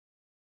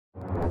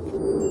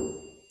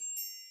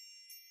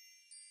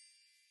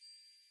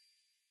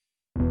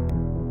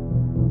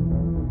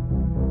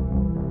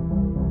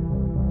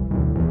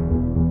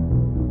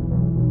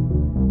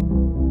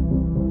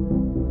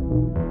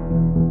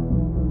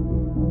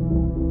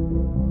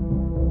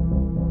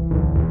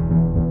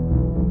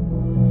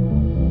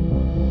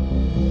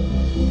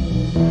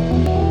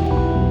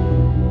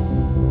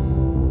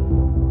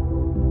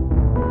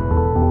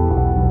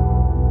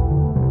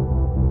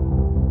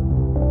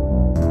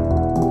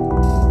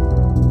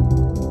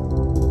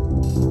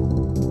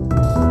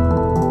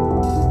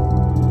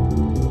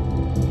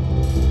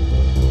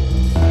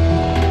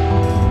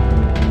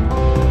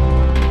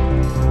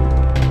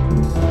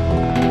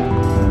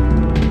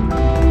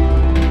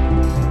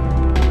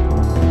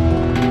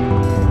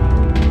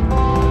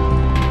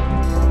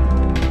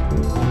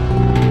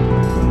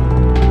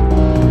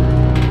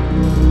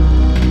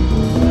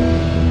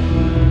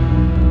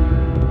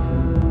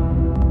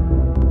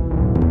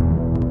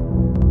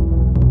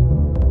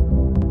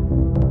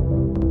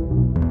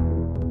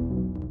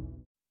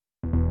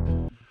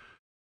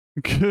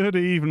Good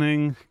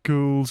evening,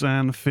 ghouls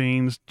and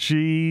fiends.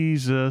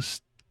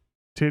 Jesus,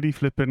 titty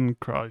flipping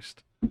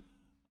Christ.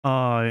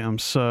 I am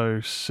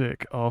so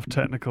sick of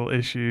technical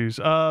issues.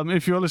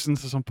 If you're listening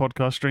to some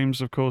podcast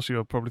streams, of course,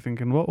 you're probably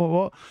thinking,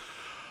 what?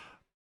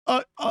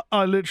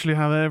 I literally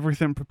have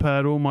everything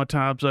prepared, all my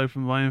tabs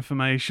open, my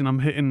information. I'm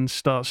hitting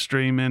start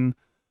streaming.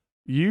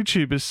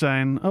 YouTube is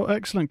saying, oh,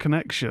 excellent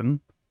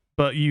connection,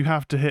 but you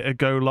have to hit a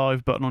go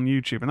live button on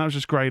YouTube. And that was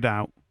just grayed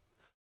out.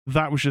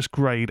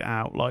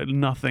 Like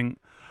nothing.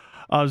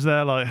 I was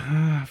there like,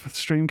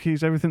 stream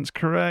keys, everything's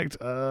correct.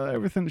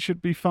 Everything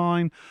should be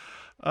fine.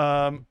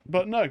 But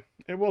no,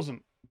 it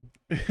wasn't.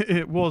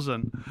 It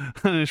wasn't.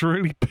 And it's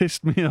really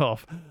pissed me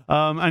off.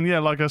 And yeah,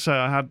 like I say,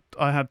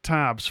 I had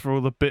tabs for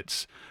all the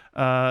bits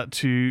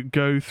to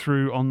go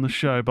through on the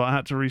show, but I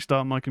had to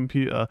restart my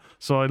computer.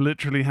 So I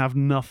literally have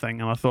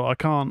nothing. And I thought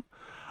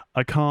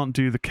I can't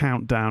do the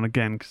countdown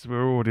again because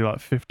we're already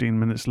like 15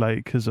 minutes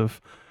late because of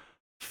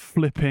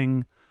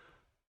flipping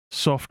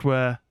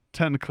software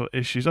technical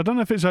issues. I don't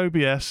know if it's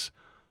OBS.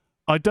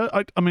 I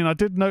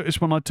did notice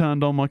when I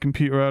turned on my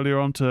computer earlier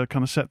on to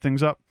kind of set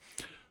things up,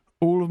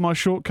 all of my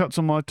shortcuts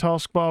on my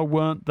taskbar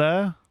weren't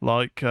there,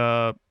 like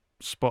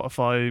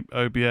Spotify,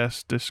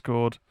 OBS,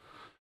 Discord.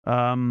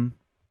 But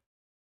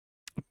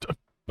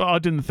I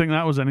didn't think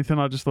that was anything.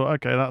 I just thought,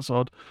 okay, that's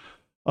odd.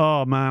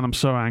 Oh man, I'm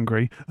so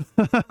angry.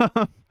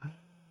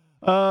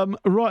 Right,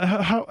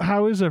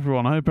 how is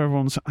everyone? I hope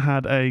everyone's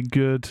had a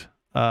good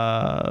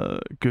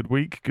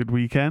week, good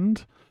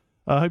weekend.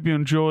 I hope you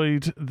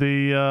enjoyed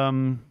the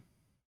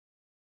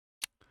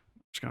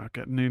just gonna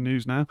get new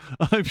news now.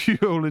 I hope you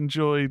all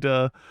enjoyed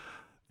the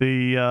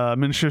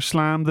Miniature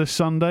Slam this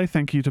Sunday.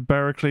 Thank you to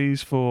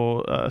Bericles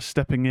for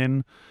stepping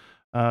in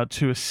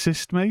to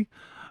assist me.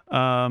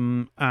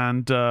 And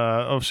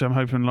obviously I'm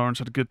hoping Lawrence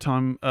had a good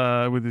time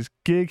with his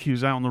gig. He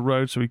was out on the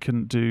road, so he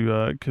couldn't do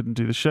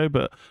the show,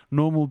 but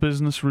normal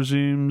business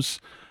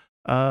resumes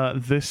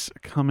this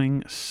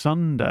coming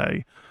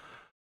Sunday.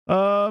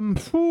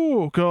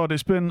 Oh god,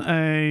 it's been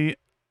a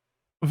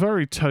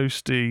very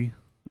toasty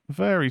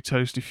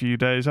few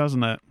days,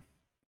 hasn't it?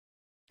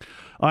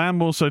 I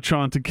am also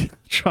trying to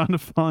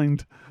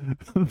find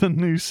the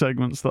news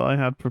segments that I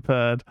had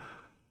prepared,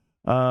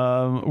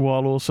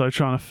 while also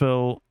trying to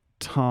fill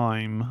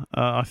time.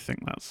 I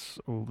think that's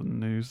all the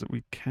news that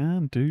we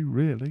can do,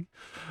 really.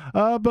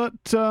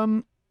 But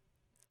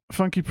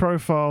funky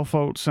profile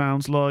fault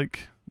sounds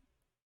like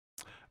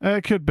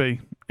it could be.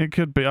 I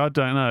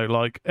don't know.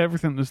 Like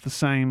everything is the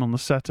same on the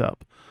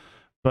setup,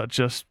 but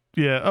just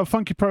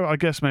funky pro. I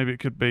guess maybe it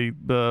could be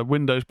the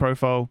Windows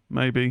profile,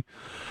 maybe.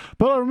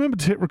 But I remembered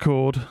to hit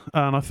record,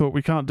 and I thought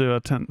we can't do a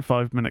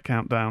 5-minute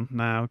countdown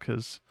now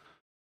because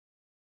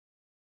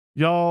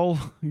y'all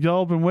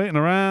been waiting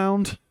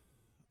around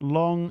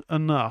long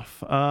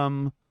enough.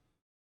 I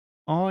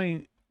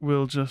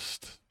will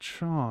just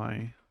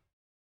try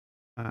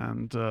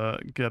and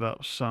get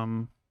up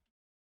some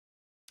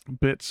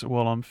bits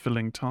while I'm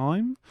filling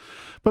time.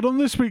 But on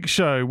this week's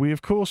show, we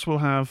of course will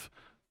have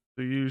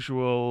the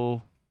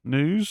usual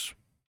news.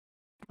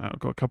 I've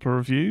got a couple of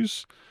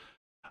reviews.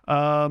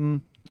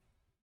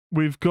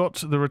 We've got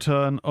the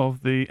return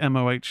of the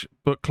MOH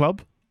book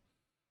club.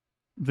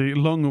 The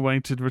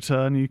long-awaited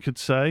return, you could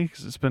say,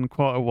 because it's been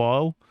quite a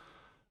while.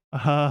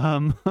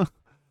 I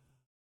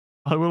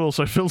will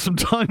also fill some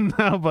time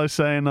now by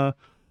saying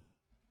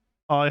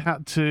I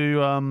had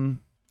to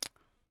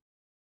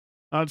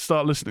I'd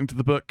start listening to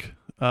the book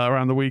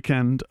around the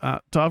weekend.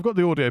 I've got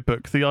the audio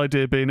book, the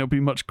idea being it'll be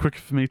much quicker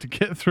for me to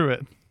get through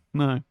it.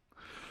 No,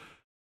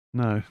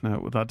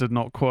 that did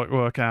not quite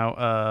work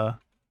out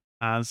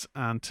as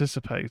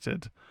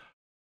anticipated.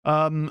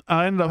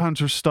 I ended up having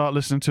to start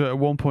listening to it at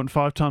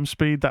 1.5 times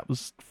speed. That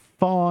was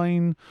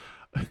fine.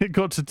 It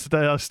got to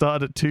today, I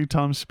started at 2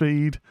 times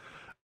speed.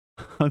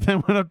 I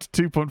then went up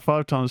to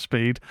 2.5 times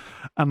speed,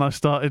 and I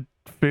started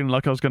feeling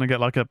like I was going to get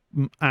like a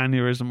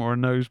aneurysm or a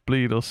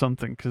nosebleed or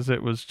something, because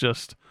it was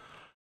just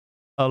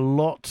a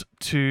lot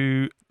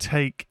to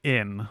take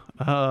in.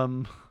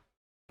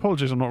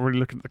 Apologies, I'm not really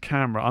looking at the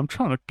camera. I'm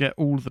trying to get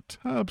all the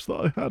tabs that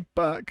I had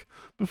back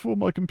before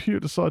my computer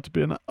decided to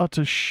be an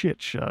utter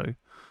shit show.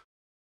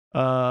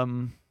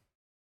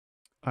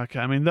 Okay,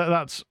 I mean,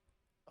 that's...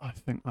 I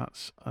think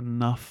that's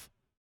enough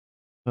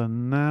for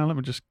now. Let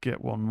me just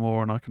get one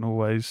more, and I can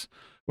always...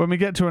 When we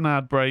get to an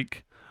ad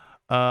break,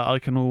 I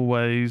can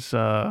always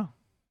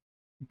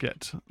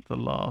get the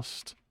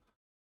last...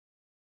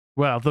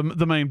 Well,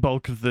 the main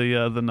bulk of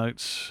the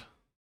notes.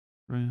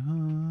 I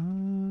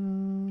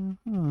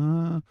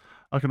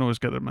can always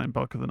get the main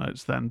bulk of the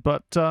notes then.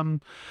 But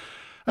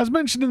as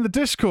mentioned in the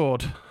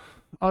Discord,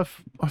 I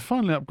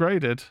finally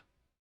upgraded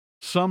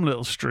some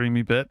little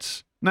streamy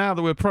bits. Now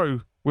that we're pro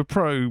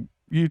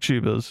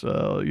YouTubers,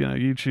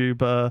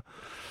 YouTube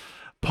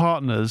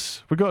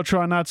partners, we've got to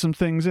try and add some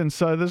things in.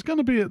 So there's going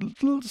to be at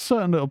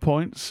certain little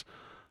points.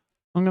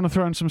 I'm going to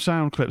throw in some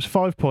sound clips.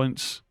 5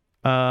 points.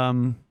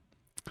 Yeah,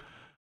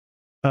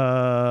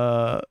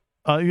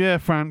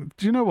 Fran.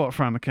 Do you know what,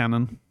 Fran the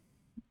Cannon?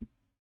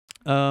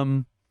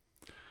 I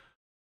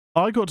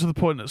got to the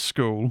point at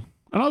school,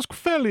 and I was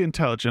fairly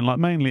intelligent, like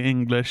mainly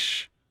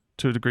English,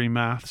 to a degree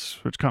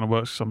maths, which kind of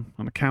works. I'm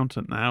an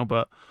accountant now,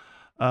 but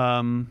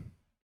yeah,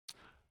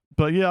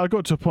 I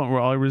got to a point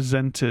where I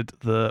resented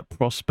the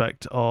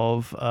prospect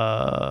of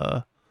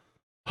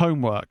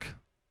homework.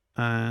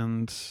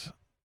 And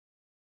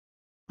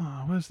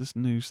where's this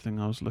news thing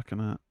I was looking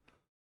at?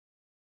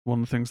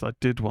 One of the things I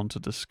did want to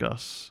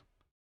discuss.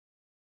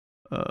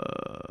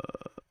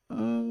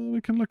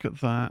 We can look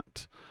at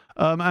that.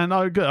 And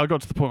I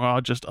got to the point where I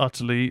just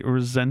utterly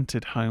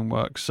resented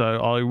homework. So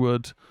I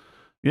would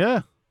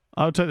take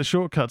the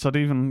shortcuts. I'd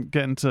even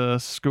get into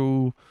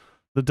school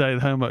the day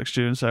the homework's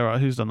due and say, right,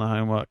 who's done the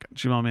homework?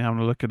 Do you mind me having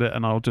a look at it?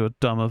 And I'll do a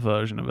dumber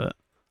version of it.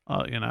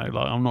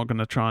 I'm not going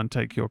to try and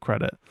take your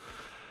credit.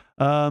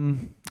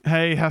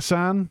 Hey,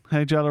 Hassan.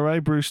 Hey,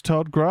 Jalaray, Bruce,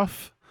 Todd,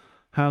 Gruff.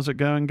 How's it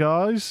going,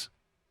 guys?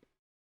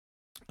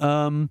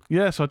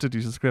 Yes, I did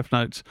use the Cliff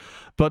Notes.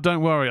 But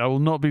don't worry, I will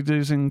not be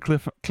using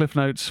Cliff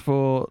Notes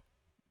for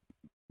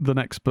the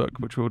next book,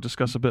 which we'll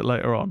discuss a bit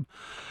later on.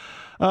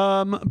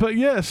 But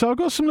yeah, so I've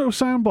got some little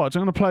sound bites.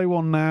 I'm going to play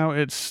one now.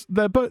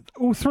 They're both,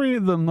 all three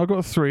of them, I've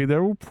got three.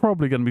 They're all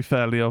probably going to be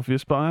fairly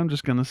obvious, but I'm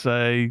just going to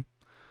say,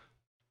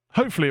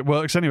 hopefully it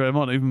works anyway. It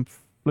might even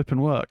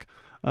flipping work.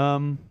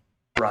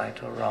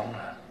 Right or wrong,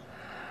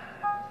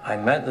 I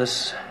met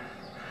this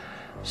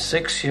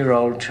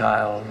 6-year-old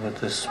child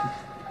with this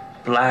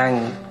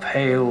blank,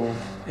 pale,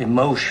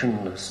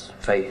 emotionless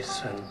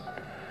face and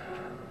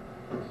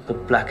the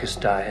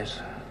blackest eyes,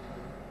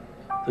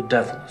 the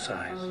devil's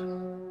eyes.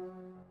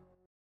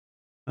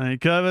 There you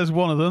go, there's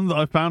one of them that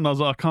I found. I was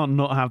like, I can't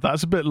not have that.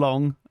 It's a bit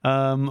long.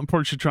 I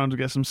probably should try and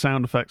get some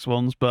sound effects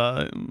ones,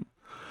 but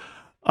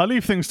I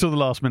leave things till the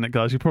last minute,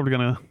 guys. You're probably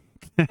going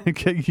to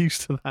get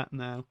used to that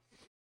now.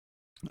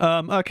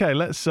 Okay,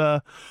 let's...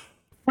 Fran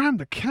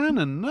the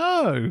Cannon,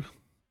 no!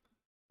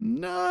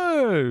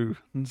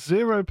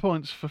 0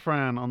 points for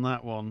Fran on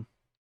that one.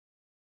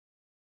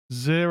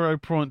 0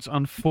 points,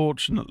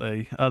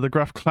 unfortunately. The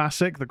Gruff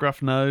Classic, the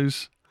Gruff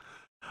knows.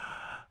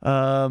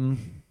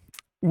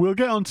 We'll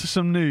get on to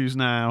some news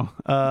now.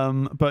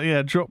 But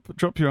yeah,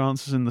 drop your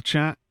answers in the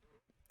chat.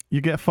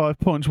 You get 5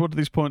 points. What do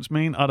these points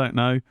mean? I don't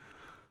know.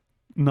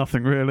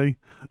 Nothing really.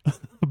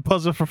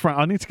 Buzzer for Fran.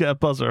 I need to get a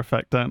buzzer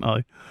effect, don't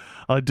I?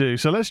 I do.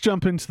 So let's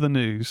jump into the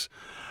news.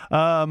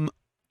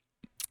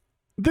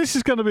 This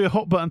is going to be a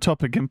hot button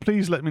topic, and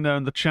please let me know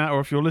in the chat, or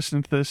if you're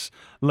listening to this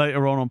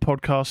later on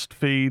podcast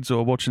feeds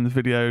or watching the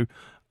video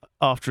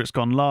after it's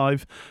gone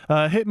live,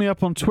 hit me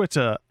up on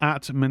Twitter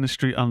at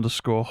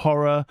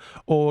ministry_horror,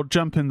 or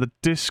jump in the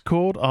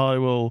Discord. I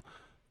will,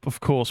 of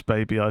course,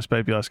 Baby Ice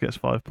gets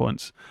 5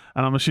 points,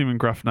 and I'm assuming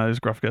Gruff knows.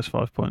 Gruff gets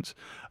 5 points.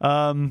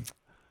 Yeah,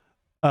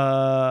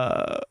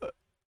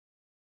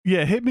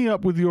 hit me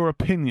up with your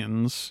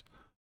opinions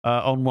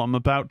on what I'm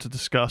about to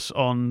discuss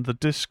on the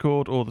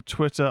Discord or the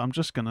Twitter. I'm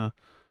just going to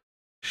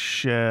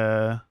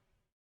share...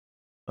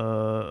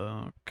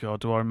 oh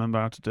God, do I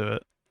remember how to do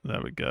it? There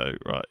we go.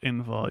 Right,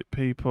 invite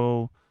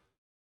people.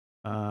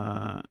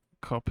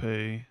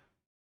 Copy.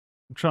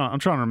 I'm trying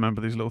to remember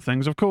these little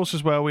things. Of course,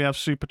 as well, we have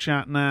Super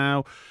Chat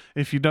now.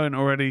 If you don't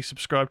already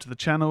subscribe to the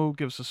channel,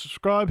 give us a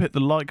subscribe. Hit the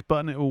like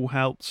button. It all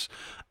helps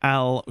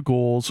Al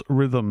Gore's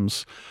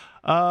rhythms.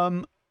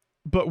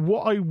 But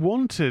what I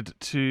wanted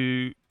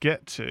to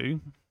get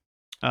to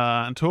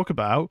and talk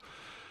about,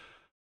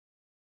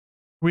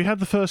 we had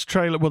the first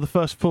trailer, well, the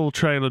first full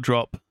trailer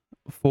drop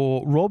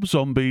for Rob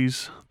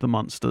Zombie's The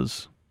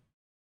Munsters.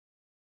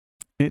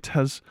 It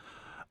has,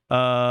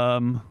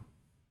 surely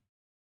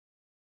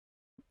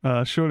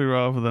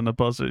rather than a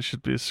buzzer, it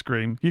should be a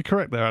scream. You're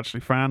correct there,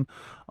 actually, Fran.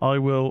 I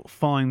will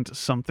find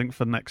something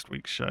for next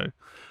week's show.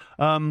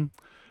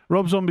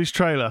 Rob Zombie's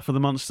trailer for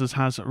The Munsters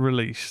has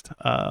released.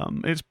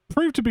 It's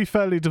proved to be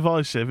fairly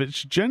divisive.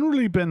 It's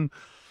generally been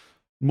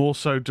more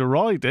so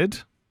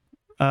derided,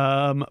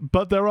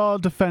 but there are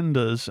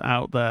defenders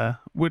out there,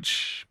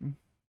 which...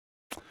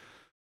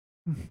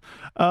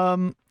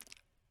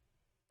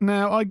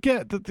 Now, I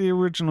get that the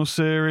original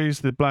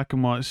series, the black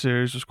and white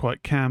series, was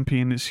quite campy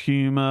in its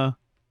humour.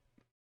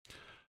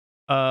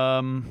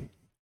 I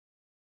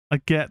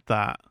get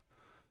that.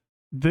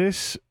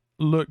 This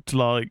looked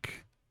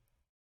like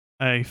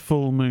a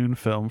full moon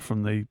film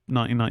from the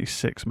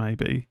 1996,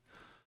 maybe.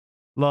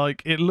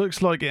 Like, it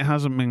looks like it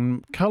hasn't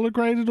been color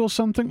graded or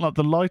something. Like,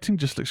 the lighting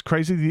just looks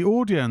crazy. The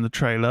audio in the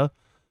trailer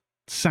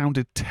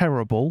sounded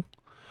terrible.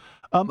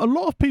 A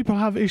lot of people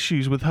have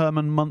issues with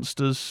Herman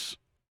Munster's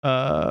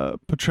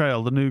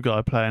portrayal, the new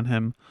guy playing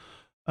him,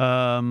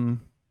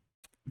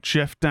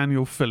 Jeff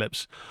Daniel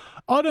Phillips.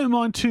 I don't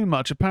mind too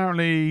much.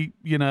 Apparently,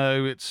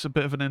 it's a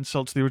bit of an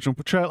insult to the original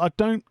portrayal. I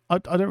don't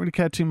really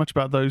care too much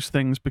about those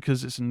things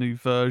because it's a new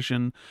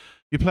version.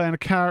 You're playing a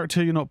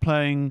character. You're not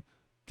playing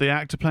the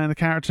actor playing the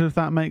character. If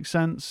that makes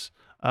sense.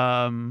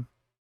 I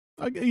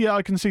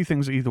can see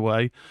things either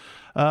way.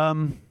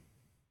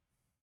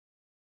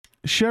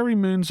 Sherry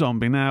Moon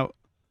Zombie. Now,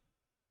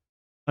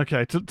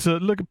 okay, to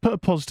put a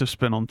positive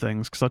spin on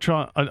things, because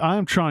I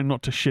am trying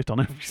not to shit on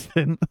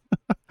everything.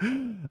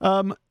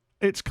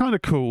 It's kind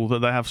of cool that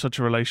they have such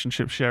a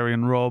relationship, Sherry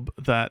and Rob,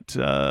 that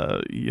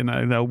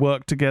they'll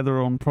work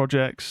together on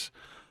projects.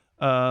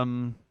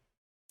 With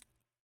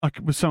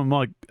some of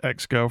my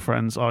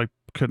ex-girlfriends, I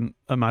couldn't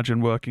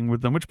imagine working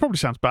with them, which probably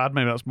sounds bad.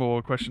 Maybe that's more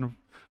a question of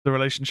the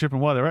relationship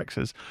and why they're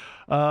exes.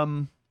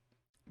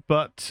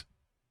 But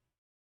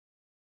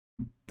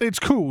it's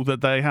cool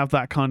that they have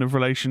that kind of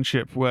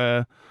relationship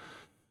where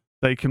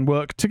they can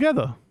work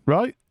together,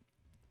 right?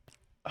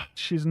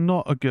 She's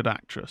not a good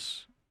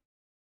actress.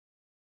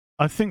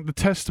 I think the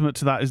testament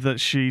to that is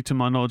that she, to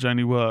my knowledge,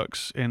 only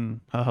works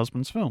in her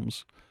husband's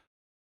films.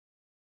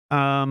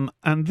 And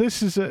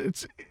this is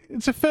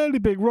it's a fairly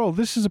big role.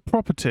 This is a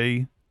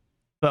property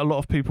that a lot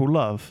of people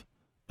love.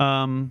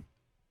 I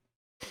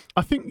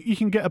think you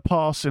can get a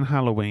pass in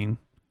Halloween,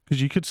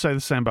 because you could say the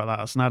same about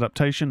that. It's an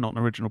adaptation, not an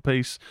original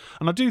piece.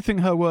 And I do think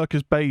her work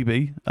as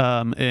Baby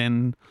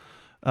in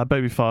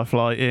Baby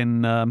Firefly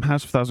in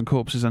House of a Thousand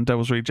Corpses and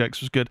Devil's Rejects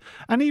was good.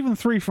 And even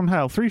Three from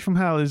Hell. Three from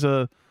Hell is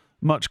a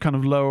much kind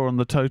of lower on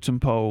the totem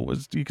pole.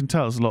 As you can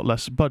tell, it's a lot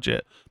less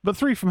budget. But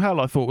Three from Hell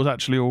I thought was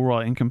actually all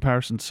right in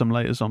comparison to some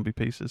later zombie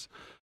pieces.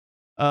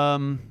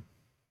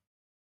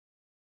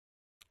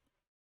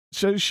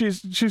 So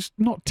she's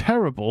not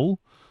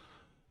terrible,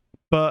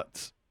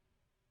 but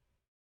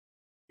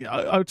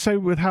I would say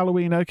with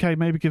Halloween, okay,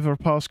 maybe give her a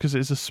pass because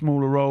it's a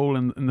smaller role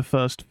in the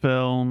first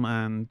film,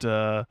 and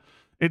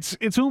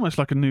it's almost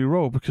like a new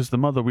role because the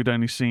mother we'd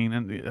only seen,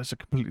 and it's a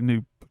completely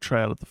new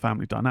portrayal of the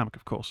family dynamic,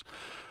 of course.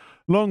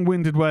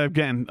 Long-winded way of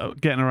getting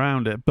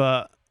around it,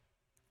 but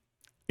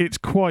it's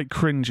quite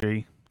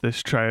cringy,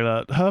 this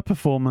trailer. Her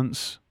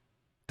performance,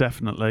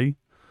 definitely.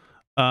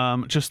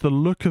 Just the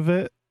look of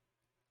it,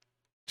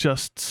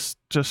 just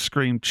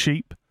screamed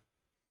cheap.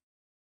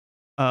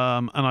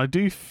 And I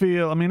do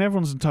feel, I mean,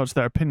 everyone's entitled to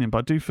their opinion, but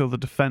I do feel the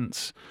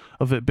defense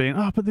of it being,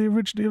 but the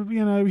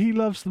original, he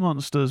loves the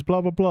monsters,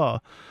 blah, blah, blah.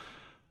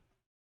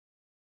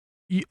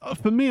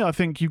 For me, I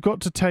think you've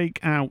got to take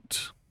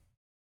out,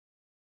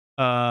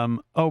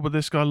 but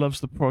this guy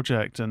loves the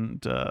project,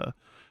 and the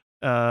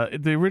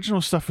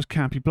original stuff was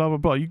campy, blah, blah,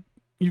 blah.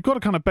 You've got to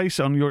kind of base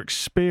it on your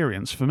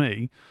experience, for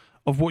me,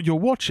 of what you're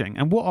watching.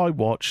 And what I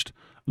watched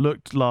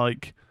looked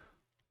like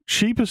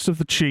cheapest of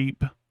the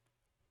cheap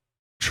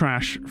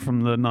trash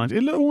from the 90s.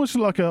 It almost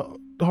looked like a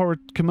horror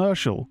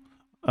commercial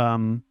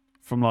from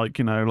like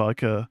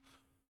a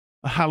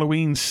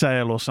Halloween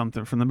sale or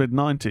something from the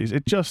mid-90s.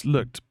 It just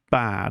looked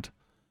bad.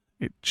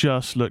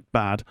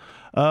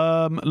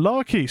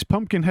 Larky's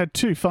Pumpkinhead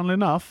 2, funnily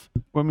enough,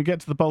 when we get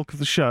to the bulk of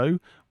the show,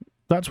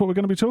 that's what we're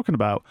going to be talking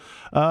about.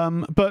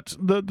 But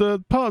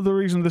the part of the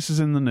reason this is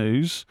in the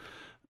news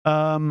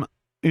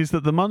is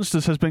that The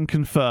Munsters has been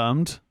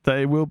confirmed that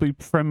it will be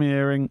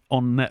premiering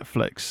on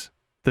Netflix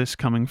this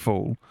coming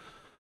fall.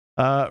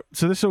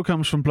 So this all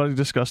comes from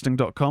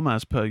bloodydisgusting.com,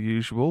 as per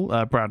usual.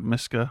 Brad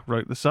Miska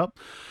wrote this up.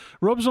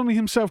 Rob Zombie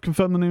himself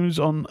confirmed the news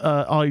on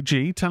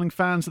IG, telling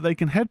fans that they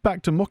can head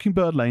back to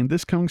Mockingbird Lane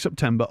this coming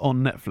September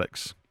on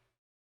Netflix.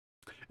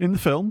 In the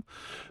film,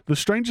 the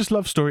strangest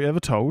love story ever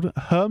told,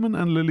 Herman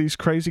and Lily's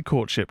crazy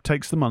courtship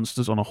takes the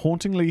Munsters on a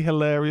hauntingly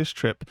hilarious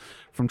trip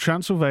from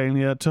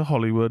Transylvania to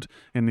Hollywood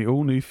in the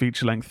all-new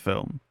feature-length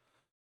film.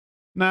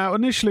 Now,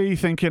 initially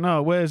thinking,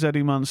 where's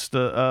Eddie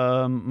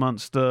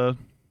Munster?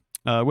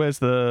 Where's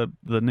the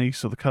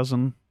niece or the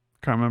cousin?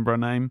 Can't remember her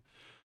name.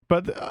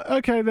 But,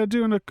 okay, they're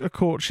doing a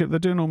courtship. They're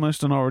doing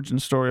almost an origin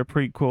story, a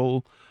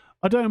prequel.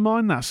 I don't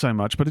mind that so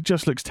much, but it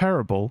just looks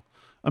terrible.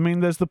 I mean,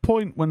 there's the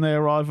point when they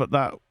arrive at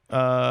that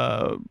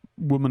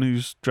woman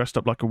who's dressed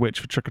up like a witch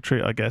for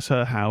trick-or-treat, I guess,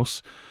 her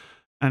house,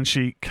 and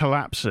she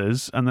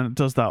collapses, and then it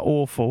does that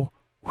awful...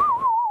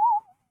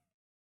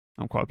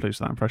 I'm quite pleased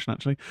with that impression,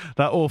 actually.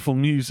 That awful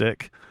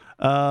music.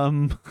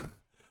 No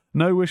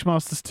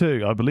Wishmasters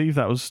 2. I believe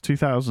that was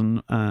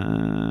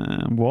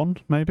 2001,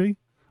 maybe?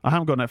 I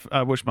haven't got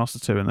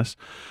Wishmasters 2 in this.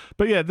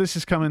 But yeah, this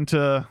is coming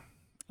to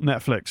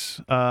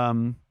Netflix.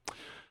 The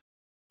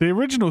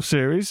original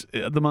series,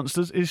 The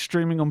Munsters, is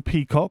streaming on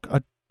Peacock.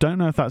 I don't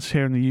know if that's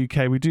here in the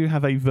UK. We do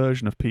have a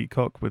version of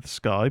Peacock with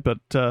Sky, but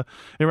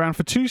it ran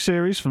for 2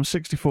 series from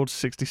 64 to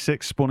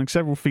 66, spawning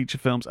several feature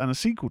films and a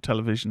sequel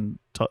television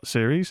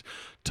series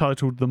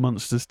titled The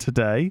Munsters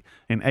Today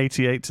in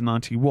 88 to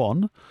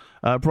 91.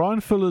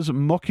 Brian Fuller's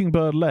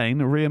Mockingbird Lane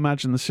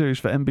reimagined the series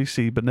for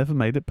NBC, but never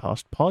made it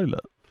past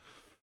pilot.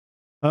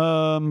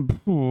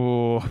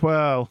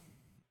 Well,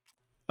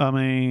 I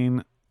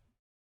mean,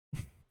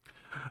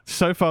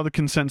 so far the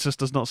consensus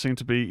does not seem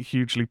to be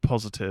hugely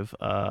positive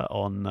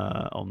on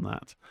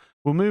that.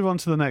 We'll move on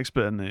to the next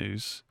bit of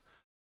news.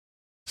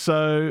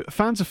 So,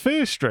 fans of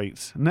Fear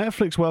Street.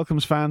 Netflix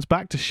welcomes fans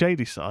back to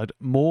Shadyside.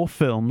 More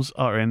films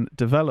are in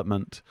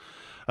development.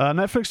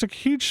 Netflix took a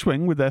huge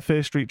swing with their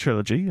Fear Street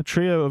trilogy, a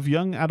trio of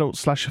young adult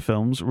slasher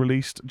films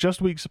released just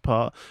weeks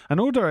apart, and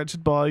all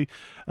directed by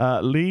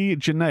Lee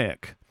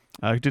Janaik,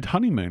 who did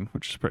Honeymoon,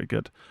 which is pretty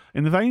good.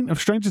 In the vein of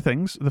Stranger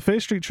Things, the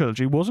Fear Street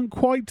trilogy wasn't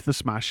quite the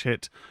smash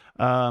hit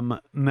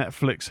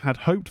Netflix had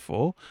hoped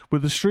for,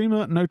 with the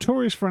streamer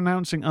notorious for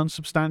announcing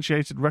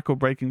unsubstantiated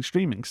record-breaking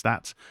streaming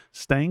stats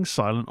staying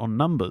silent on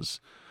numbers.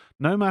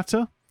 No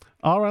matter,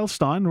 R.L.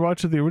 Stine,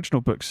 writer of the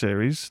original book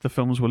series the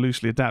films were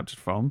loosely adapted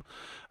from,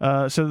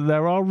 said that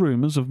there are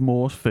rumours of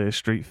more Fear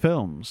Street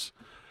films.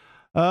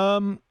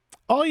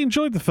 I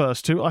enjoyed the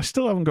first 2. I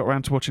still haven't got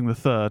around to watching the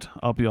third,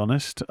 I'll be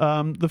honest.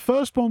 The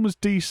first one was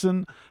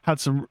decent,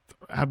 had one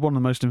of the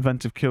most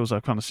inventive kills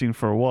I've kind of seen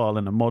for a while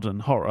in a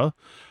modern horror.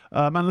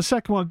 And the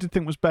second one I did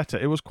think was better.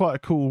 It was quite a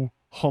cool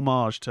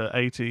homage to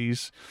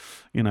 80s,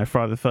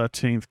 Friday the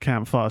 13th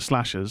campfire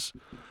slashers.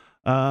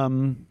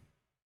 Larkies,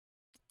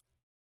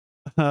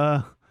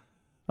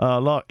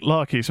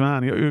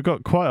 man, you've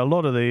got quite a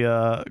lot of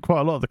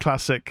the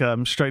classic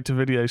straight to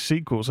video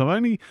sequels.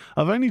 I've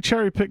only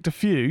cherry picked a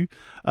few,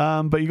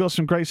 but you got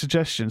some great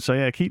suggestions. So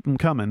yeah, keep them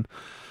coming.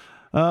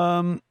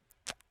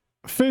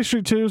 Fear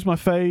Street 2 is my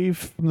fave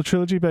from the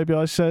trilogy. Baby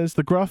Eyes says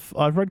The Gruff.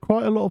 I've read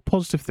quite a lot of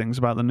positive things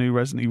about the new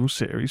Resident Evil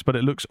series, but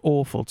it looks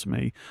awful to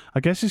me. I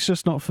guess it's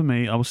just not for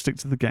me. I will stick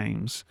to the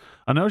games.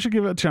 I know I should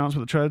give it a chance,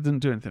 but the trailer didn't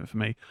do anything for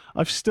me.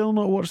 I've still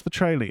not watched the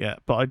trailer yet,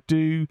 but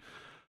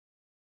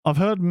I've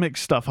heard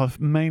mixed stuff.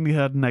 I've mainly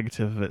heard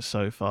negative of it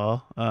so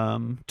far.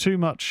 Too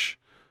much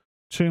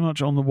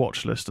on the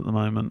watch list at the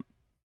moment.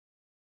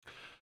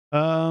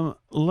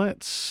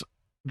 Let's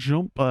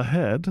jump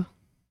ahead.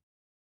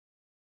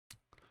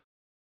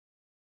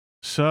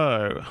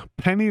 So,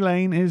 Penny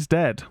Lane is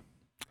dead.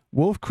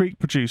 Wolf Creek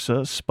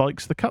producer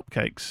spikes the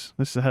cupcakes.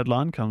 This is a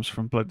headline, comes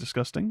from Blood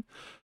Disgusting.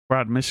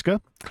 Brad Miska.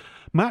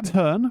 Matt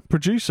Hearn,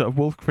 producer of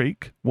Wolf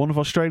Creek, one of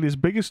Australia's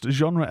biggest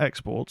genre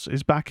exports,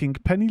 is backing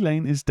Penny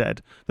Lane is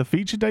Dead, the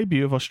feature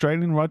debut of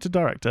Australian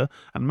writer-director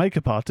and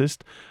makeup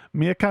artist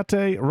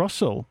Miakate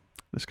Russell.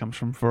 This comes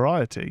from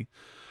Variety.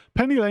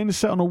 Penny Lane is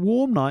set on a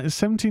warm night as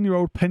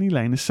 17-year-old Penny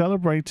Lane is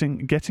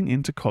celebrating getting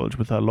into college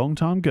with her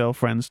longtime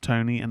girlfriends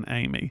Tony and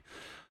Amy.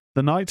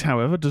 The night,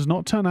 however, does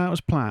not turn out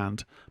as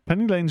planned.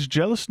 Penny Lane's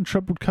jealous and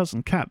troubled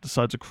cousin Kat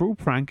decides a cruel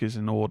prank is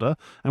in order,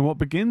 and what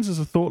begins as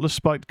a thoughtless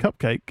spiked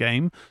cupcake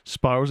game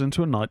spirals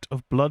into a night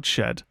of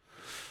bloodshed.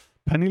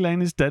 Penny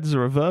Lane is Dead is a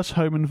reverse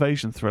home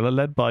invasion thriller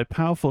led by a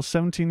powerful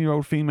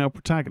 17-year-old female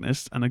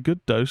protagonist and a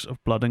good dose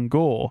of blood and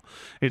gore.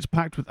 It's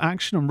packed with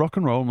action and rock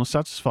and roll and will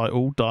satisfy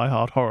all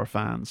die-hard horror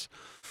fans.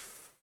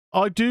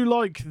 I do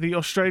like the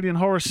Australian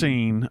horror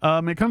scene.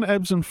 It kind of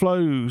ebbs and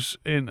flows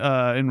in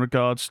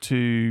regards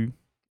to,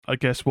 I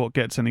guess, what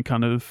gets any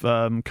kind of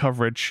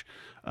coverage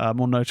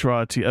or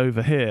notoriety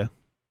over here.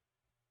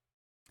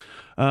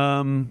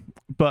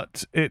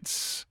 But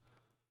there's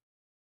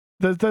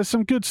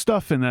some good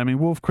stuff in there. I mean,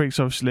 Wolf Creek's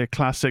obviously a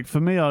classic.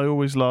 For me, I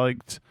always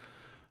liked,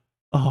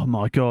 oh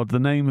my god, the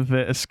name of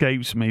it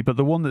escapes me, but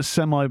the one that's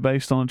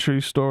semi-based on a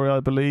true story, I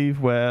believe,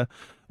 where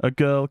a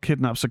girl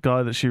kidnaps a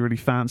guy that she really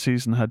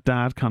fancies and her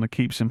dad kind of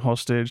keeps him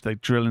hostage. They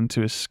drill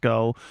into his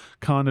skull,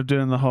 kind of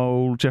doing the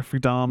whole Jeffrey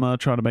Dahmer,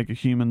 trying to make a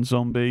human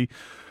zombie.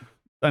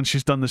 And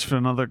she's done this for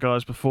another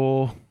guys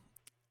before.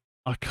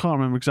 I can't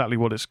remember exactly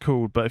what it's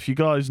called, but if you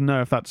guys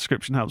know if that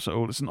description helps at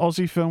all, it's an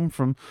Aussie film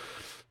from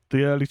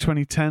the early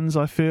 2010s,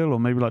 I feel, or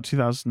maybe like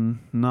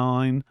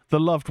 2009. The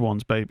Loved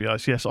Ones, Baby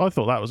Ice. Yes, I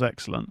thought that was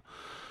excellent.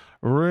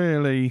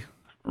 Really,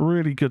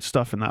 really good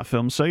stuff in that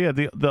film. So yeah,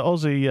 the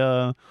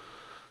Aussie,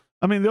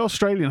 the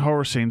Australian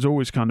horror scene's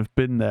always kind of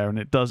been there, and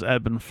it does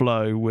ebb and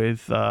flow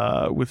with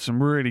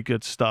some really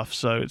good stuff.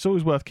 So it's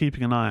always worth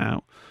keeping an eye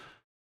out.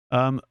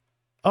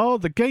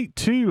 The Gate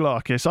 2,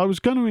 Larkis. I was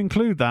going to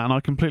include that, and I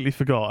completely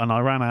forgot, and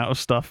I ran out of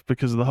stuff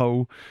because of the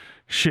whole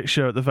shit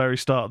show at the very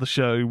start of the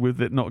show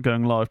with it not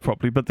going live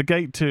properly. But The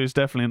Gate 2 is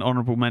definitely an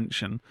honourable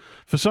mention.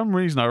 For some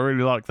reason, I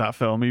really like that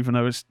film, even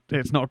though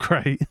it's not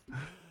great.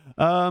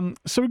 So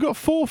we've got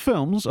 4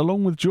 films,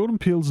 along with Jordan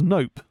Peele's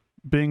Nope,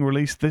 being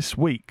released this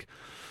week.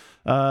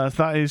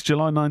 That is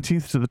July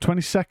 19th to the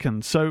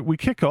 22nd. So we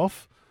kick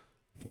off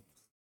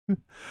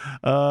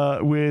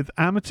with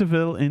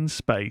Amityville in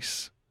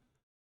Space.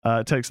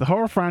 It takes the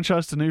horror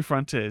franchise to new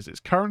frontiers.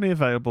 It's currently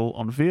available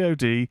on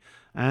VOD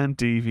and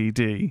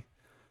DVD.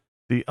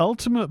 The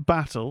ultimate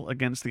battle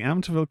against the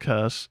Amityville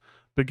curse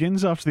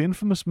begins after the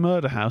infamous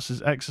murder house is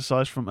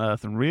exorcised from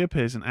Earth and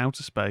reappears in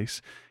outer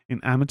space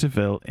in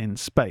Amityville in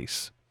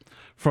Space.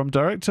 From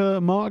director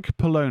Mark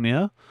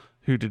Polonia,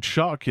 who did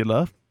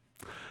Sharkula,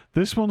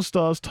 this one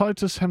stars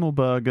Titus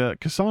Himmelberger,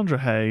 Cassandra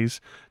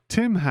Hayes,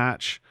 Tim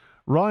Hatch,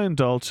 Ryan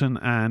Dalton,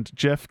 and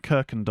Jeff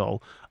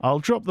Kirkendall. I'll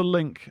drop the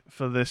link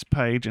for this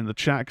page in the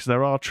chat because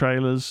there are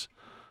trailers.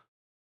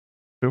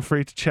 Feel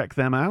free to check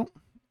them out.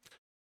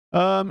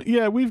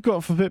 Yeah, we've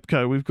got for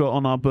Vipco, we've got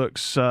on our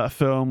books a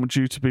film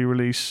due to be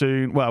released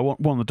soon. Well,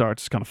 one of the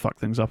directors kind of fucked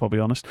things up, I'll be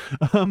honest.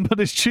 But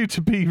it's due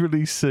to be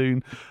released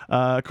soon,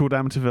 called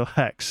Amityville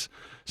Hex.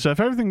 So if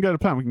everything can go to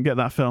plan, we can get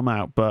that film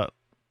out. But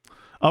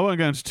I won't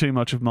go into too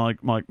much of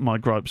my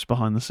gripes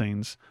behind the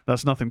scenes.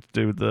 That's nothing to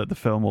do with the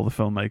film or the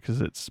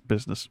filmmakers. It's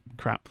business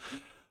crap.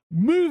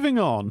 Moving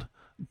on.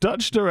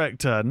 Dutch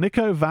director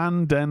Nico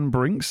van den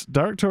Brink's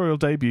directorial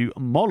debut,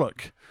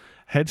 Moloch,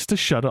 heads to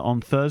Shudder on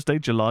Thursday,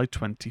 July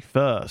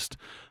 21st.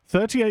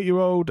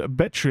 38-year-old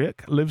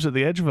Betriek lives at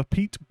the edge of a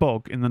peat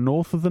bog in the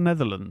north of the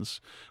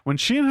Netherlands. When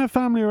she and her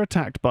family are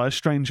attacked by a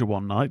stranger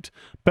one night,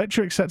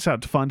 Betriek sets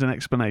out to find an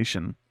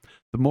explanation.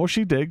 The more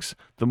she digs,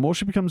 the more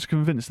she becomes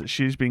convinced that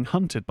she is being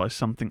hunted by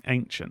something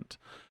ancient.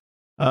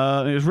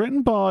 It was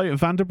written by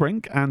Van der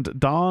Brink and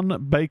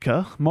Daan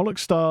Baker. Moloch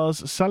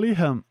stars Sally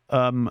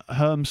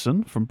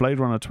Hermsen from Blade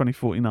Runner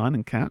 2049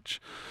 and Catch,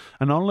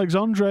 and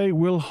Alexandre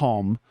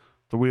Wilhelm,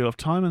 The Wheel of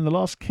Time and The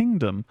Last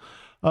Kingdom.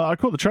 I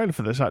caught the trailer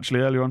for this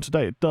actually earlier on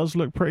today. It does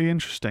look pretty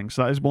interesting,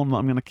 so that is one that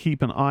I'm going to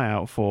keep an eye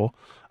out for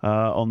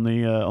on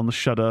the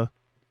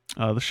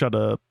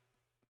Shudder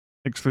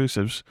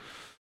exclusives.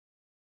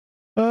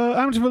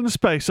 Amityville in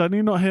Space. I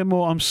need not hear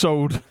more. I'm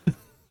sold.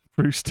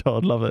 Bruce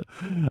Todd, love it.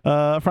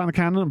 Frank the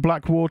Cannon,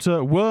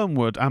 Blackwater,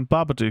 Wormwood, and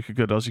Babadook are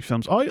good Aussie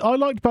films. I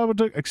liked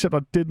Babadook, except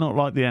I did not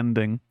like the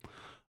ending.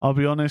 I'll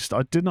be honest,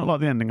 I did not like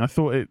the ending. I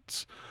thought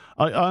it's...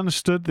 I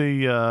understood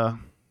the...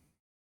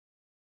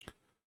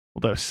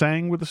 what they were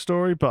saying with the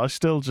story, but I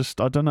still just...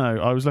 I don't know.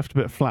 I was left a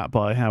bit flat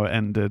by how it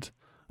ended.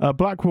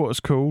 Blackwater's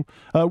cool.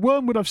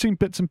 Wormwood I've seen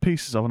bits and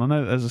pieces of, and I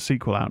know that there's a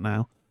sequel out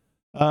now.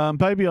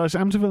 Baby Eyes,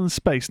 Amityville in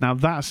Space. Now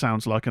that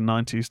sounds like a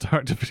 90s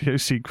direct-to-video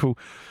sequel.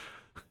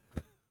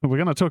 We're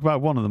going to talk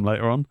about one of them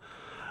later on.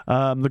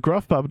 The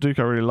Gruff, Babadook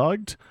I really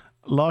liked.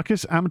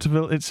 Larkis,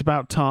 Amityville, It's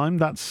About Time.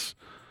 That's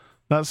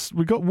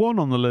we got one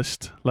on the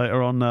list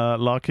later on,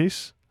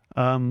 Larkis.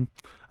 And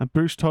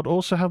Bruce Todd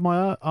also have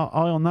my eye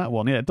on that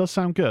one. Yeah, it does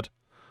sound good.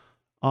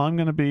 I'm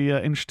going to be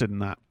interested in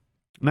that.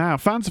 Now,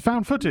 fans of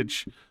found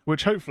footage,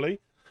 which hopefully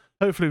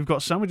we've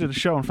got some. We did a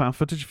show on found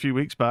footage a few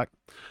weeks back.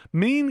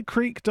 Mean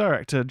Creek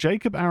director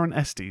Jacob Aaron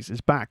Estes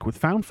is back with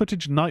found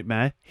footage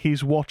nightmare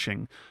He's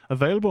Watching,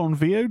 available on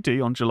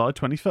VOD on July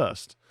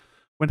 21st.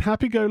 When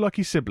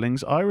happy-go-lucky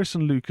siblings Iris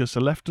and Lucas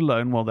are left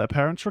alone while their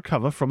parents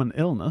recover from an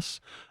illness,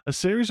 a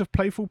series of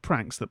playful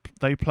pranks that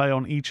they play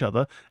on each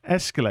other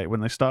escalate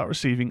when they start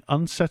receiving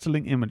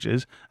unsettling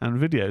images and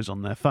videos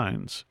on their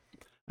phones.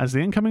 As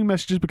the incoming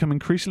messages become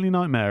increasingly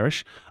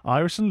nightmarish,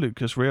 Iris and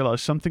Lucas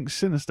realise something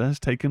sinister has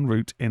taken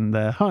root in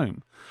their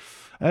home.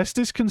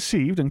 Estes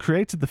conceived and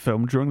created the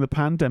film during the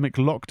pandemic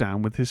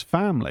lockdown with his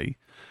family.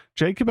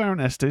 Jacob Aaron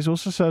Estes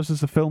also serves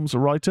as the film's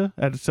writer,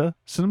 editor,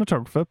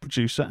 cinematographer,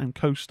 producer, and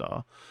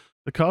co-star.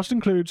 The cast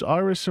includes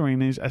Iris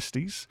Serenes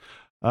Estes,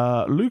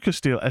 Lucas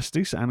Steele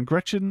Estes, and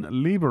Gretchen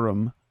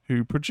Lieberum,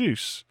 who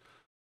produce.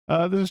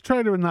 There's a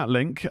trailer in that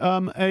link.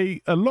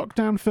 A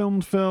lockdown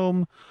filmed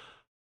film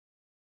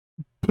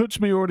puts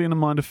me already in a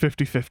mind of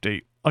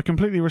 50-50. I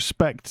completely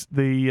respect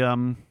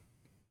the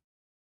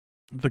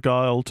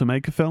guile to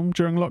make a film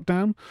during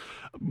lockdown.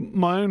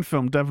 My own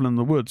film, Devil in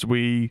the Woods,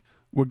 we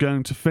were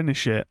going to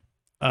finish it,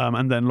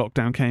 and then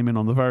lockdown came in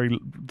on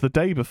the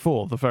day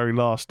before, the very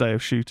last day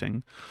of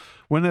shooting.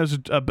 When there was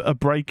a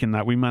break in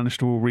that, we managed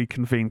to all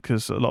reconvene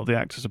because a lot of the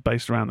actors are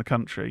based around the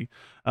country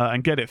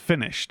and get it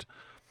finished.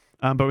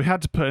 But we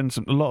had to put in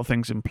a lot of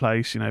things in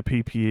place,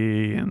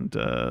 PPE and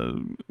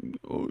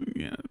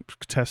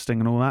testing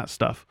and all that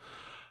stuff.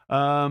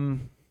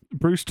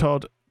 Bruce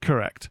Todd,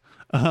 correct.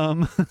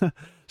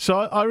 So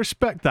I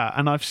respect that,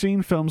 and I've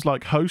seen films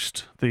like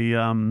Host, the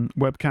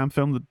webcam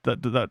film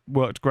that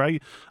worked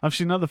great. I've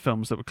seen other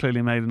films that were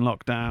clearly made in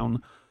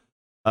lockdown,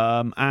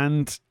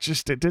 and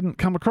just it didn't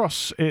come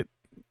across it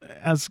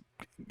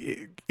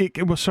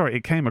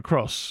came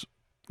across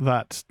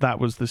that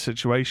was the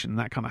situation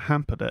that kind of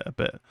hampered it a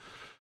bit.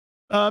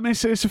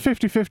 It's a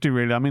 50-50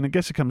 really. I mean, I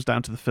guess it comes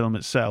down to the film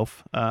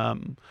itself.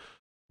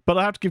 But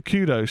I have to give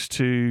kudos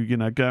to,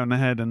 going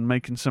ahead and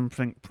making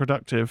something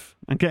productive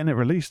and getting it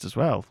released as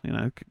well.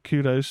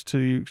 Kudos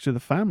to the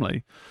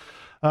family.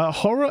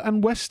 Horror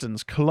and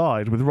westerns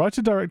collide with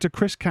writer-director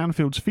Chris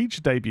Canfield's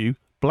feature debut,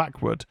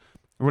 Blackwood,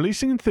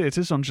 releasing in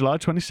theatres on July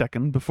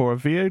 22nd before a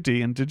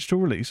VOD and digital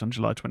release on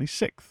July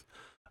 26th.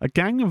 A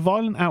gang of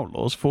violent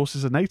outlaws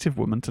forces a native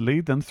woman to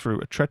lead them through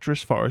a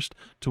treacherous forest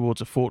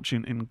towards a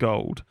fortune in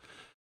gold.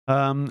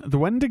 The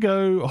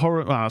Wendigo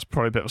horror... that's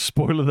probably a bit of a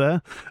spoiler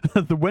there.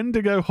 The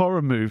Wendigo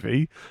horror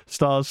movie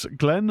stars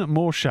Glenn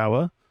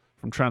Morshower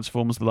from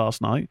Transformers The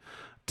Last Night,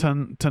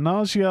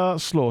 Tanasia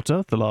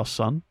Slaughter, The Last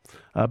Son,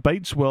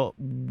 Bates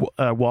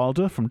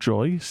Wilder from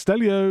Joy,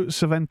 Stelio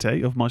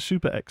Savente of My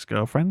Super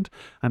Ex-Girlfriend,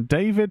 and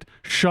David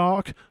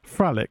Shark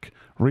Fralick,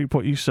 Reap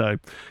What You Sow.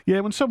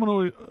 Yeah, when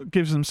someone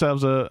gives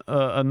themselves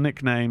a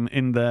nickname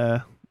in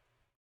their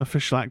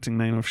official acting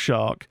name of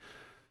Shark,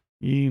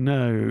 you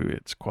know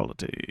it's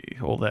quality,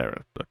 or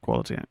they're a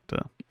quality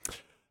actor.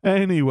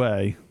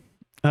 Anyway,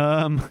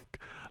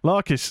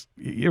 Larkis,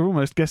 you're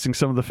almost guessing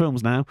some of the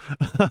films now.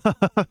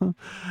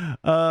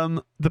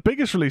 The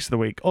biggest release of the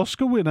week,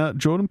 Oscar winner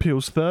Jordan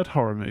Peele's third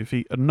horror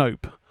movie,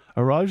 Nope,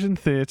 arrives in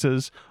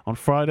theatres on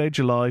Friday,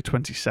 July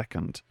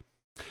 22nd.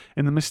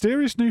 In the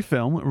mysterious new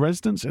film,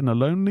 residents in a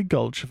lonely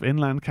gulch of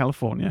inland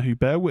California who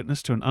bear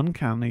witness to an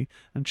uncanny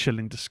and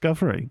chilling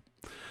discovery.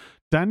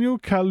 Daniel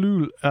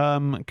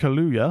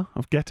Kaluuya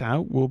of Get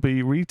Out will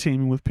be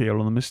re-teaming with Peele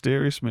on the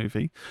mysterious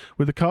movie,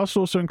 with the cast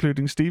also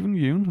including Stephen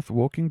Yeun of The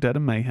Walking Dead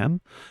and Mayhem,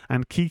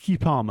 and Keke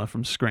Palmer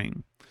from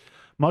Scream.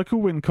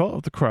 Michael Wincott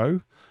of The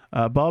Crow,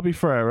 Barbie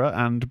Ferreira,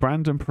 and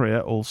Brandon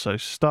Perea also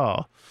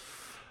star.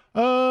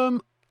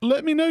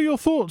 Let me know your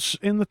thoughts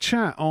in the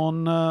chat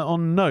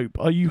on Nope.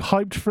 Are you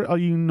hyped for it? Are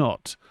you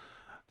not?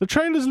 The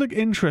trailers look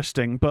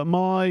interesting, but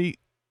my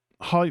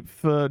hype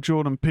for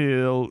Jordan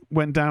Peele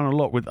went down a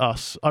lot with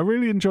Us. I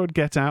really enjoyed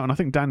Get Out, and I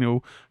think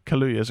Daniel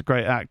Kaluuya is a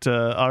great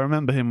actor. I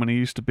remember him when he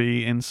used to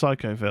be in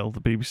Psychoville, the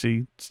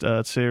BBC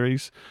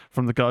series,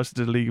 from the guys that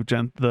did the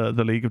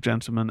League of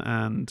Gentlemen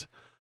and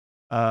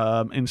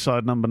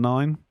Inside Number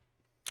 9.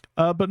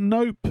 But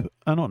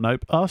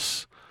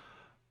Us,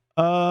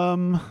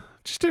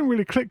 just didn't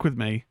really click with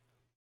me.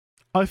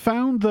 I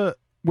found that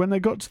when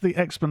they got to the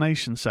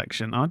explanation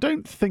section, I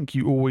don't think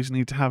you always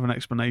need to have an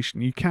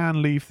explanation. You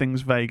can leave things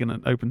vague and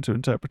open to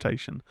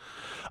interpretation.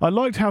 I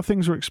liked how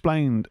things were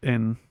explained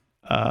in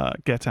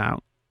Get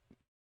Out.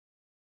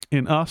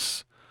 In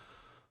Us,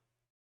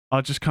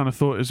 I just kind of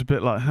thought it was a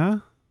bit like,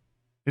 huh?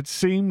 It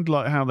seemed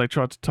like how they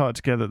tried to tie it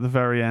together at the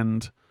very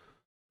end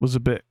was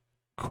a bit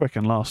quick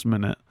and last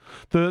minute.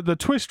 The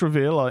twist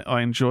reveal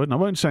I enjoyed, and I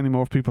won't say any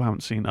more if people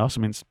haven't seen Us.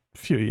 I mean, it's a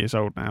few years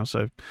old now,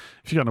 so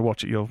if you're going to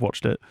watch it, you'll have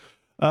watched it.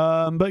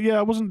 But yeah,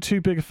 I wasn't too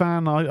big a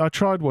fan. I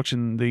tried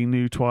watching the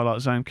new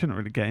Twilight Zone, couldn't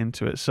really get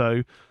into it.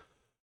 So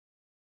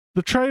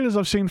the trailers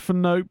I've seen for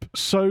Nope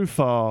so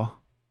far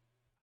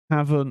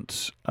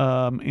haven't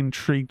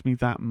intrigued me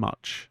that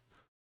much.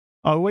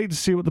 I'll wait to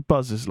see what the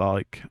buzz is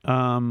like.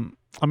 I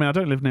mean, I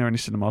don't live near any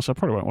cinema, so I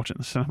probably won't watch it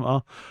in the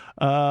cinema.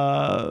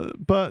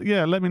 But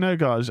yeah, let me know,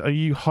 guys. Are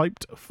you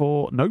hyped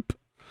for Nope?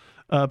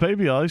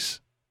 Baby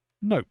Ice?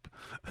 Nope.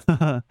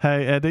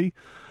 Hey, Eddie.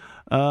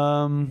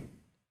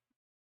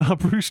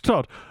 Bruce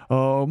Todd.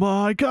 Oh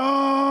my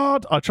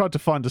God! I tried to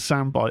find a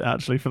soundbite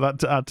actually for that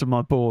to add to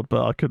my board,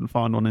 but I couldn't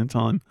find one in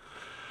time.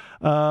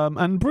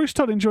 And Bruce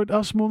Todd enjoyed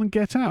Us more than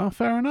Get Out.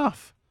 Fair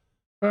enough.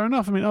 I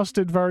mean, Us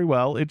did very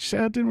well. It just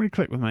didn't really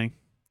click with me.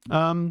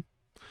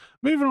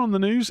 Moving on the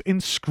news,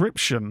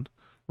 Inscription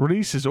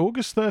releases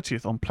August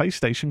 30th on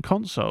PlayStation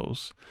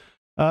consoles.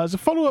 As a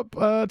follow-up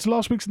to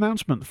last week's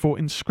announcement for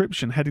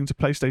Inscription heading to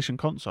PlayStation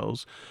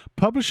consoles,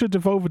 publisher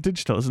Devolver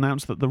Digital has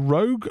announced that the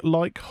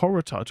rogue-like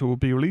horror title will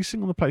be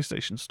releasing on the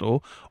PlayStation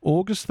Store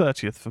August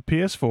 30th for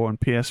PS4 and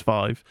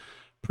PS5.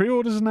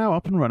 Pre-orders are now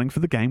up and running for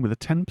the game with a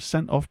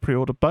 10% off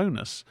pre-order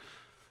bonus.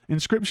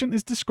 Inscription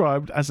is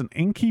described as an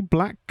inky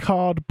black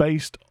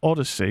card-based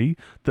odyssey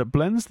that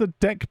blends the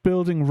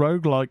deck-building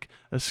roguelike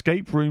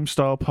escape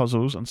room-style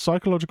puzzles and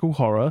psychological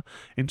horror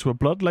into a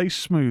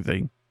blood-laced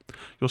smoothie.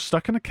 You're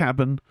stuck in a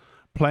cabin,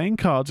 playing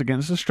cards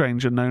against a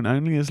stranger known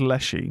only as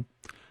Leshy.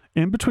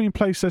 In between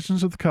play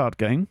sessions of the card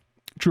game,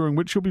 during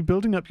which you'll be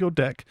building up your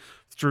deck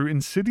through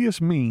insidious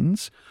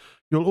means,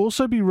 you'll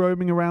also be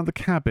roaming around the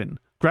cabin,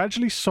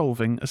 gradually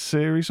solving a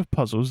series of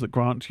puzzles that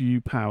grant you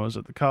powers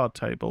at the card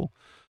table.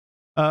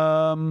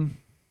 I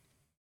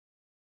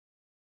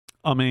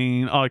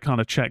mean, I kind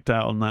of checked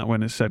out on that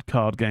when it said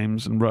card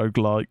games and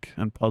roguelike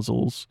and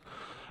puzzles.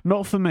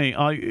 Not for me.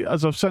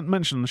 As I've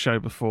mentioned on the show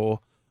before,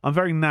 I'm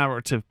very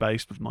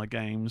narrative-based with my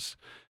games.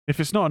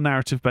 If it's not a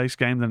narrative-based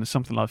game, then it's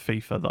something like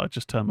FIFA that I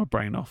just turn my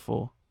brain off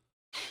for.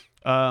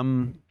 I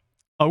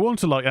want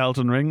to like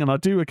Elden Ring, and I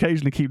do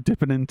occasionally keep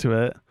dipping into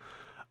it.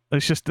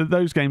 It's just that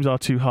those games are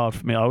too hard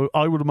for me.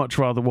 I would much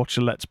rather watch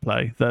a Let's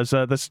Play. There's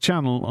a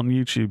channel on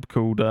YouTube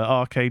called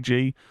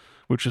RKG,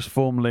 which was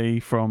formerly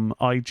from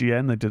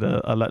IGN. They did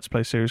a Let's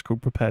Play series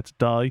called Prepare to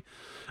Die.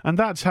 And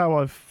that's how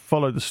I've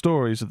followed the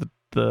stories of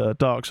the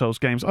Dark Souls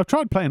games. I've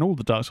tried playing all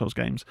the Dark Souls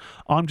games.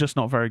 I'm just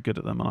not very good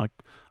at them, and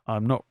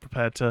I'm not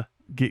prepared to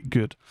get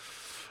good.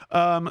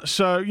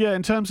 So yeah,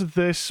 in terms of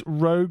this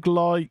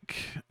roguelike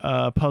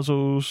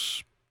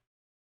puzzles,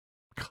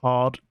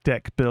 card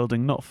deck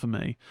building, not for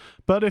me.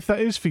 But if that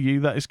is for you,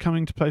 that is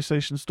coming to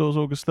PlayStation stores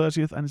August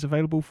 30th and is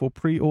available for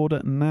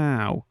pre-order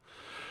now.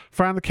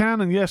 Fran the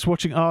Cannon, yes,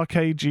 watching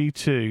RKG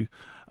 2.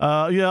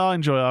 Yeah, I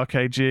enjoy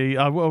RKG.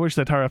 I wish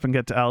they'd hurry up and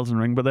get to Elden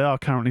Ring, but they are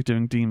currently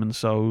doing Demon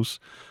Souls.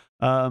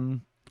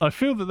 I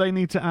feel that they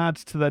need to add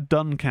to their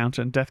done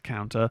counter and death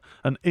counter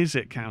an is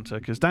it counter,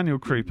 because Daniel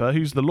Krupa,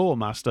 who's the lore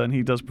master, and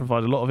he does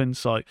provide a lot of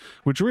insight,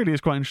 which really is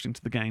quite interesting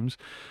to the games.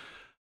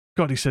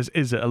 God, he says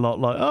is it a lot,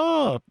 like,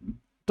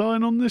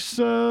 dying on this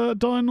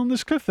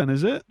cliff then,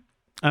 is it?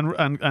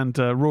 And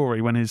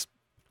Rory, when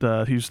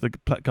who's the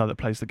guy that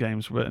plays the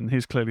games, and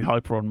he's clearly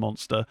hyper on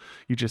Monster,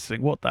 you just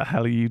think, what the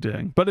hell are you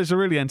doing? But it's a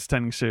really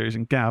entertaining series,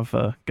 and Gav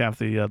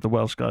the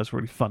Welsh guy, is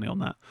really funny on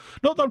that.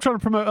 Not that I'm trying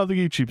to promote other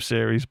YouTube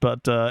series,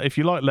 but if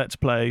you like Let's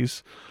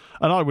Plays,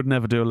 and I would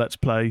never do a Let's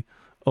Play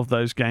of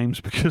those games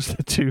because they're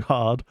too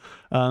hard,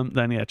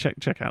 then yeah,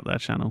 check out their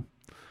channel.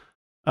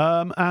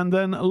 And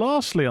then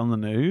lastly on the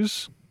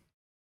news,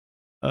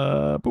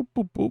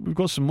 we've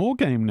got some more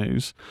game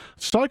news.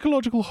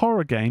 Psychological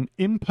horror game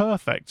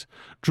Imperfect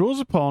draws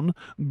upon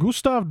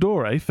Gustave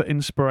Doré for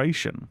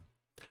inspiration.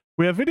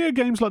 We have video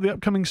games like the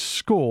upcoming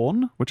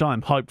Scorn, which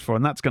I'm hyped for,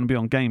 and that's going to be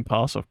on Game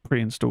Pass. I've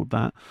pre-installed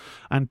that,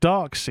 and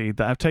Darkseid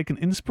that have taken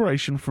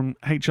inspiration from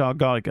H.R.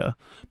 Geiger.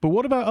 But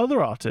what about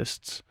other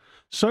artists?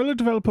 Solo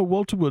developer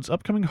Walter Wood's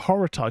upcoming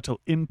horror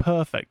title,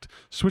 Imperfect,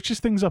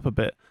 switches things up a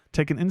bit,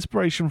 taking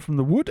inspiration from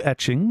the wood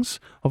etchings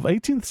of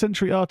 18th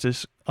century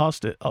artist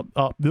Gustave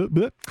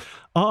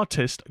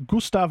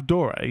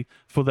Doré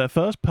for their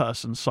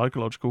first-person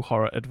psychological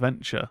horror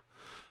adventure.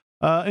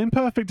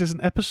 Imperfect is an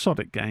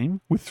episodic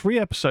game, with 3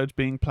 episodes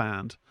being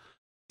planned.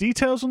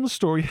 Details on the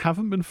story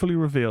haven't been fully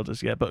revealed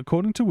as yet, but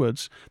according to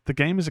Woods, the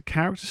game is a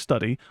character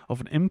study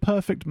of an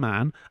imperfect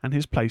man and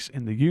his place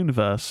in the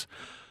universe,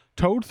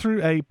 told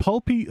through a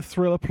pulpy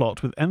thriller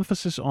plot with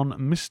emphasis on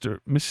mystery.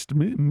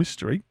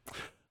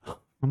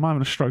 I'm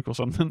having a stroke or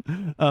something.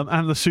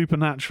 And the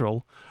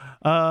supernatural.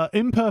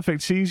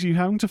 Imperfect sees you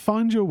having to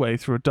find your way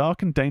through a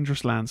dark and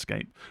dangerous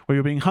landscape, where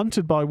you're being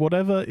hunted by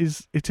whatever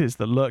it is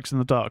that lurks in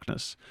the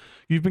darkness.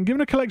 You've been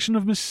given a collection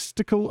of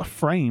mystical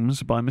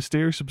frames by a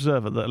mysterious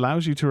observer that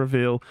allows you to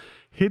reveal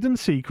hidden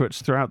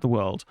secrets throughout the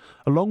world,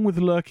 along with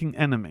lurking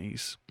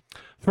enemies.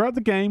 Throughout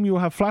the game, you will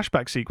have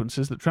flashback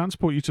sequences that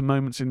transport you to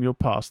moments in your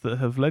past that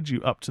have led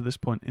you up to this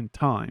point in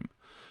time.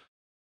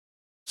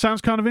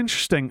 Sounds kind of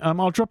interesting.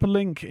 I'll drop a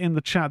link in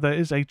the chat. There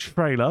is a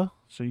trailer,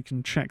 so you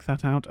can check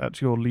that out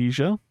at your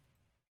leisure.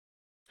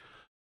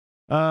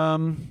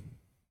 Talking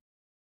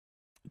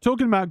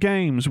about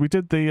games, we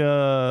did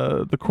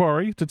the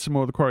Quarry. Did some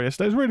more of the Quarry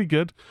yesterday. It was really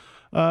good.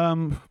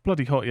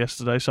 Bloody hot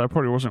yesterday, so I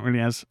probably wasn't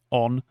really as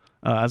on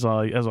as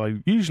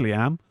I usually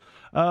am.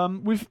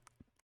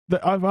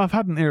 I've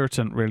had an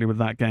irritant really with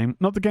that game.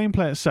 Not the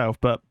gameplay itself,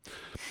 but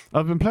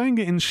I've been playing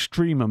it in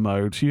streamer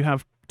mode. You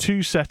have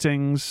 2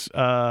 settings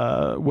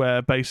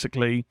where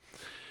basically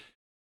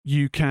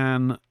you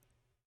can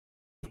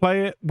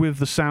play it with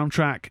the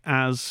soundtrack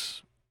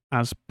as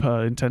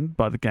per intended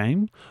by the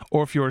game,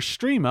 or if you're a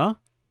streamer,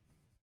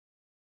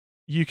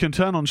 you can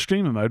turn on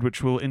streamer mode,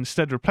 which will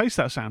instead replace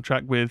that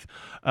soundtrack with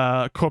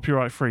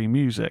copyright-free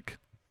music,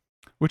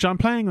 which I'm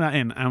playing that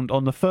in. And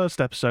on the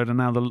first episode, and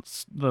now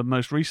the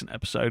most recent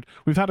episode,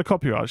 we've had a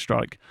copyright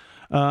strike.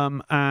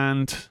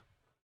 And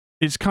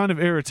it's kind of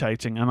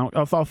irritating. And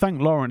I'll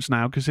thank Lawrence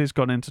now, because he's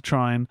gone in to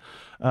try and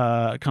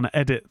kind of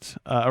edit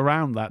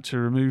around that to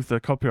remove the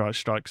copyright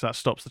strike, because that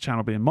stops the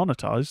channel being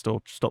monetized,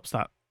 or stops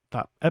that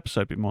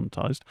episode being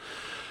monetized.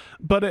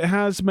 But it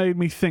has made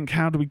me think,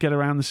 how do we get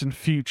around this in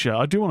future?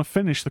 I do want to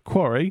finish the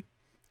Quarry.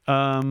 But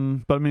I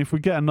mean, if we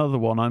get another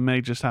one, I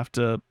may just have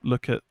to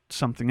look at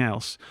something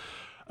else.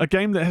 A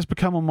game that has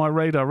become on my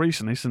radar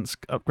recently, since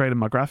upgrading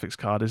my graphics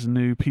card, is a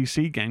new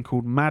PC game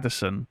called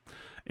Madison.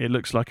 It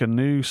looks like a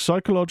new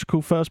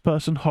psychological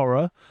first-person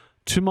horror.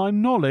 To my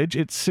knowledge,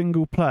 it's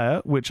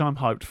single-player, which I'm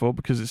hyped for,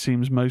 because it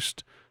seems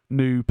most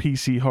new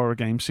PC horror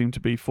games seem to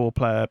be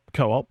 4-player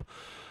co-op.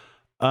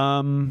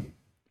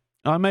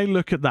 I may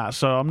look at that,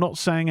 so I'm not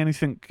saying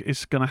anything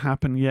is going to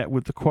happen yet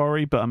with the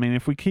Quarry, but I mean,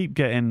 if we keep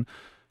getting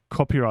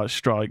copyright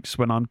strikes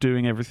when I'm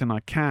doing everything I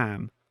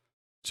can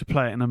to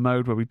play it in a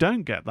mode where we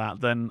don't get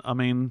that, then I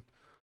mean,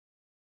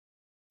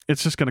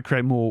 it's just going to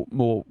create more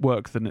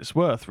work than it's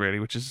worth, really,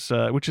 which is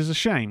a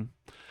shame.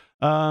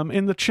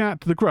 In the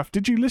chat, the Gruff,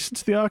 did you listen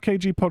to the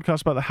RKG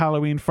podcast about the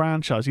Halloween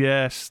franchise?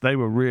 Yes, they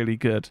were really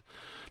good.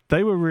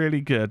 They were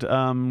really good.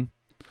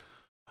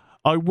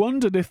 I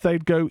wondered if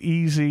they'd go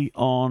easy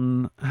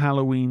on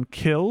Halloween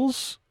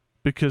Kills,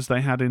 because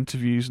they had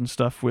interviews and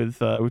stuff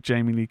with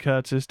Jamie Lee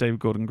Curtis, David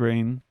Gordon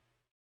Green.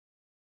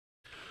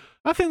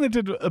 I think they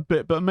did a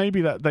bit, but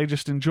maybe that they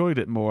just enjoyed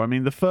it more. I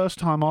mean, the first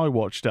time I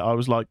watched it, I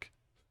was like,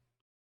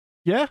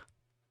 yeah.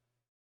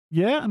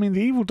 I mean,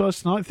 the Evil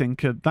Dies Tonight thing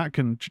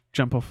can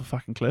jump off a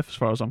fucking cliff, as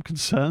far as I'm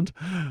concerned.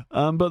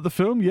 But the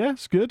film, yeah,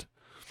 it's good.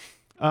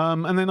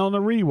 And then on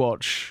a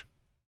rewatch,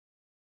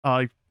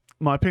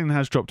 my opinion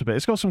has dropped a bit.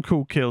 It's got some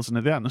cool kills in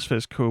it. The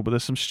atmosphere's cool, but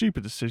there's some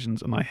stupid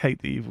decisions, and I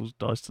hate the Evil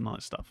Dies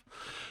Tonight stuff.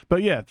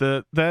 But yeah,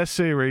 their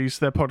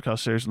podcast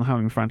series on the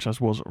Halloween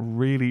franchise was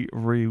really,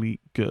 really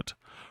good.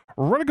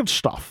 Really good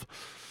stuff.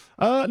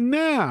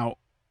 Now,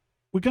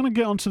 we're going to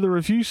get onto the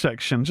review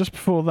section. Just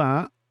before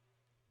that...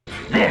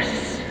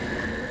 This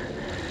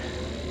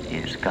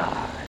is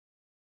God.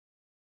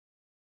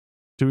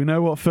 Do we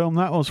know what film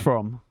that was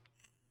from?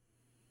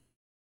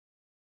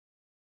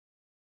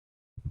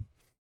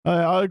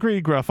 I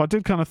agree, Gruff. I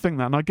did kind of think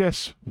that, and I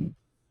guess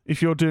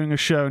if you're doing a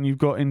show and you've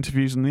got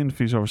interviews, and the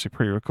interviews are obviously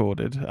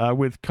pre-recorded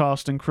with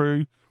cast and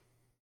crew,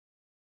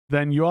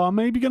 then you are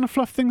maybe going to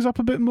fluff things up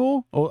a bit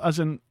more, or as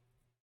in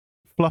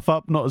fluff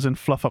up, not as in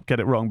fluff up, get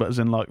it wrong, but as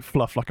in like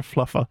fluff like a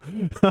fluffer,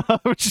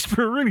 which is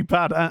a really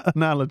bad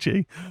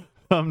analogy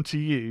to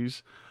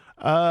use.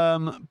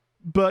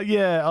 But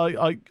yeah,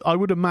 I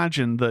would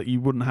imagine that you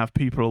wouldn't have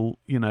people,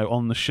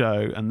 on the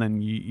show and then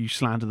you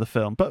slander the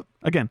film. But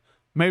again,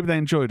 maybe they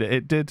enjoyed it.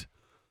 It did.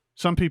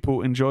 Some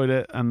people enjoyed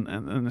it,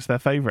 and it's their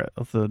favourite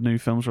of the new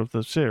films or of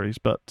the series,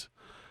 but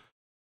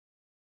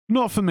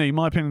not for me.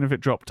 My opinion of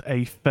it dropped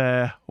a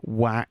fair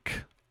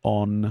whack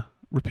on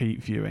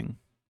repeat viewing.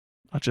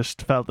 I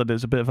just felt that it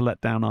was a bit of a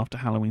letdown after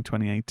Halloween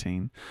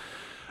 2018,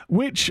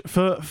 which,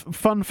 for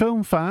fun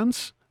film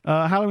fans,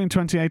 Halloween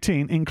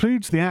 2018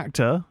 includes the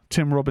actor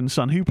Tim Robbins'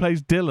 son, who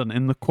plays Dylan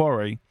in The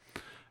Quarry.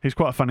 He's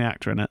quite a funny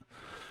actor in it.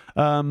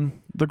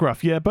 The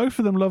Gruff, yeah, both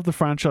of them love the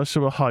franchise, so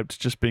were hyped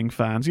just being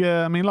fans.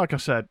 Yeah, I mean, like I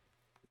said,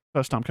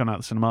 first time coming out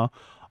of the cinema,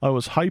 I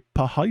was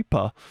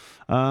hyper.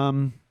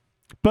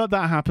 But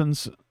that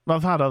happens.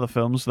 I've had other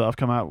films that I've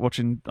come out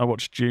watching. I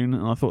watched June,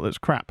 and I thought that was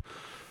crap.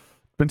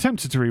 Been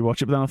tempted to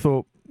rewatch it, but then I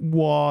thought,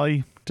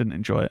 why? Didn't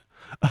enjoy it.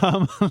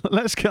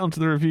 Let's get on to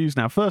the reviews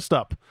now. First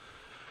up,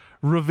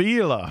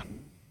 Revealer.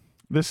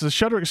 This is a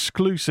Shudder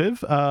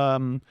exclusive.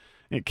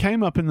 It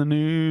came up in the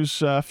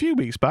news a few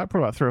weeks back,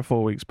 probably about 3 or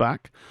 4 weeks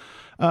back.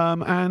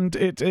 And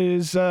it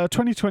is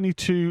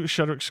 2022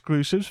 Shudder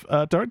exclusive,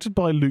 directed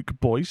by Luke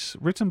Boyce,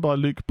 written by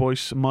Luke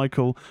Boyce,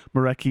 Michael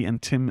Morecki,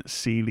 and Tim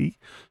Seeley,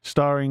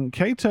 starring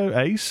Kato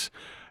Ace,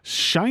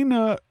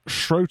 Shaina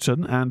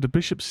Schroten, and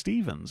Bishop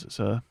Stevens. It's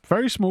a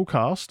very small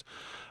cast.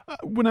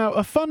 Now,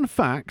 a fun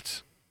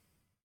fact.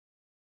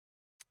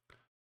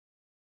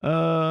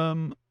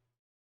 A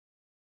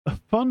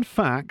fun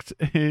fact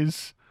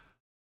is...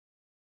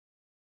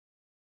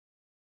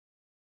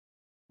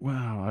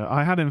 Wow,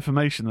 I had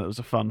information that was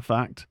a fun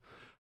fact.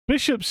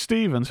 Bishop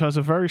Stevens, who has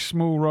a very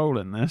small role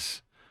in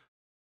this,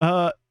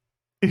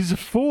 is a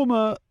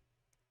former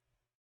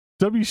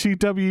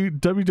WCW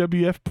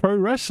WWF pro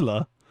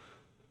wrestler.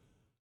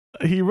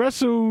 He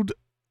wrestled,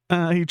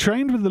 he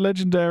trained with the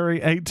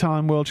legendary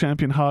 8-time world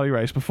champion Harley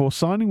Race before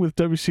signing with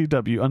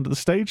WCW under the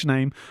stage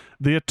name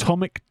The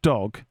Atomic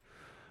Dog.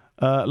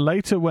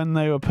 Later, when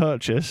they were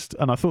purchased,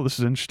 and I thought this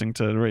was interesting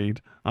to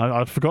read,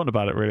 I'd forgotten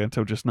about it really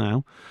until just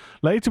now.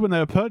 Later, when they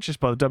were purchased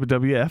by the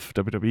WWF,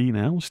 WWE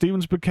now,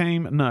 Stevens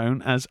became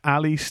known as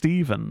Ali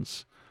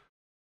Stevens.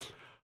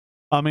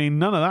 I mean,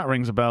 none of that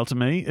rings a bell to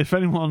me. If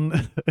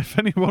anyone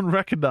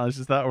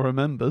recognizes that or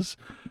remembers,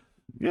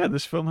 yeah,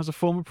 this film has a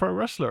former pro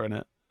wrestler in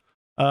it.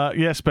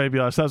 Yes, Baby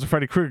Ice, that was a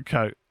Freddy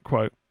Krueger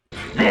quote.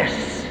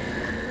 This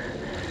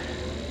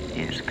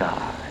is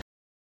God.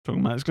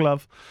 Talking about his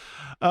glove.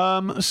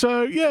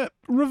 So yeah,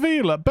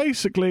 Revealer.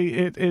 Basically,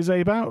 it is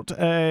about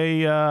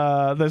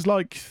there's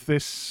like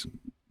this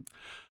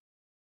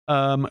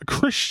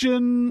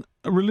Christian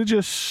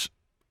religious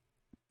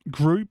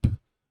group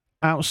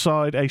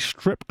outside a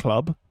strip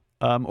club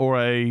or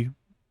a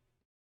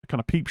kind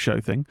of peep show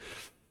thing,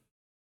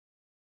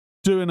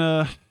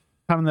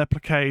 having their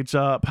placades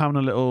up, having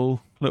a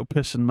little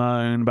piss and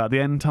moan about the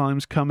end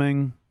times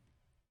coming.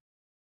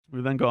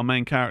 We've then got our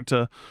main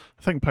character,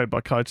 I think played by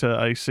Kaito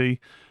AC,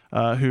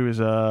 who is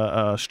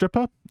a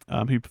stripper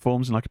who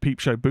performs in like a peep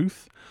show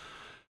booth.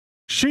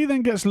 She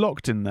then gets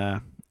locked in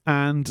there,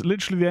 and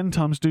literally the end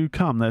times do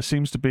come. There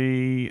seems to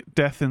be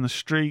death in the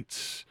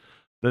streets.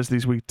 There's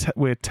these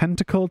weird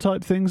tentacle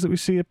type things that we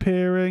see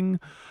appearing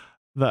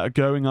that are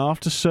going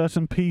after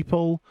certain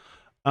people.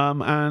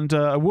 And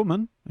a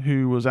woman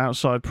who was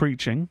outside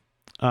preaching,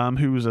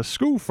 who was a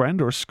school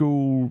friend or a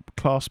school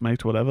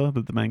classmate or whatever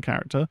with the main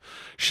character,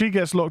 she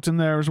gets locked in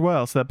there as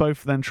well. So they're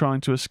both then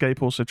trying to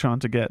escape, also trying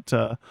to get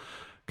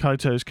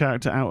Kaito's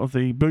character out of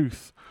the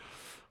booth.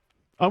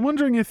 I'm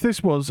wondering if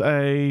this was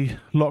a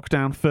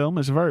lockdown film.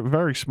 It's a very,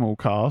 very small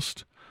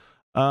cast.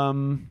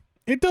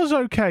 It does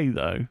okay,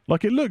 though.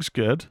 Like, it looks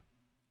good.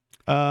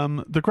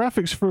 The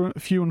graphics,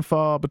 few and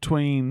far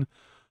between,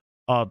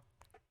 are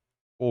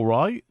all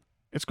right.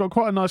 It's got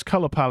quite a nice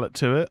colour palette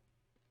to it.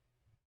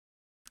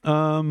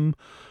 And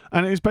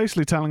it is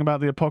basically telling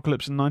about the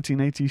apocalypse in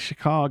 1980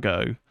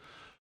 Chicago.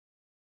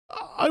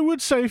 I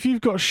would say if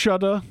you've got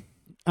Shudder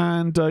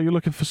and you're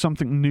looking for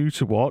something new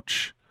to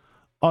watch,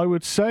 I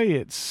would say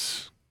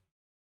it's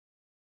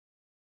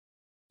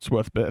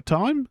worth a bit of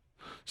time.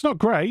 It's not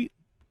great.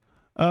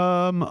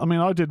 I mean,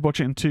 I did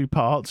watch it in 2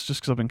 parts just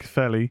because I've been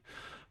fairly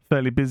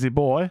busy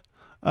boy.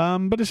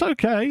 But it's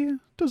okay. It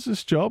does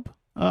its job.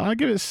 I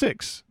give it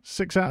 6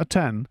 out of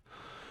 10.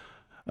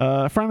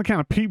 From the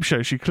kind of peep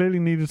show, she clearly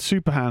needed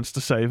super hands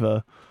to save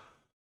her.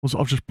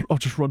 I've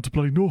just run to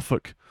bloody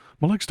Norfolk.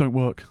 My legs don't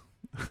work.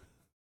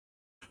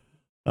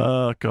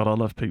 God, I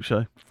love peep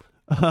show.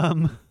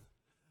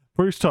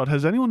 Bruce Todd,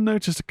 has anyone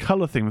noticed a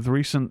colour theme with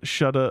recent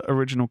Shudder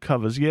original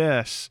covers?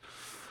 Yes.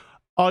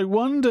 I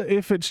wonder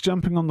if it's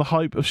jumping on the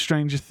hype of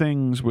Stranger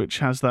Things, which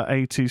has that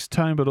 80s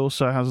tone, but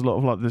also has a lot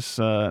of like this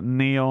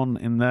neon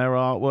in their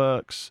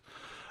artworks.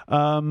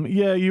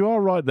 Yeah, you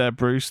are right there,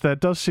 Bruce. There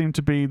does seem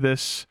to be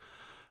this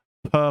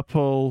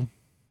purple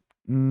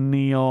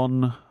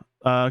neon.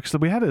 Because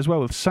we had it as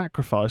well with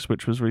Sacrifice,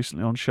 which was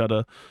recently on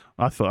Shudder.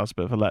 I thought that was a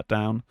bit of a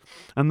letdown,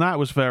 and that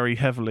was very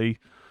heavily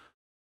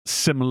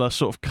similar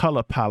sort of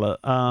color palette.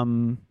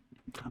 I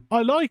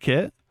like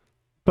it,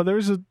 but there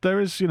is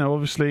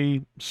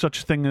obviously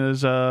such a thing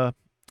as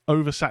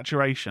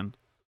oversaturation,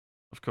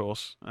 of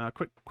course.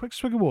 Quick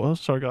swig of water.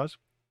 Sorry, guys.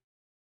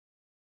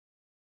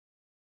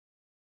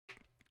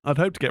 I'd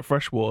hope to get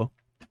fresh water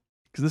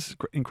because this is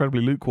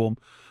incredibly lukewarm.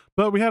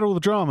 But we had all the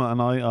drama,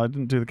 and I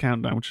didn't do the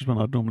countdown, which is when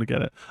I'd normally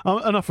get it.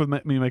 Enough with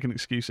me making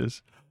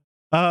excuses.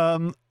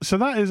 So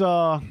that is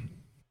our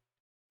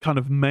kind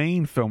of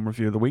main film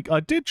review of the week. I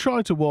did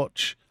try to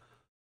watch,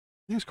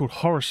 I think it's called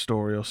Horror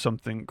Story or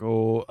something,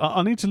 or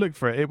I need to look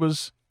for it. It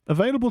was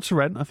available to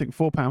rent, I think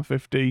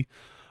 £4.50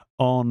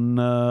 on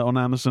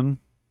Amazon.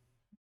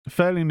 A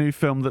fairly new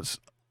film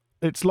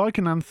it's like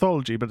an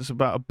anthology, but it's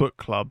about a book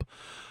club.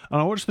 And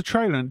I watched the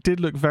trailer and it did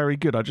look very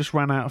good. I just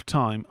ran out of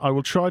time. I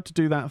will try to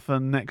do that for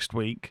next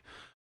week.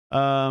 If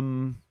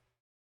I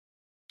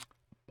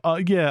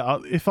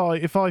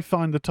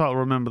find the title,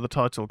 remember the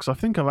title, because I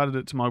think I've added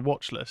it to my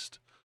watch list.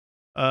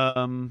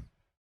 Do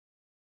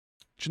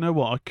you know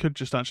what? I could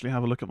just actually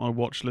have a look at my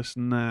watch list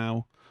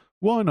now.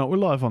 Why not? We're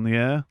live on the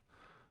air.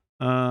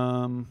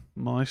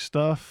 My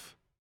stuff.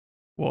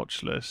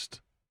 Watch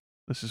list.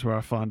 This is where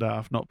I find out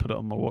I've not put it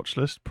on my watch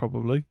list,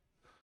 probably.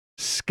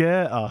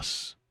 Scare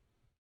Us.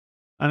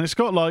 And it's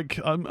got like,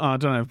 I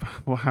don't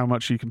know how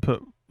much you can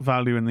put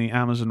value in the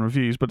Amazon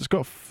reviews, but it's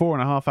got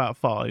 4.5 out of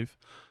 5.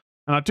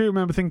 And I do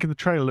remember thinking the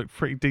trailer looked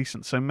pretty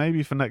decent, so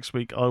maybe for next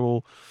week I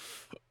will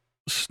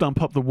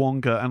stump up the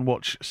Wonga and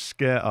watch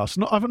Scare Us.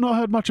 I've not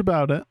heard much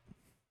about it.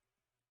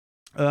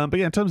 But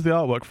yeah, in terms of the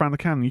artwork, Fran the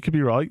Cannon, you could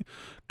be right.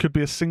 Could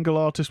be a single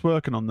artist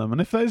working on them.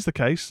 And if that is the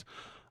case,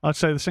 I'd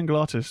say the single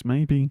artist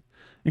maybe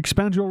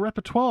expand your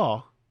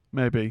repertoire,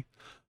 maybe.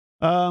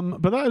 But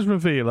that is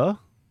Revealer.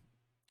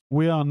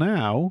 We are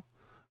now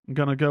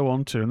going to go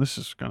on to, and this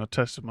is going to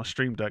test if my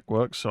Stream Deck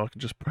works, so I can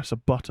just press a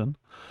button.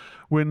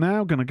 We're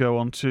now going to go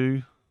on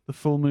to the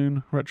Full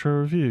Moon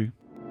Retro Review.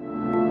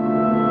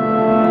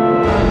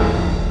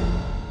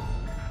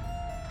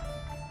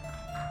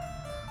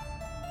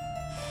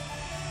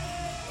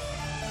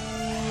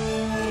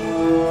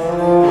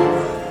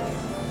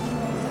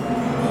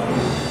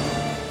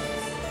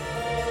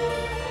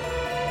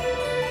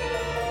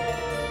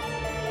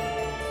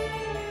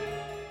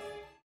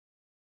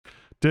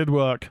 Did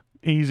work.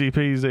 Easy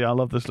peasy. I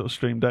love this little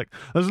Stream Deck.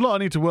 There's a lot I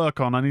need to work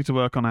on. I need to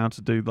work on how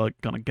to do like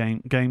kind of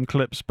game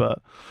clips,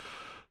 but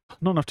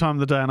not enough time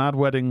of the day. And I had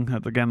wedding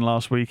again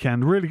last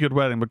weekend. Really good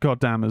wedding, but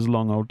goddamn, it was a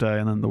long old day,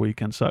 and then the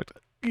weekend sucked.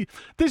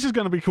 This is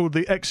going to be called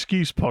the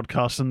Excuse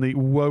Podcast and the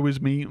Woe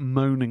Is Me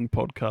Moaning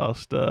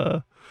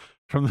Podcast.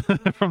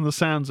 From the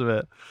sounds of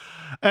it.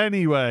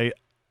 Anyway,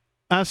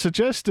 as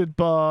suggested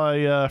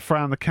by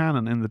Fran the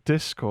Cannon in the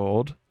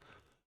Discord,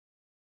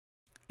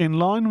 in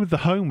line with the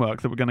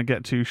homework that we're going to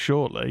get to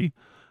shortly,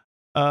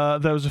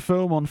 there was a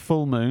film on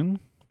Full Moon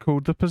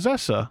called The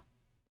Possessor.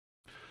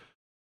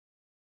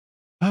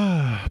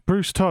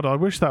 Bruce Todd, I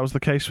wish that was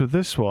the case with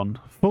this one.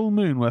 Full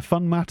Moon, where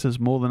fun matters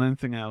more than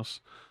anything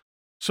else.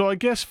 So I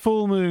guess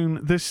Full Moon,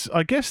 this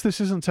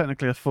isn't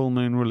technically a Full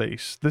Moon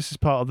release. This is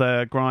part of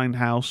their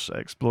Grindhouse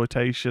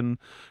exploitation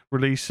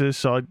releases.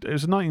 So it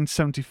was a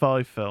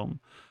 1975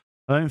 film.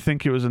 I don't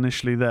think it was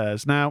initially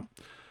theirs. Now,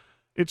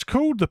 it's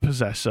called The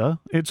Possessor.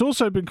 It's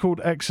also been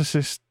called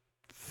Exorcist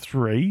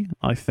 3,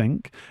 I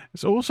think.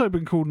 It's also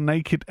been called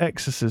Naked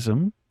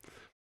Exorcism.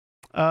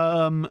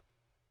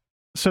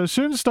 So as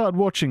soon as I started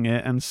watching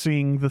it and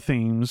seeing the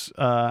themes,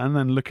 and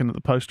then looking at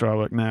the poster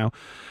artwork now,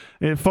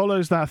 it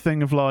follows that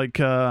thing of like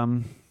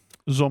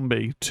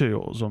Zombie 2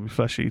 or Zombie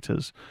Flesh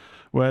Eaters,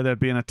 where there'd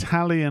be an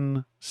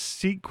Italian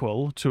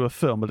sequel to a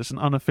film, but it's an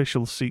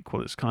unofficial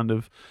sequel. It's kind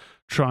of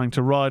trying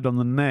to ride on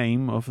the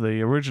name of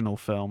the original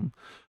film.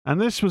 And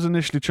this was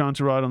initially trying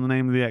to ride on the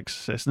name of The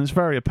Exorcist, and it's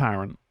very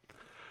apparent.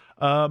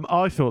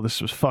 I thought this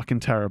was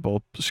fucking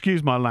terrible.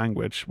 Excuse my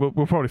language. We'll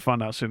probably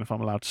find out soon if I'm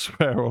allowed to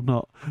swear or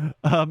not.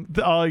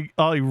 I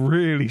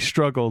really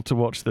struggled to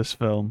watch this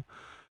film.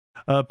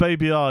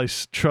 Baby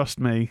Eyes,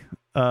 trust me.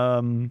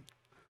 No,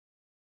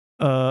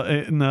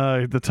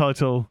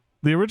 the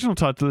original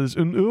title is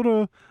Un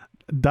Euro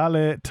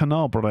dalle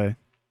Tenebre.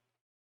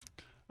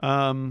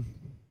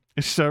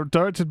 It's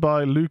directed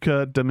by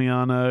Luca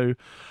Damiano,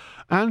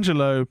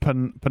 Angelo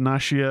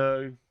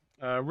Panaccio,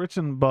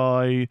 written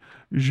by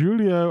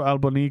Giulio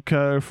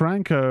Albonico,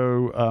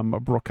 Franco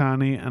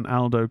Broccani, and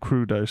Aldo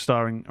Crudo,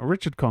 starring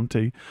Richard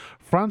Conti,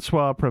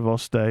 Francois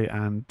Prevoste,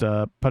 and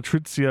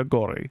Patrizia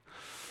Gori.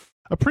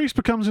 A priest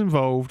becomes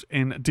involved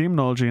in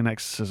demonology and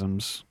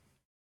exorcisms.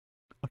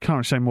 I can't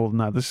really say more than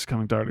that. This is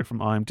coming directly from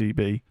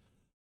IMDb.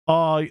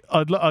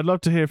 I'd love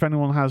to hear if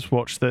anyone has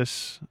watched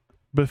this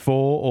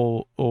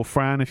before, or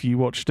Fran, if you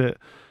watched it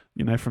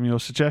from your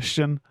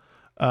suggestion.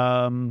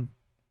 And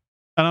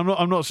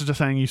I'm not just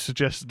saying you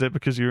suggested it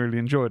because you really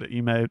enjoyed it.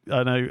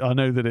 I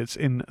know that it's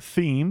in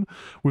theme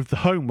with the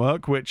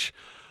homework, which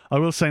I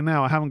will say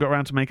now I haven't got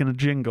around to making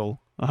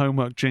a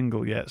homework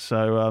jingle yet.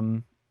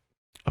 So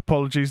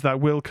apologies, that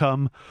will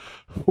come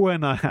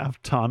when I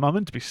have time. I'm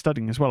meant to be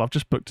studying as well. I've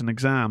just booked an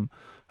exam,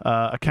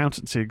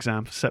 accountancy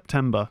exam for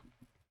September.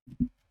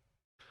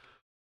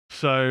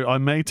 So I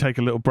may take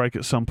a little break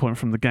at some point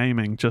from the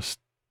gaming, just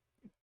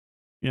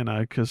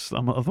because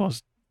I'm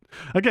otherwise.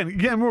 Again,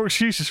 getting more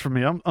excuses from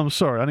me. I'm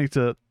sorry. I need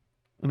to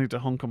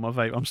honk on my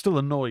vape. I'm still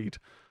annoyed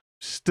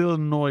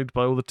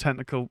by all the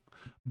technical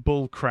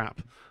bull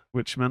crap,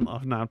 which meant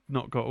I've now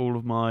not got all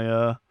of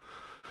my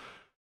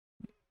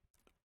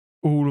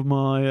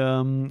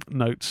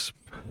notes.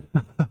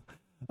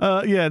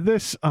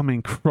 This. I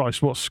mean,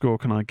 Christ, what score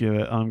can I give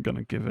it? I'm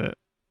gonna give it.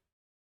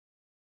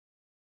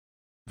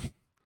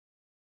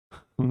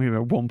 I'm gonna give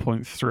it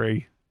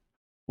 1.3.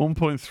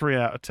 1.3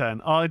 out of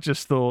 10. I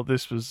just thought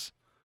this was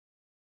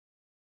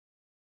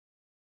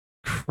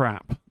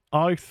crap.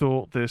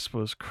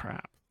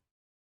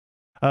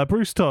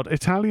 Bruce Todd,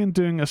 Italian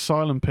doing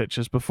asylum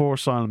pictures before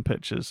asylum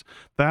pictures.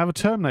 They have a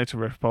Terminator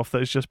ripoff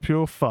that is just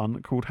pure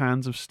fun called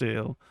Hands of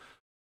Steel.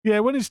 Yeah,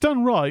 when it's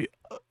done right,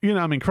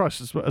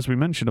 Christ, as we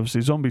mentioned,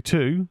 obviously, Zombie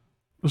 2,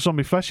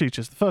 Zombie Flesh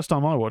Eaters, the first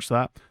time I watched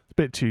that, it's a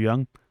bit too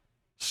young.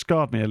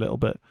 Scarred me a little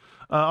bit.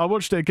 I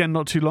watched it again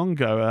not too long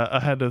ago,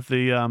 ahead of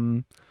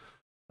the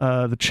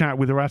chat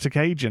with Erratic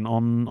Agent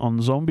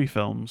on zombie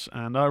films,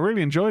 and I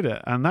really enjoyed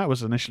it. And that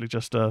was initially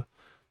just a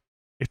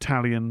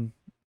Italian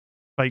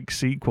fake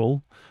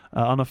sequel,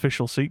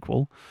 unofficial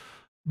sequel,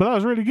 but that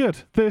was really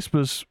good. This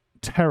was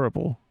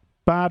terrible,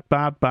 bad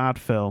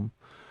film.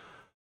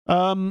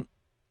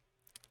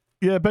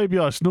 Yeah, Baby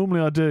Ice. Normally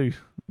I do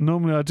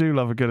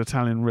love a good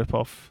Italian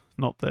ripoff.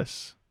 Not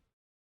this.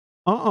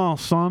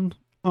 Son.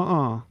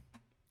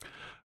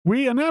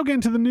 We are now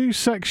getting to the new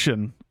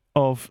section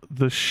of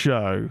the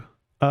show.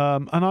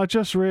 And I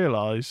just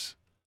realised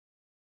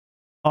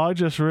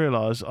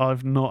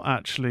I've not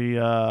actually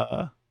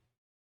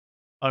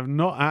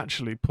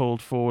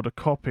pulled forward a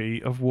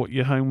copy of what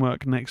your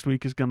homework next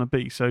week is going to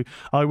be. So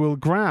I will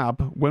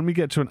grab, when we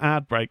get to an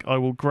ad break, I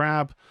will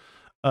grab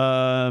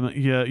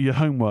your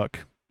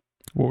homework,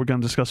 what we're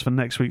going to discuss for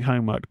next week's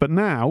homework. But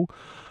now,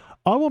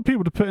 I want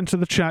people to put into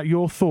the chat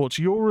your thoughts,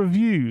 your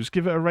reviews.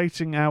 Give it a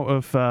rating out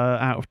of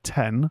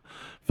 10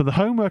 for the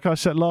homework I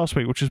set last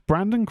week, which is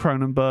Brandon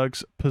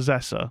Cronenberg's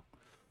Possessor.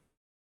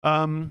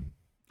 I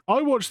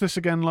watched this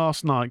again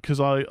last night because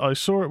I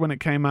saw it when it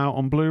came out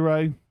on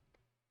Blu-ray.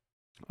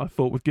 I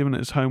thought with giving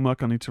it as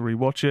homework, I need to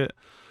rewatch it.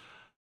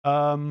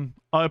 I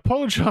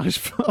apologise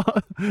for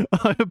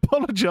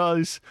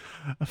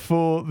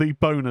the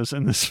boners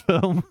in this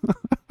film.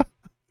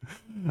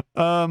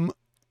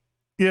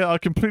 Yeah, I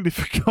completely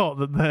forgot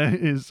that there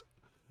is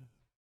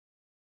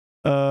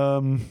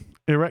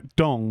erect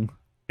dong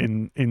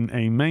in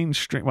a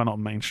mainstream. Well, not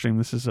mainstream.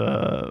 This is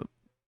a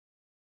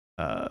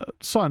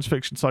science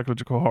fiction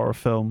psychological horror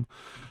film,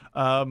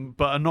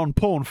 but a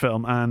non-porn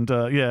film. And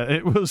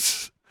it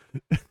was.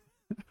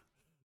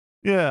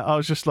 Yeah, I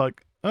was just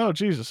like, oh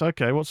Jesus,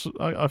 okay,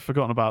 I've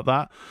forgotten about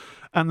that.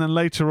 And then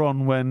later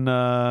on, when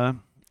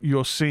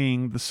you're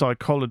seeing the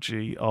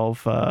psychology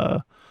of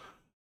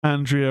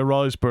Andrea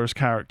Riseborough's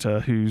character,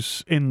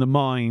 who's in the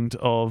mind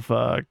of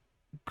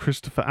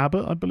Christopher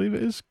Abbott, I believe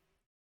it is.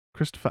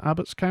 Christopher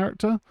Abbott's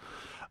character.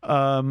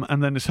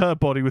 And then it's her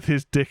body with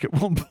his dick at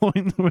one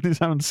point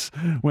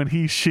when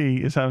she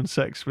is having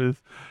sex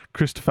with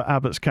Christopher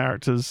Abbott's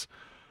character's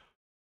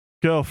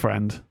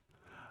girlfriend.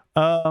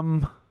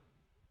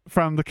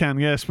 From the can,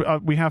 yes,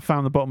 we have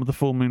found the bottom of the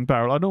Full Moon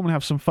Barrel. I normally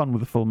have some fun with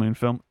the Full Moon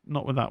film,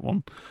 not with that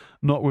one.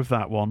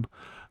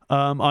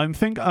 I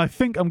think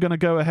I'm going to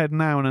go ahead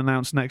now and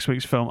announce next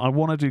week's film. I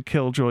want to do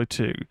Killjoy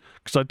 2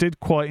 because I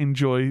did quite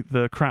enjoy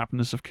the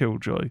crapness of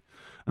Killjoy,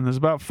 and there's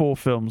about 4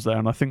 films there,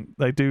 and I think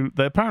they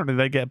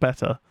apparently get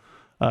better,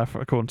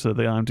 according to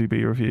the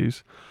IMDb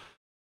reviews.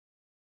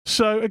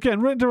 So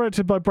again, written and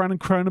directed by Brandon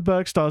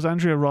Cronenberg, stars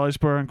Andrea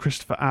Riseborough and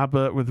Christopher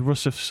Abbott, with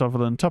Russell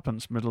Sutherland,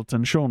 Tuppence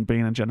Middleton, Sean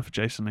Bean, and Jennifer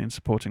Jason Leigh in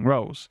supporting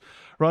roles.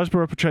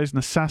 Riseborough portrays an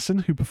assassin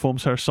who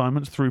performs her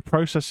assignments through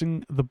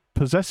possessing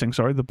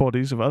the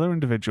bodies of other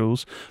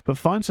individuals, but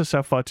finds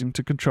herself fighting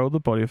to control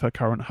the body of her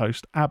current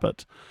host,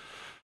 Abbott.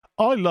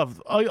 I love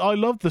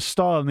the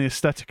style and the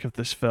aesthetic of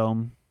this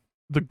film.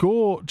 The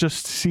gore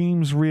just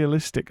seems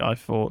realistic, I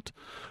thought.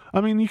 I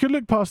mean, you could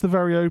look past the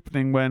very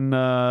opening when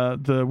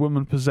the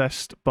woman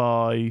possessed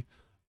by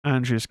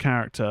Andrea's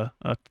character,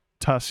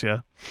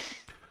 Tasia,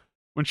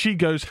 when she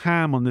goes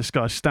ham on this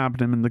guy, stabbing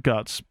him in the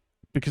guts,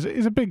 because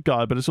he's a big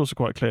guy, but it's also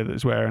quite clear that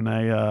he's wearing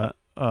a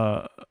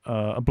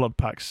blood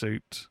pack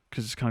suit,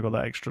 because it's kind of got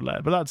that extra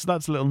layer. But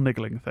that's a little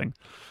niggling thing.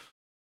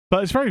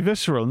 But it's very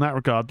visceral in that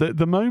regard.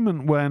 The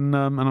moment when,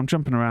 and I'm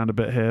jumping around a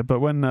bit here, but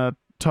when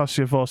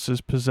Tasia Voss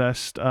is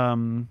possessed...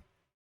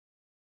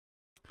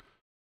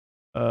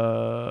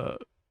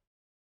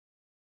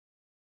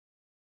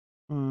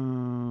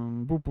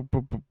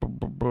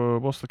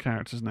 what's the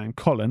character's name?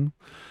 Colin.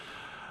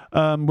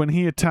 When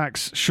he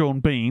attacks Sean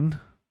Bean,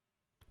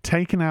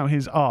 taking out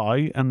his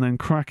eye and then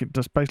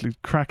just basically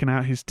cracking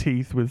out his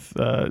teeth with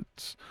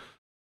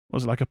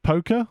was it like a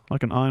poker,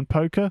 like an iron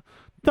poker?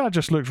 That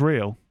just looked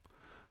real.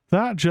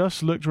 That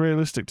just looked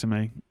realistic to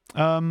me.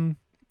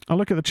 I'll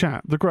look at the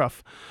chat. The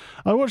Gruff.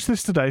 I watched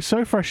this today,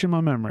 so fresh in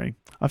my memory.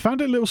 I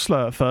found it a little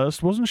slow at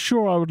first, wasn't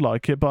sure I would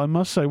like it, but I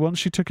must say once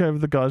she took over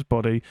the guy's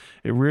body,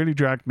 it really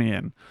dragged me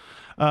in.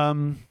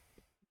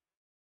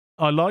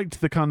 I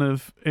liked the kind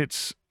of,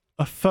 it's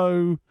a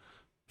faux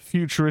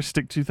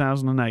futuristic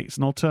 2008. It's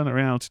an alternate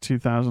reality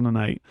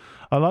 2008.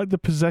 I like the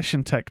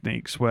possession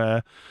techniques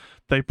where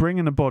they bring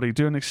in a body,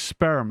 do an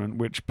experiment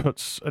which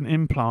puts an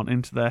implant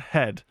into their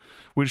head,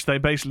 which they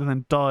basically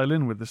then dial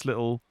in with this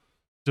little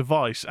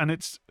device. And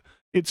it's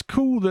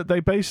cool that they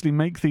basically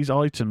make these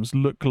items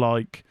look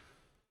like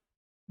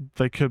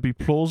they could be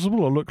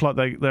plausible or look like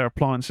they're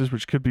appliances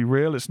which could be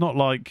real. It's not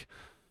like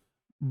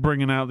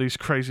bringing out these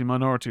crazy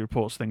Minority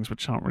Reports things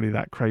which aren't really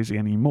that crazy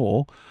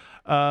anymore.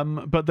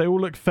 But they all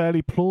look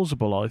fairly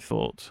plausible, I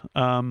thought.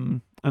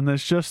 And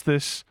there's just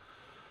the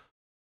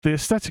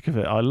aesthetic of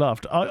it I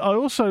loved. I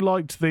also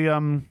liked so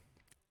on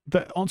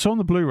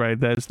the Blu-ray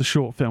there's the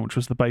short film which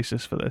was the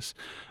basis for this,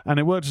 and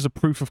it worked as a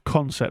proof of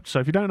concept. So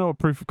if you don't know what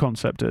proof of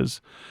concept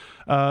is,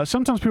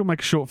 sometimes people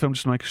make a short film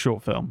just to make a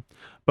short film,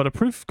 but a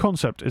proof of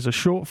concept is a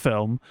short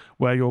film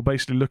where you're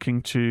basically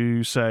looking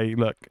to say,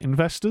 look,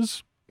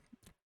 investors,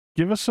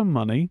 give us some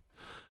money,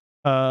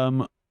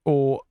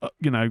 or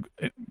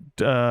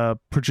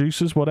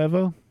producers,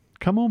 whatever,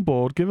 come on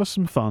board, give us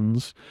some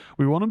funds.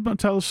 We want to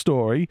tell a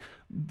story.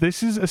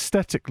 This is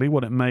aesthetically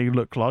what it may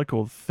look like,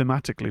 or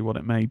thematically what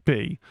it may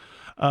be.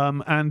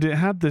 And it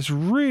had this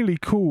really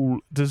cool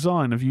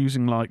design of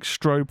using like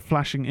strobe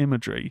flashing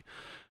imagery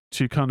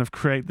to kind of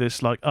create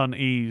this like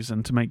unease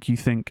and to make you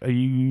think, are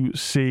you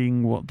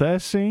seeing what they're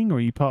seeing, or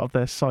are you part of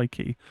their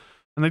psyche?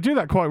 And they do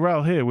that quite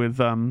well here with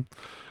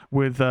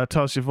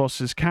Tasia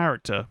Voss's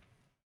character.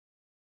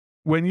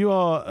 When you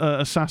are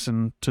an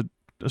assassin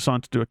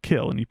assigned to do a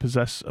kill and you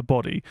possess a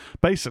body,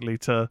 basically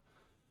to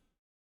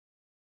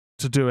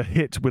do a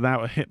hit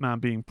without a hitman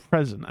being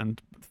present,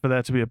 and for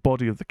there to be a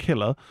body of the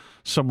killer,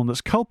 someone that's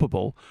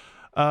culpable.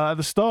 At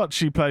the start,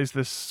 she plays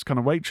this kind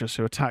of waitress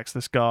who attacks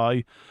this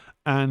guy,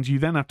 and you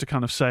then have to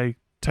kind of say,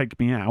 take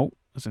me out,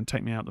 as in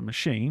take me out the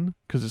machine,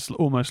 because it's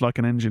almost like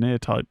an engineer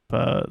type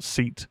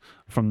seat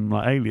from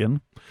like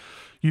Alien.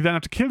 You then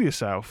have to kill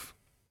yourself.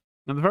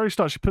 At the very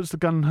start, she puts the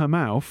gun in her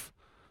mouth,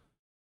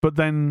 but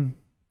then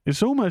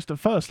it's almost at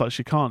first like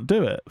she can't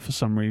do it for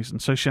some reason,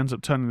 so she ends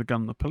up turning the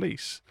gun on the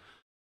police.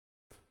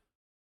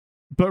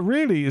 But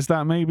really, is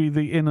that maybe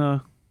the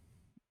inner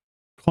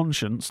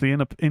conscience, the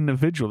inner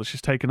individual that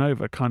she's taken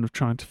over, kind of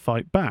trying to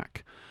fight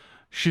back?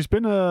 She's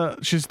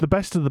the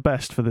best of the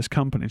best for this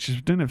company. She's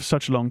been doing it for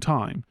such a long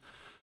time.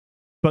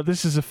 But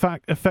this is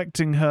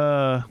affecting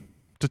her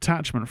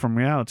detachment from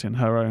reality and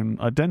her own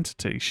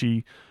identity.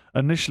 She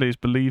initially is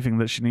believing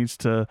that she needs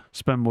to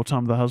spend more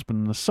time with her husband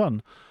and the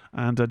son.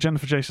 And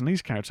Jennifer Jason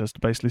Leigh's character has to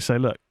basically say,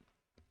 look,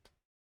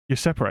 you're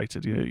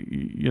separated.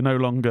 You're no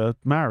longer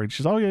married.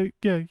 She's, oh,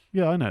 yeah,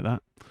 I know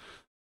that.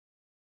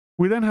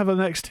 We then have a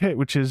next hit,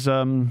 which is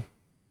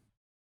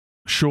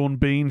Sean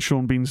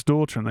Bean's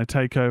daughter, and they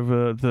take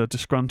over the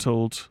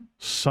disgruntled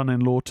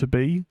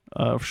son-in-law-to-be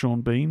of Sean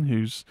Bean,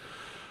 who's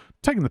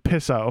taken the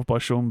piss out of by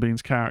Sean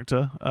Bean's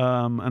character,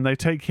 and they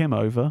take him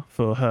over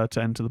for her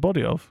to enter the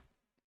body of.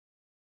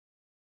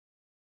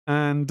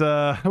 And,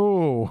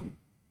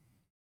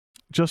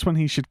 just when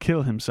he should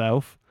kill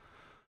himself,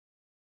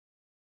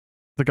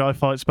 the guy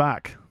fights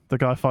back. The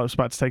guy fights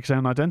back to take his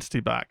own identity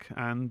back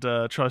and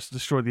tries to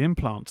destroy the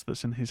implant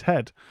that's in his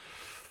head.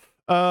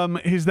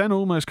 He's then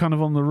almost kind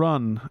of on the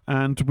run,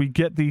 and we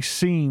get these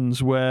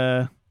scenes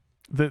where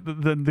the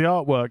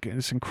artwork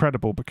is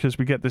incredible, because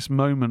we get this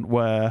moment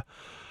where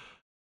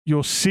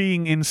you're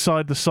seeing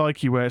inside the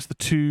psyche where it's the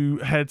two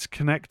heads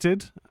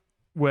connected,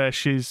 where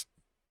she's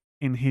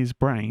in his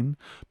brain,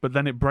 but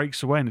then it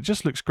breaks away and it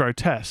just looks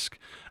grotesque,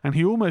 and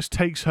he almost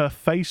takes her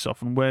face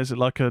off and wears it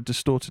like a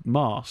distorted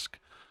mask.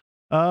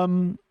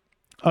 I'll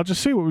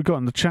just see what we've got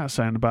in the chat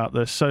saying about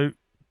this. So,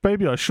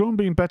 Baby Eye, Sean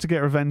Bean better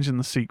get revenge in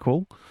the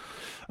sequel.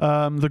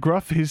 The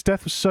Gruff, his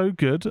death was so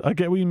good. I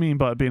get what you mean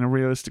by it being a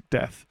realistic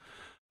death.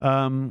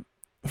 Fran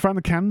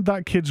the Cannon,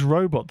 that kid's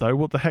robot though,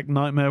 what the heck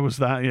nightmare was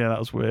that? Yeah, that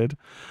was weird.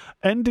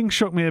 Ending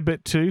shocked me a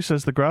bit too,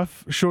 says the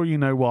Gruff. Sure you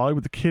know why,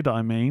 with the kid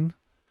I mean.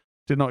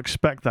 Did not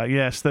expect that.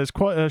 Yes, there's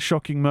quite a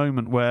shocking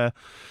moment where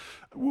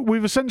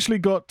we've essentially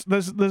got,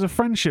 there's a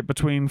friendship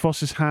between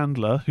Voss's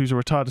handler, who's a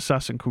retired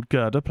assassin called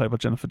Gerda, played by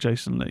Jennifer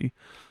Jason Leigh.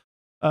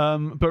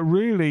 But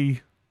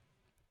really,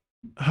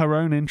 her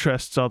own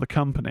interests are the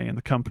company, and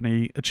the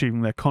company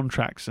achieving their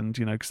contracts, and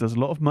because there's a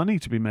lot of money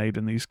to be made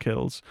in these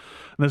kills.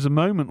 And there's a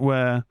moment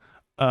where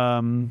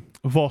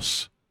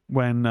Voss,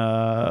 when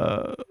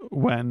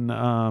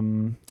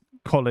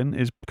Colin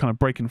is kind of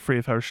breaking free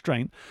of her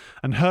restraint,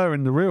 and her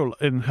in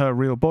her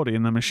real body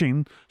in the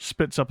machine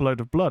spits up a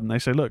load of blood, and they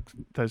say, look,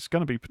 there's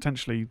going to be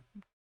potentially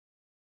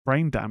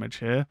brain damage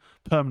here,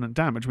 permanent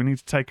damage. We need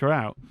to take her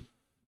out.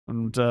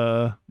 And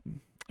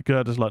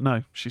Gerda's like,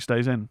 no, she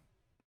stays in.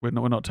 We're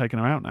not taking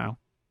her out now.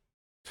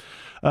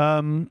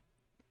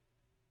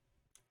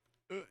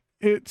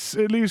 It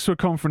leads to a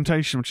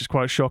confrontation, which is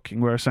quite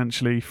shocking, where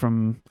essentially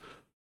from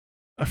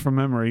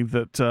memory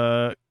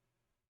that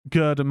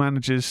Gerda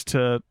manages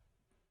to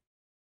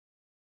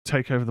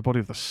take over the body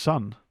of the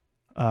son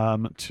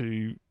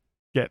to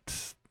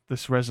get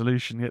this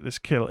resolution, get this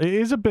kill. It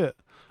is a bit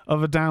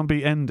of a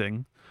downbeat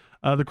ending.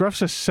 The graph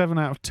says 7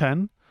 out of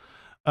 10.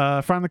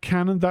 Found the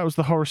canon, that was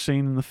the horror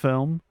scene in the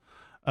film.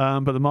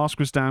 But the mask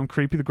was damn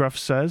creepy, the graph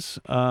says.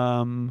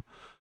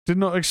 Did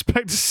not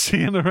expect to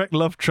see an erect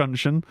love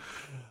truncheon.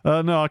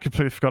 No, I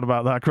completely forgot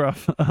about that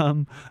graph.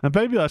 And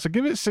Baby Ice, I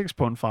give it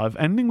 6.5.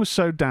 Ending was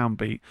so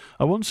downbeat.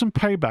 I want some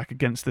payback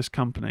against this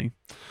company.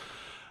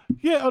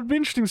 Yeah, it'd be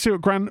interesting to see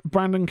what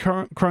Brandon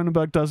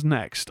Cronenberg does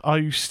next.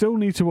 I still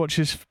need to watch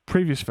his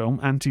previous film,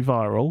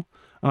 Antiviral.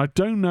 And I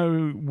don't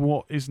know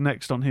what is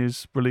next on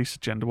his release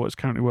agenda, what he's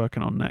currently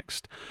working on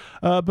next.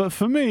 But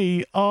for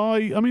me,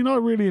 I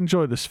really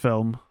enjoy this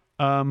film.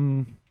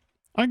 I'm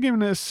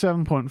giving it a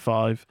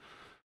 7.5.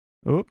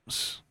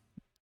 Oops.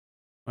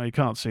 Well, you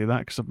can't see that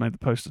because I've made the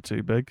poster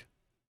too big.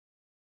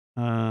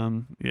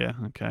 Yeah,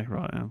 okay,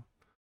 right.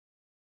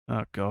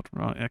 Oh, God,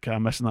 right. Okay,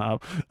 I'm messing that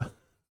up.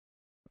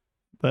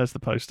 There's the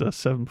poster,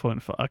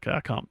 7.5. Okay,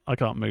 I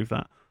can't move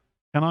that.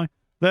 Can I?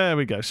 There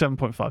we go,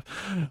 7.5.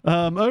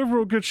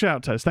 Overall, good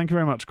shout, Tez. Thank you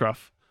very much,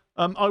 Gruff.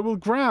 I will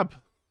grab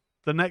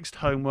the next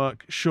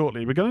homework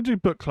shortly. We're going to do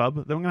book club.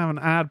 Then we're going to have an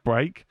ad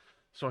break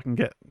so I can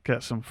get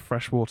some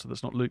fresh water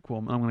that's not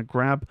lukewarm. And I'm going to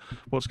grab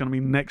what's going to be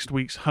next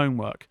week's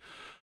homework.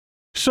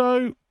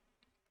 So,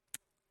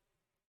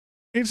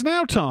 it's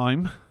now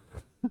time,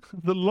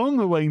 the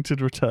long-awaited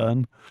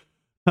return.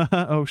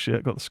 Oh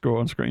shit, got the score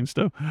on screen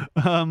still.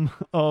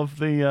 Of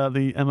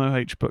the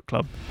MOH book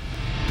club.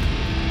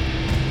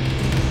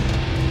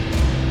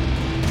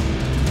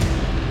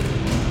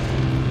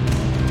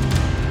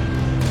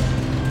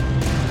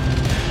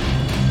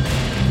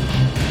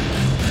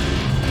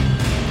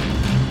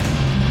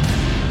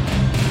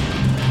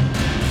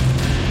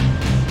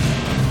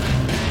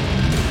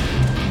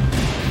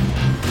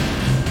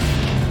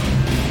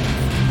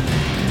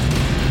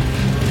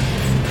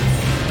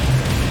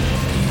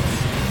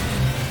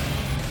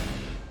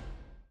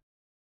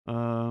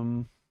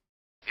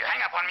 You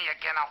hang up on me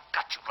again, I'll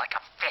gut you like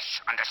a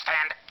fish,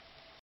 understand?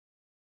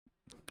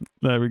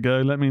 There we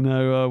go. Let me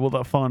know what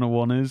that final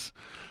one is.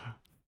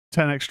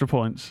 10 extra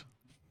points.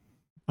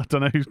 I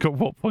don't know who's got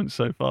what points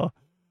so far.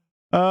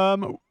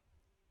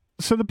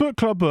 So the book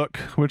club book,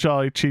 which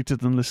I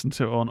cheated and listened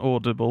to on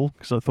Audible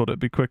because I thought it'd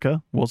be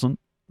quicker, wasn't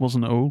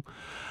at all.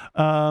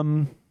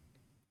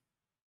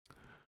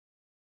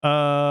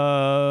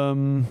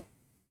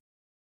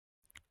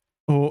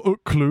 Or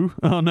Uklu.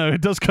 Oh no,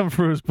 it does come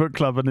through as book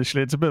club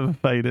initially. It's a bit of a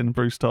fade in,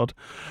 Bruce Todd.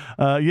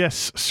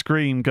 Yes,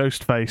 Scream,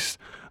 Ghostface.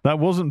 That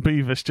wasn't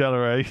Beavis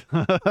Jelleret.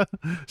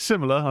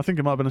 Similar. I think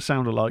it might have been a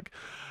sound alike.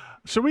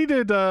 So we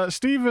did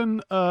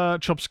Stephen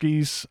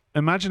Chbosky's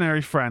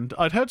Imaginary Friend.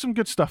 I'd heard some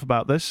good stuff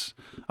about this.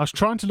 I was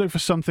trying to look for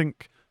something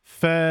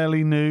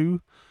fairly new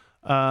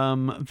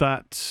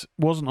that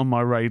wasn't on my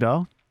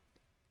radar.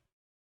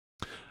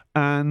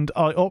 And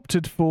I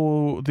opted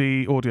for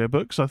the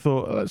audiobooks. I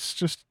thought, let's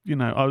just,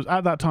 I was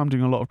at that time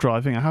doing a lot of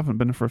driving. I haven't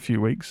been for a few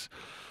weeks.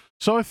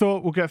 So I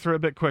thought we'll get through it a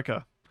bit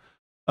quicker.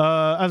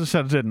 As I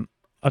said,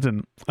 I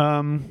didn't.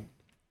 I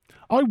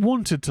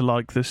wanted to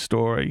like this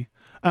story,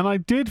 and I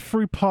did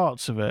through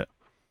parts of it.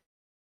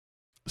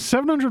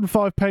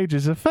 705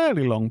 pages, a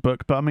fairly long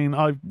book, but I mean,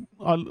 I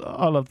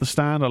love The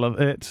Stand, I love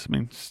it. I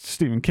mean,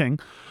 Stephen King.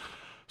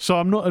 So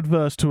I'm not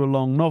adverse to a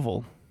long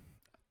novel.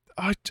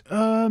 I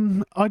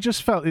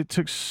just felt it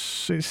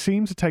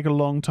seemed to take a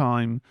long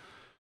time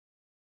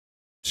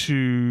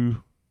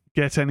to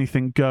get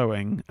anything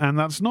going, and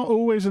that's not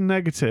always a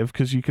negative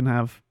because you can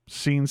have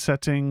scene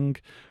setting,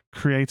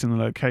 creating the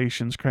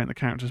locations, creating the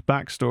characters'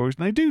 backstories,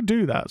 and they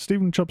do that.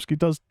 Stephen Chbosky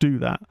does do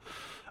that,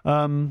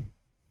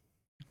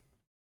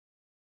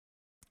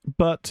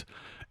 but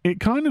it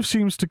kind of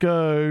seems to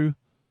go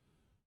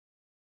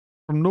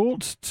from 0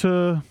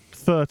 to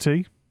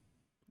 30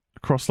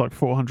 across like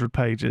 400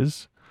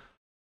 pages.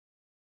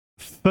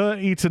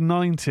 30 to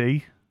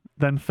 90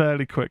 then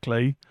fairly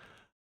quickly,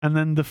 and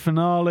then the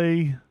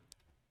finale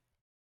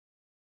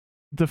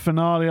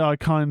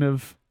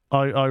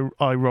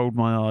I rolled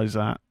my eyes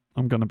at,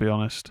 I'm going to be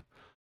honest.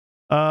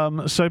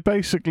 So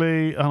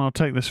basically, and I'll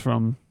take this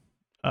from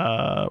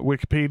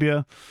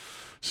Wikipedia,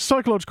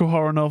 psychological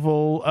horror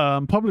novel,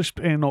 published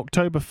in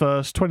October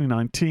 1st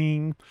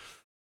 2019.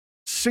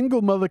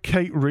 Single mother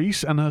Kate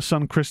Reese and her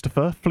son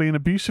Christopher flee an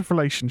abusive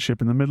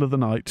relationship in the middle of the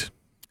night.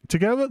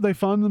 Together, they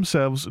find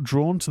themselves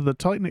drawn to the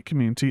tight-knit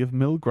community of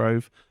Mill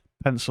Grove,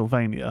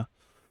 Pennsylvania.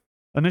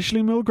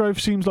 Initially, Mill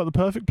Grove seems like the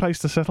perfect place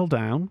to settle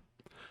down.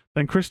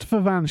 Then Christopher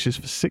vanishes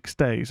for 6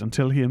 days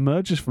until he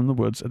emerges from the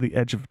woods at the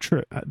edge of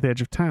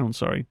town.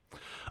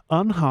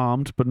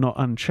 Unharmed but not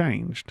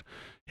unchanged.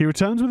 He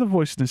returns with a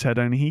voice in his head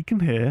only he can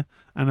hear,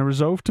 and a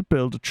resolve to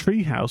build a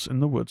tree house in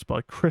the woods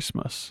by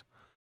Christmas.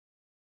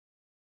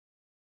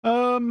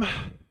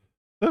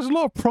 There's a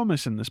lot of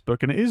promise in this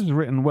book, and it is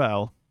written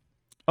well.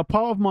 A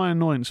part of my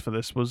annoyance for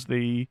this was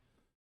the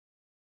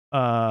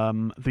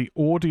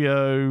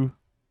audio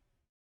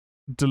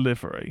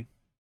delivery.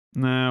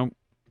 Now,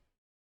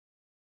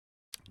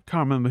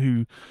 can't remember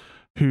who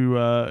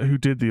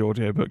did the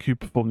audiobook, who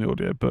performed the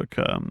audiobook.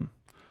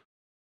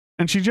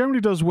 And she generally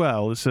does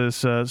well. It's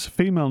a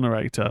female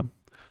narrator.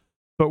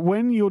 But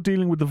when you're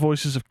dealing with the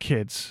voices of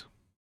kids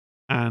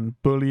and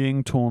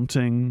bullying,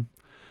 taunting,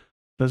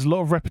 there's a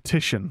lot of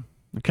repetition,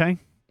 okay?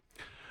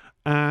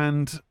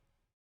 And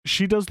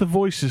she does the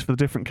voices for the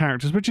different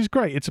characters, which is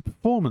great. It's a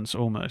performance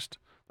almost.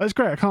 That's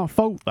great. I can't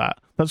fault that.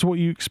 That's what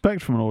you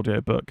expect from an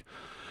audiobook.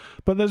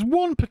 But there's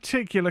one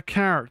particular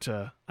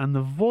character, and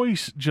the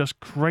voice just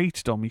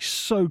grated on me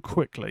so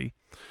quickly.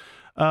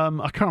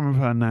 I can't remember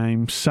her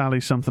name, Sally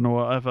something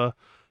or whatever,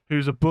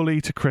 who's a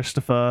bully to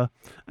Christopher,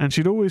 and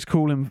she'd always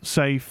call him,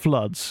 say,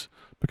 Floods,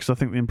 because I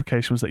think the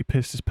implication was that he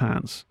pissed his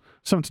pants.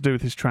 Something to do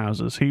with his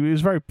trousers. He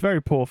was very,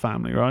 very poor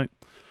family, right?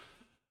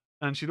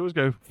 And she'd always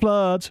go,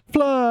 Floods,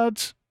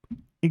 Floods!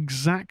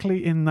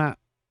 Exactly in that,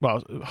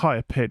 well,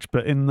 higher pitch,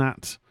 but in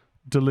that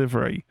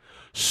delivery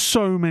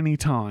so many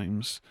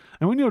times.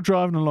 And when you're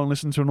driving along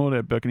listening to an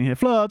audiobook and you hear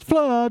Floods,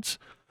 Floods,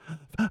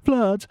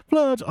 Floods,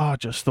 Floods, I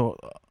just thought,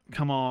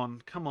 come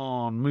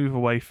on, move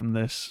away from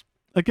this.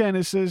 Again,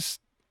 it's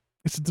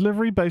a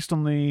delivery based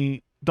on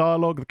the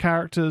dialogue, the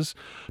characters,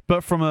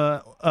 but from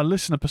a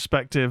listener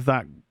perspective,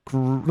 that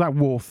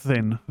wore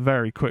thin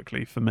very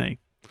quickly for me.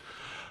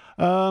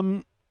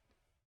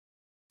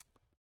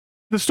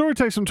 The story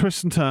takes some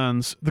twists and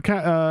turns.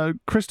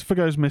 Christopher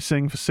goes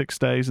missing for 6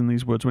 days in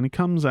these woods. When he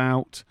comes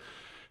out,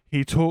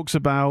 he talks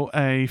about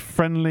a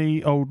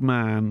friendly old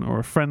man, or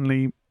a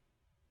friendly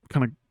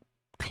kind of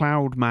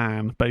cloud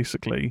man,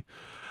 basically.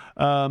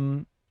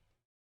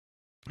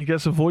 He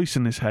gets a voice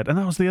in his head, and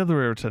that was the other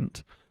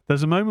irritant.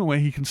 There's a moment where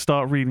he can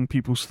start reading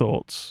people's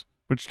thoughts,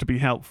 which to be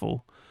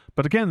helpful.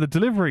 But again, the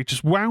delivery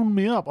just wound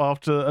me up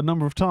after a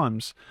number of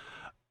times.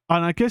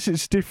 And I guess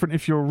it's different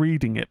if you're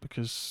reading it,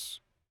 because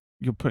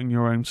you're putting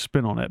your own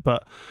spin on it.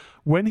 But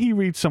when he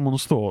reads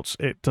someone's thoughts,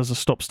 it does a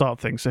stop-start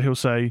thing. So he'll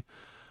say,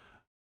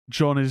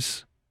 John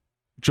is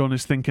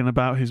thinking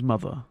about his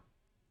mother.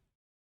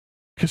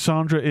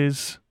 Cassandra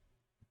is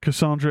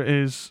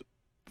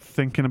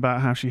thinking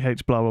about how she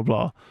hates blah, blah,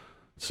 blah.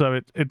 So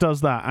it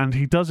does that, and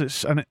he does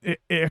it, and it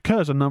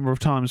occurs a number of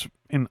times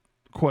in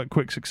quite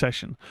quick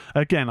succession.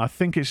 Again, I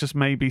think it's just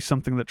maybe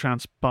something that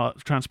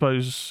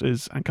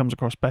transposes and comes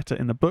across better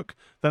in the book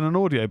than an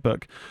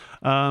audiobook.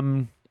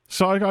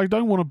 So I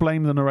don't want to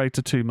blame the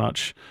narrator too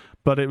much,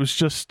 but it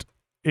just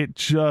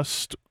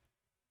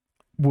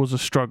was a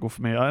struggle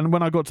for me. And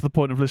when I got to the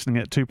point of listening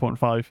at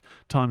 2.5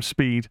 times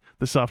speed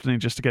this afternoon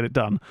just to get it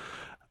done,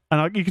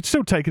 and you could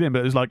still take it in, but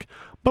it was like,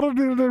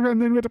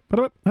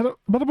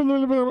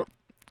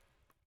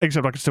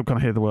 except I could still kind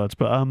of hear the words.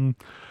 But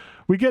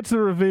we get to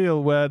the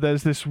reveal where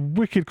there's this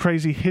wicked,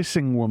 crazy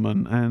hissing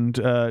woman,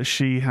 and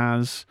she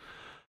has,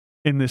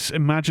 in this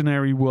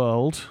imaginary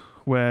world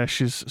where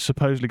she's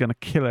supposedly going to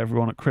kill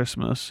everyone at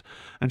Christmas,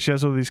 and she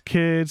has all these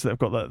kids that have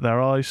got their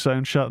eyes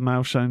sewn shut,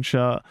 mouth sewn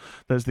shut.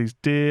 There's these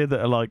deer that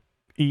are like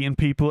eating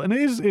people, and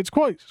it's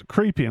quite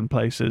creepy in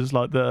places,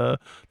 like the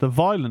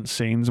violent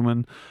scenes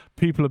when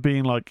people are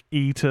being like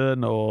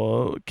eaten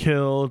or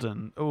killed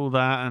and all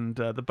that, and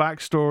the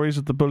backstories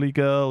of the bully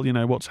girl,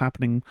 what's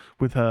happening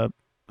with her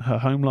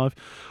home life.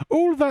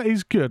 All of that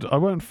is good. I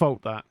won't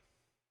fault that.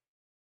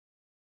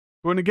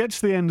 When it gets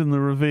to the end and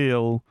the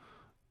reveal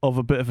of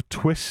a bit of a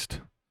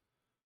twist,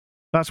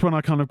 that's when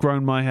I kind of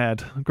groaned my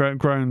head,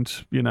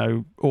 groaned,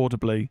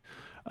 audibly.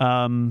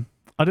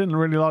 I didn't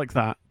really like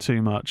that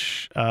too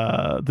much.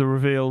 The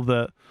reveal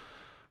that,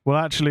 well,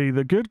 actually,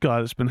 the good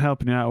guy that's been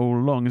helping you out all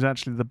along is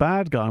actually the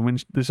bad guy. When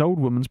this old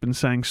woman's been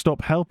saying,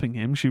 stop helping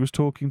him, she was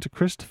talking to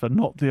Christopher,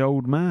 not the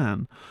old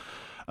man.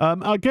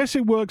 I guess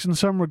it works in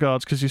some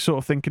regards, because you're sort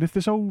of thinking, if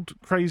this old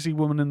crazy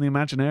woman in the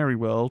imaginary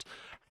world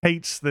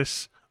hates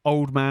this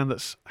old man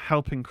that's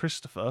helping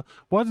Christopher,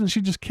 why doesn't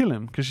she just kill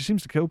him? Because she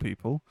seems to kill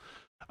people.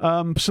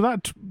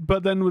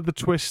 But then with the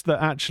twist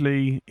that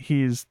actually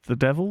he is the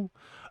devil,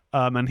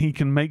 and he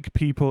can make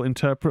people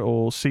interpret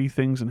or see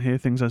things and hear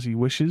things as he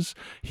wishes.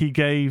 He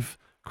gave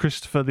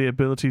Christopher the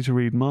ability to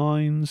read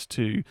minds,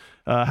 to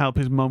help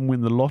his mum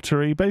win the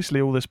lottery.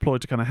 Basically, all this ploy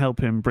to kind of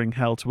help him bring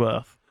hell to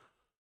earth.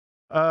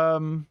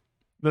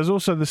 There's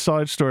also the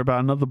side story about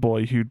another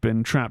boy who'd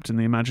been trapped in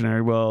the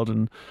imaginary world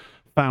and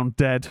found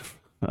dead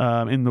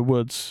in the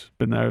woods,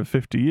 been there over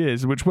 50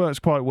 years, which works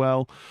quite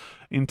well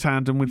in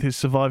tandem with his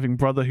surviving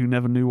brother who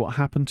never knew what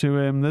happened to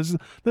him. There's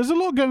a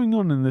lot going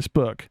on in this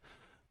book,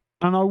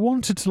 and I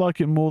wanted to like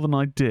it more than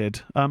I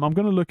did. I'm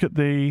going to look at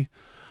the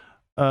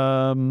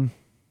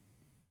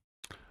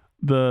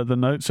the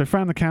note. So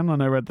Fran the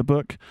Cannon, I read the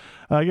book.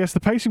 Yes, the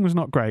pacing was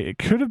not great. It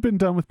could have been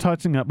done with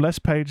tightening up, less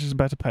pages and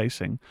better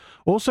pacing.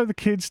 Also, the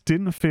kids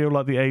didn't feel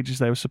like the ages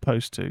they were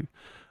supposed to.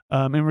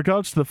 In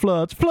regards to the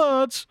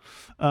floods,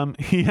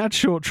 he had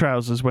short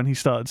trousers when he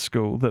started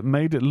school that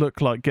made it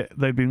look like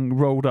they'd been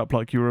rolled up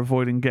like you were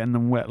avoiding getting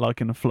them wet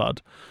like in a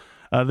flood.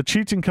 The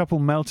cheating couple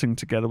melting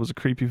together was a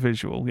creepy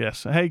visual.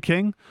 Yes. Hey,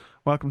 King.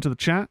 Welcome to the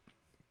chat.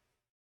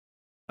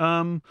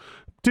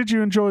 Did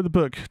you enjoy the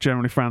book,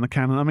 generally, Fran the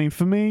Cannon? I mean,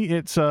 for me,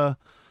 it's a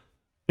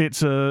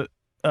 6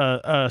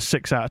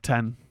 out of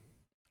 10.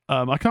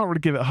 I can't really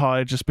give it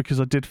higher just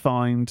because I did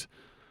find...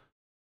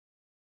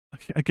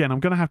 Again, I'm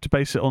going to have to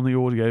base it on the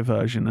audio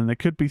version, and there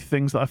could be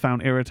things that I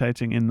found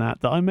irritating in that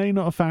I may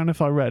not have found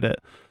if I read it.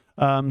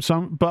 But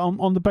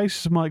on the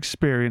basis of my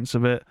experience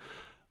of it,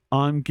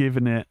 I'm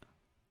giving it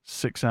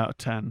 6 out of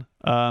 10.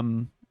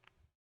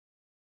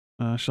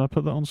 Should I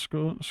put that on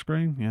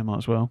screen? Yeah, might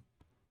as well.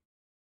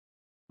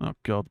 Oh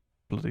god,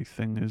 bloody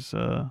thing is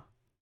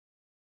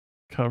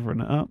covering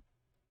it up.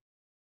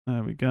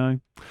 There we go.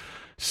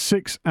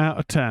 6 out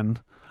of 10.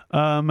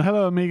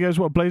 Hello, amigos.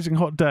 What a blazing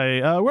hot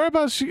day.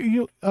 Whereabouts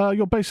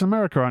you're based in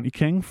America, aren't you,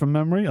 King? From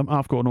memory,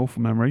 I've got an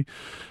awful memory.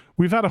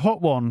 We've had a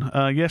hot one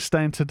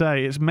yesterday and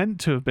today. It's meant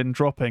to have been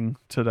dropping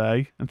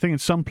today. I think in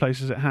some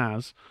places it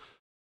has.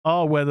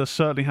 Our weather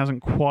certainly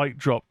hasn't quite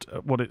dropped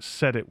at what it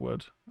said it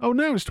would. Oh,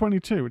 now it's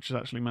 22, which is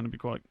actually meant to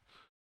be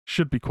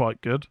should be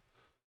quite good.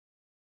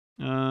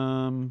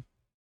 It's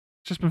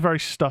just been very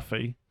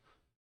stuffy.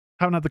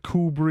 Haven't had the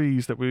cool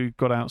breeze that we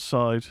got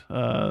outside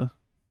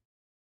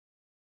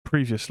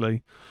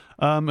previously.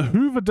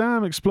 Hoover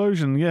Dam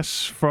explosion,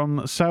 yes,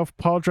 from South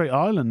Padre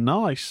Island.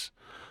 Nice,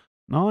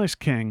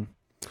 King.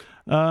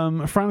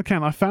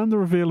 Francan, I found the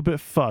reveal a bit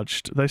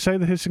fudged. They say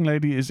the hissing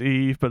lady is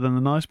Eve, but then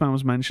the nice man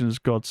was mentioned as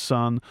God's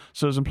son,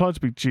 so it's implied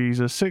to be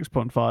Jesus.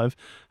 6.5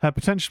 had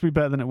potential to be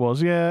better than it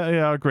was.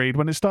 Yeah, I agreed.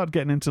 When it started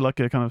getting into like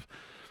a kind of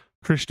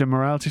Christian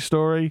morality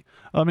story,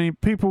 I mean,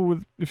 people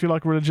with, if you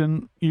like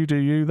religion, you do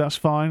you. That's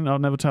fine. I'll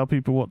never tell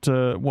people what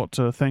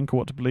to think or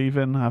what to believe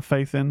in, have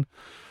faith in.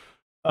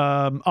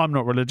 I'm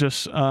not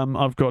religious.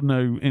 I've got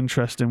no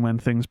interest in when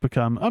things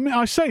become... I mean,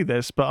 I say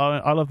this, but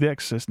I love The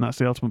Exorcist, and that's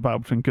the ultimate battle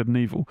between good and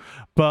evil.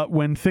 But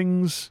when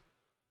things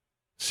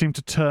seem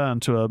to turn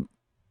to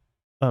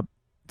a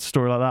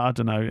story like that, I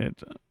don't know,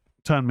 it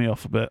turned me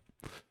off a bit.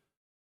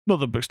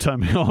 Not that books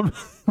turned me on.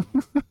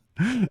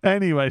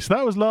 Anyway, so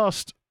that was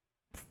last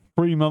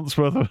 3 months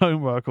worth of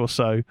homework or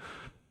so.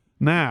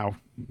 Now,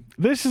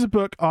 this is a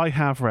book I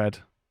have read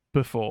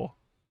before.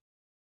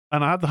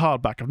 And I had the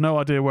hardback. I've no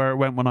idea where it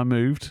went when I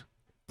moved.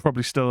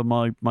 Probably still in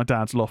my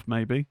dad's loft,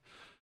 maybe.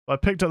 I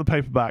picked up the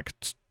paperback.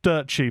 It's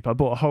dirt cheap. I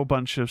bought a whole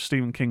bunch of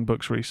Stephen King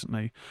books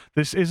recently.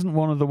 This isn't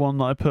one of the one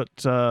that I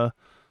put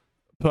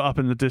up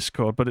in the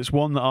Discord, but it's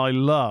one that I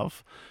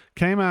love.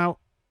 Came out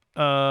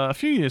a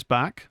few years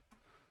back,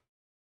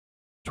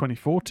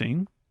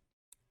 2014.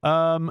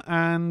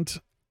 And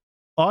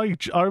I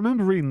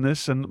remember reading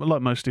this, and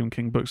like most Stephen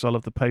King books, I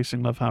love the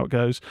pacing, love how it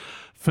goes.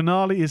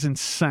 Finale is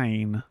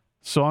insane.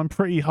 So I'm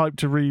pretty hyped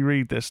to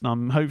reread this, and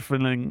I'm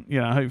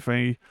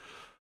hopefully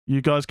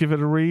you guys give it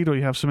a read, or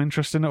you have some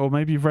interest in it, or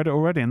maybe you've read it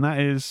already, and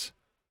that is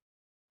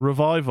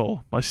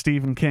Revival by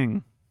Stephen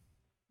King.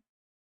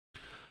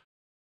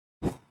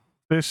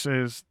 This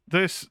is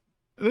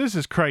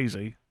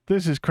crazy.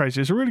 This is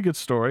crazy. It's a really good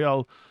story.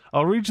 I'll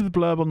read you the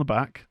blurb on the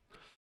back.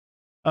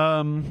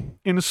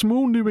 In a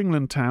small New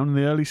England town in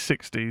the early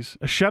 60s,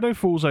 a shadow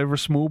falls over a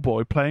small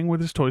boy playing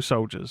with his toy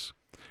soldiers.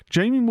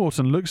 Jamie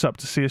Morton looks up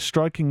to see a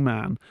striking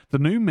man, the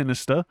new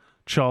minister,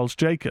 Charles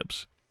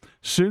Jacobs.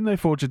 Soon they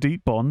forge a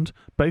deep bond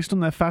based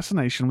on their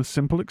fascination with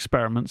simple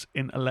experiments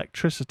in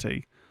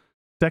electricity.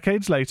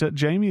 Decades later,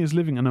 Jamie is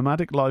living a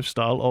nomadic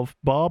lifestyle of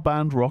bar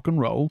band rock and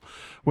roll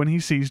when he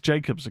sees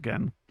Jacobs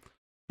again.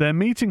 Their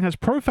meeting has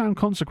profound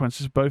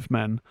consequences for both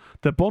men.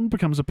 Their bond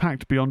becomes a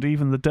pact beyond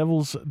even the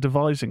devil's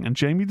devising, and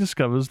Jamie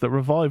discovers that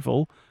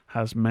revival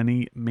has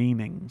many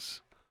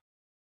meanings.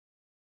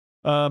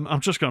 I'm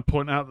just going to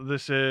point out that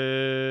this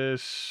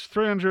is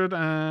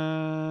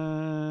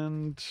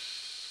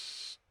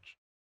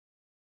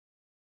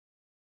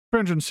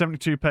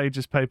 372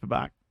 pages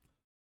paperback.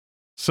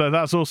 So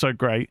that's also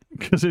great,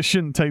 because it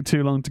shouldn't take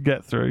too long to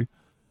get through.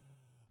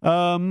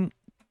 So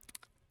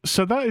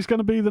that is going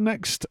to be the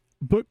next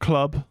book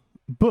club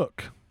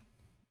book.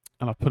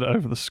 And I put it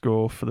over the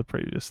score for the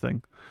previous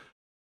thing.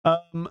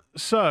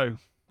 So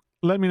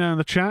let me know in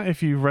the chat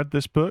if you've read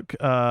this book,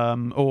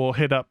 or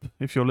hit up,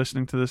 if you're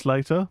listening to this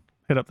later,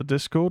 hit up the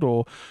Discord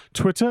or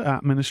Twitter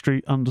at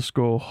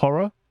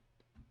ministry_horror.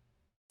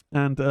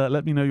 And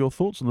let me know your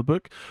thoughts on the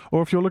book,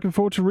 or if you're looking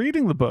forward to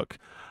reading the book.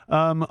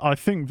 I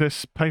think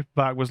this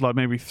paperback was like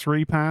maybe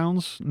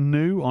 £3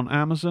 new on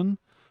Amazon.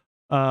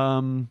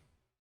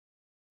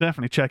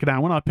 Definitely check it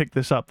out. When I picked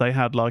this up, they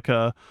had like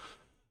a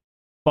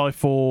buy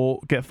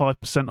 4 get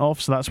 5%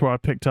 off, so that's where I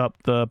picked up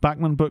the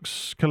Bachman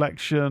Books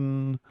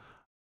collection,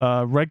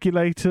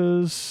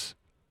 Regulators,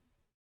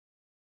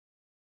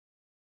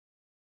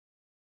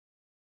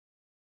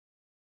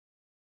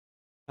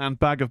 and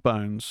Bag of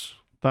Bones.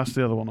 That's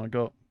the other one I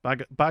got.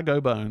 Bag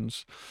o'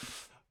 Bones.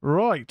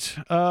 Right.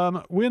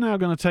 We're now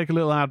going to take a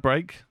little ad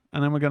break,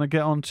 and then we're going to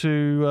get on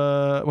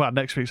to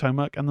next week's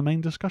homework and the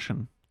main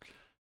discussion.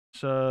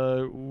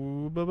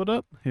 So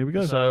here we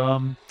go.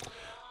 So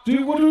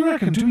what do we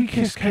reckon? Do we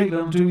kiss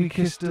Caitlin or do we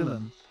kiss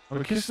Dylan? Are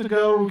we kissing a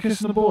girl or are we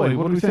kissing a boy?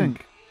 What do we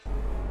think?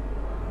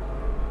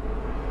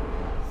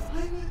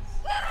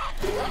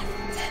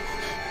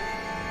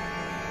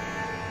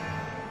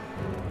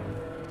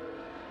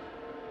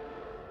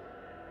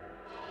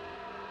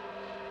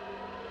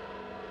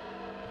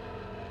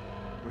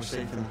 We're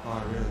safe in the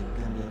car, really. We're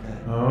gonna be okay.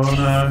 Oh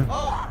no.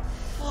 Oh,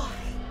 fuck.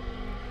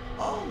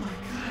 Oh my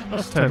god.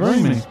 That's Ted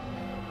Raimi.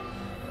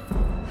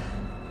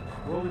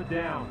 Roll it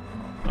down.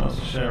 That's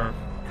the sheriff.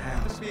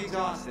 Just be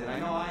exhausted. I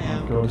know I Oh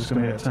am. god, it's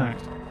gonna get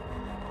attacked.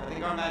 I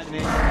think our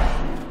imagination.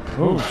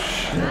 Oh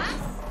shit.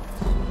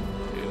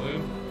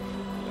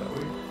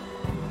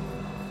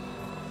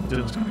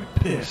 Dylan's gonna be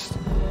pissed.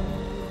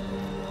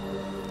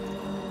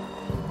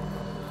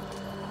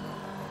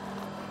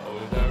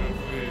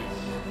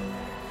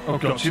 Oh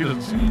god, she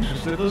doesn't seem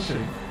interested, does she?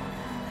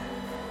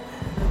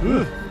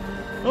 Ugh.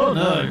 Oh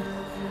no.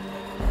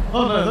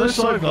 Oh no, those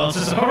side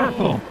glances are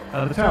horrible.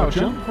 At the tower,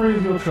 jump free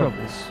of your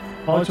troubles.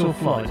 Fight or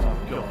flight. Oh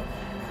god.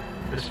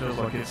 This feels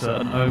like it's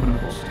an omen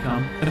of what's to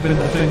come. It had been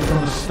the thing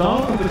from the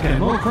start of the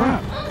game. Oh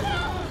crap.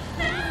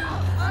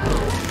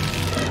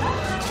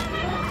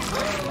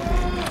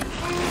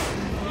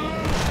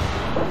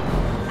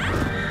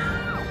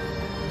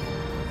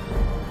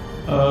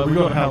 We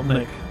gotta help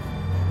Nick.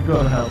 We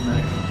gotta help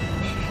Nick.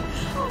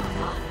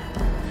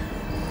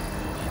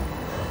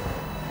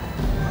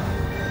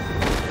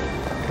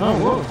 Oh,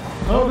 whoa.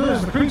 Oh,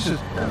 there's the creatures.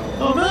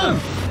 Oh, no.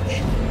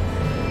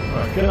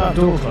 Right, get that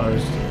door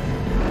closed.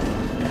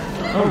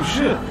 Oh,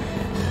 shit.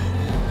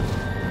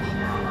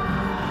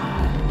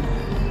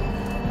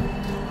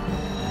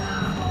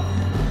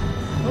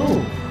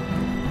 Oh.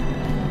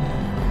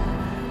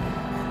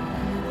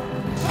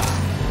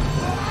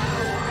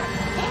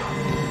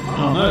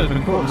 Oh, no, they've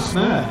been caught in a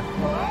snare.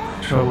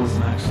 Trouble's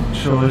an excellent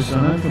choice. I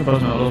know the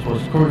buzz not lost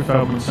voice. Corey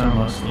Feldman sound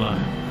like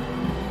Stallone.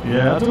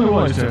 Yeah, I don't know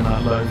why he's doing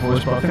that low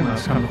voice, but I think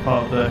that's kind of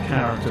part of their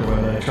character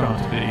where they're trying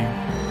to be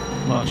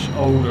much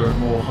older and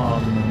more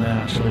hardened than they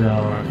actually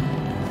are.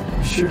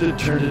 You should have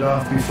turned it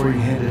off before you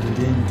handed it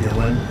in,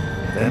 Dylan.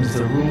 Them's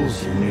the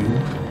rules, you knew.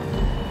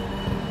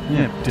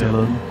 Yeah,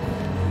 Dylan.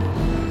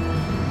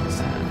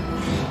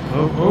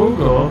 Oh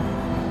god.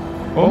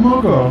 Oh my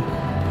god.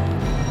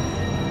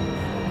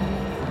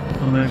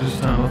 And they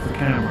just turned off the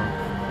camera.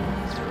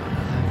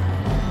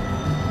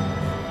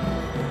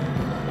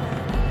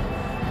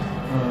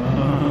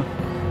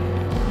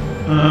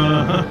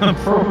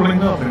 Probably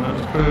nothing. That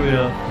was clearly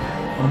a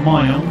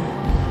mime.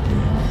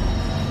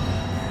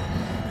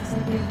 So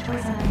we have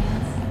toys on our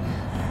hands.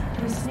 Do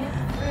we snoop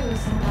through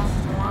someone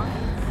else's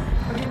belongings?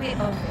 Or do we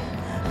open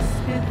a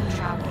spooky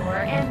trapdoor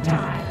and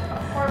die a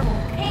horrible,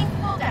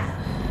 painful death?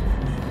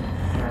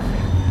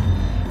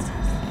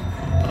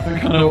 I think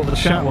I know what the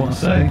chat want to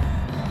say.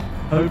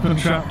 Open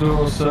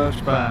trapdoor,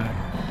 search bag.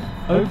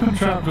 Open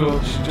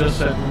trapdoor, she just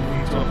said will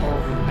lead to a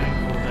horrible,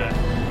 painful death.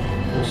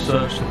 Or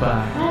search the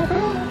bag.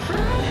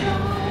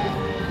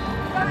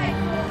 Right,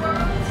 cool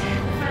world.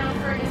 Final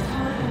Fergus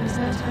home and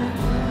so time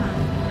for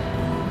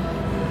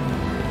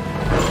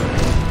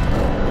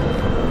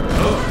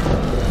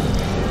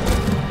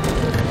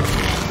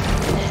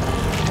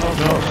Oh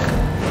god.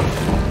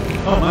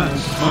 Oh man,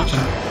 this is much.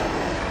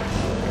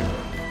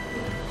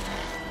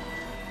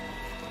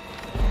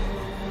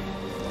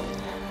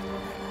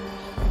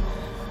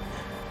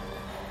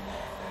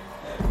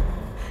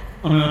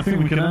 I mean, I think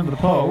we can end the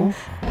poll.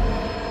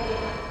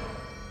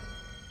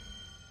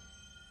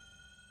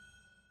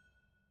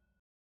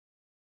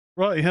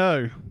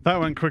 Righty-ho. That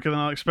went quicker than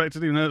I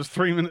expected, even though it was a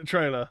 3-minute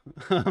trailer.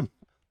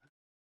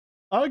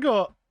 I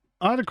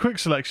had a quick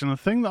selection. The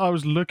thing that I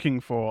was looking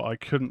for, I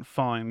couldn't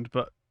find,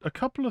 but a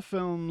couple of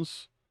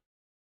films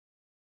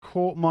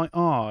caught my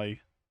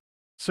eye.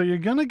 So you're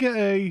going to get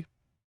a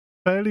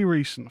fairly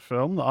recent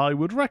film that I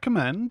would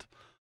recommend.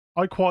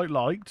 I quite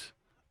liked.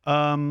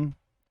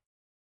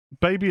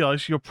 Baby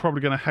Ice, you're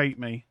probably going to hate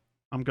me.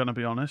 I'm going to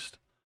be honest.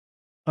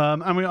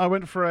 I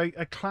went for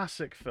a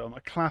classic film,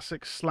 a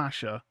classic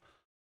slasher.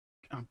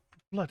 Oh,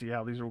 bloody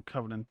hell, these are all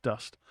covered in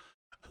dust.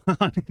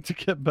 I need to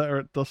get better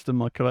at dusting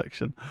my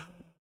collection.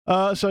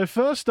 So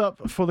first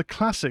up for the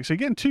classics, so you're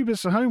getting 2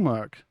 bits of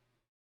homework.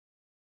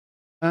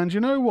 And you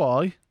know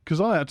why?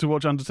 Because I had to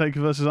watch Undertaker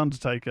versus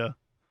Undertaker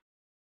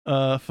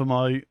for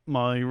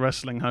my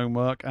wrestling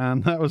homework,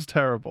 and that was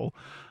terrible.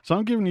 So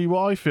I'm giving you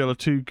what I feel are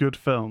 2 good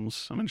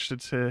films. I'm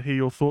interested to hear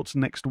your thoughts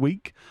next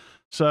week.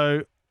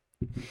 So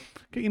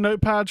get your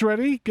notepads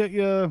ready, get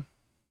your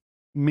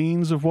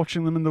means of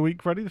watching them in the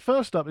week ready. The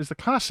first up is the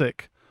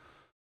classic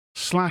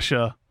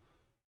slasher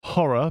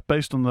horror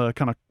based on the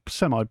kind of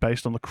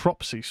semi-based on the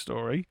Cropsey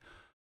story.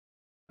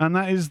 And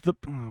that is the...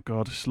 Oh,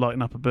 God, it's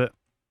lighting up a bit.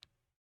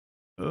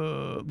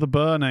 The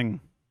Burning.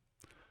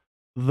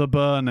 The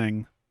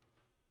Burning.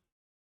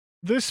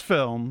 This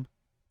film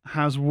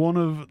has one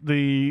of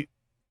the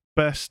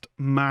best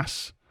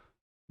mass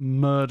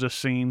murder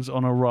scenes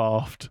on a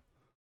raft.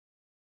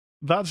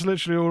 That's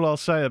literally all I'll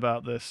say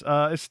about this.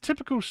 It's a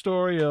typical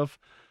story of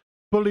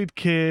bullied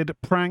kid,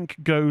 prank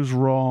goes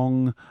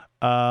wrong,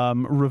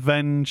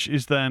 revenge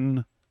is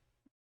then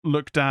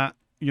looked at,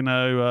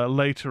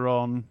 later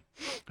on.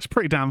 It's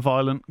pretty damn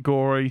violent,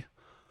 gory,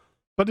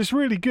 but it's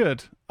really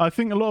good. I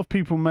think a lot of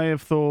people may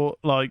have thought,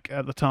 like,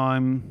 at the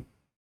time,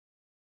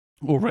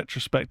 or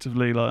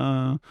retrospectively,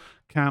 like,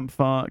 camp,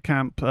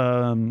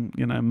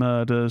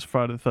 murders,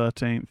 Friday the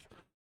 13th.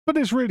 But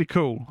it's really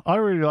cool. I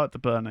really like The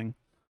Burning.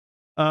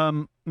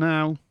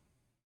 Now,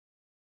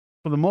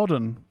 for the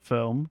modern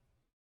film,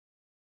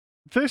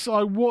 this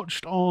I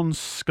watched on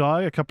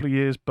Sky a couple of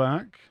years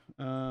back.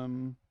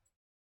 It's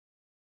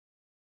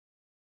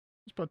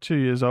about 2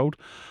 years old.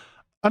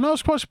 And I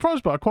was quite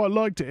surprised by it. I quite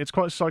liked it. It's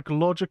quite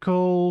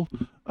psychological.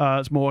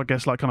 It's more, I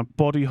guess, like kind of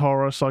body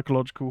horror,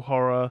 psychological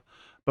horror.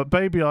 But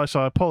Baby Ice,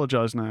 I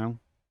apologise now.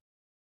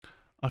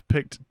 I've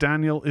picked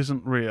Daniel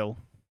Isn't Real,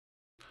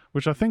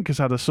 which I think has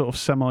had a sort of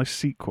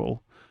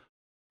semi-sequel.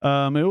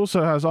 It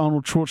also has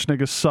Arnold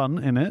Schwarzenegger's son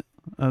in it,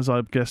 as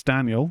I guess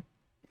Daniel.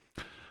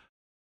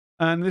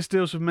 And this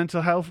deals with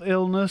mental health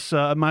illness,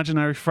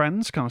 imaginary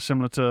friends, kind of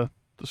similar to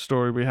the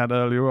story we had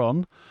earlier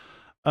on.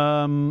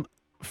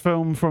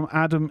 Film from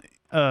Adam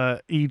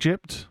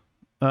Egypt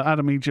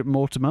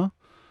Mortimer.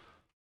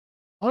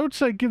 I would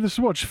say give this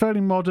a watch.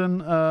 Fairly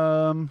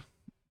modern,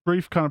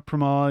 brief kind of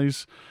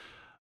premise.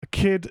 A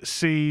kid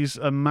sees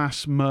a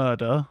mass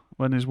murder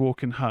when he's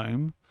walking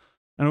home,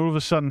 and all of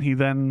a sudden he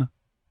then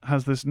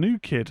has this new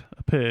kid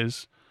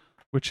appears,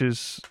 which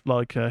is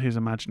like his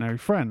imaginary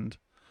friend.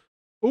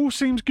 All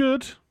seems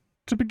good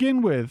to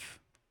begin with.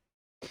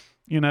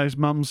 His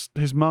mum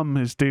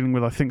is dealing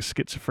with, I think,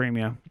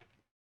 schizophrenia.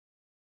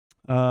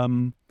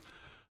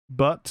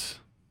 But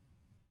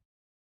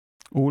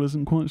all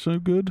isn't quite so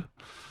good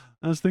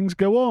as things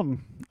go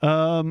on.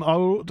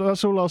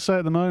 That's all I'll say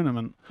at the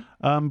moment.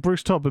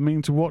 Bruce Todd, been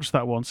meaning to watch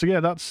that one. So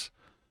yeah, those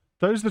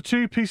are the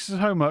two pieces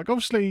of homework.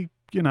 Obviously,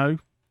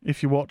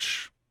 if you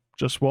watch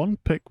just one,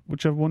 pick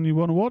whichever one you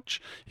want to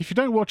watch. If you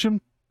don't watch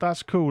them,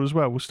 that's cool as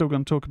well. We're still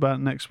going to talk about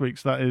it next week.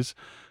 So that is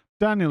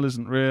Daniel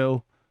Isn't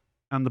Real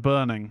and The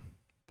Burning.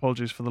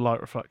 Apologies for the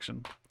light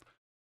reflection.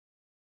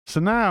 So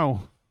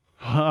now,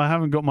 I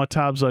haven't got my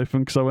tabs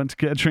open because I went to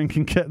get a drink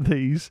and get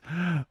these.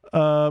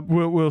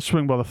 We'll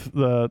swing by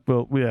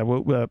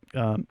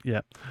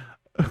yeah.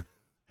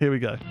 Here we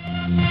go.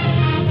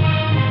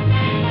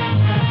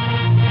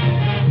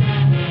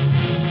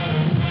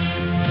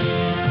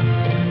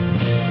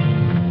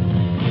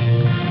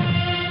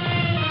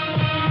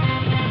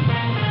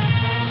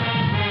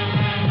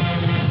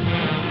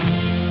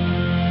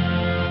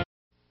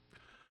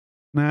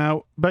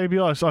 Now, Baby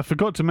Ice, I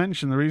forgot to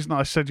mention the reason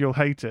I said you'll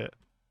hate it.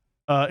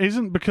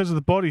 Isn't because of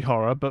the body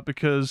horror, but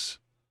because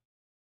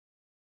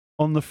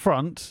on the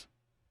front,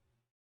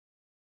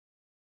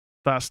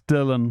 that's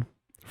Dylan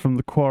from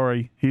The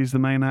Quarry. He's the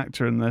main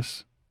actor in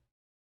this.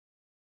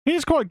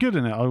 He's quite good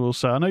in it, I will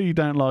say. I know you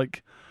don't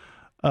like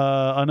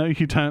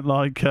Dylan,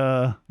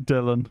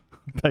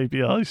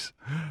 Baby Ice,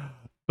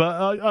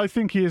 but I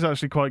think he is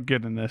actually quite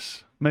good in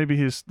this. Maybe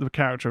the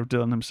character of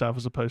Dylan himself,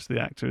 as opposed to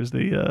the actor, is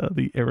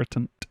the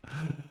irritant.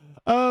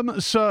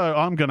 So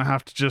I'm going to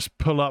have to just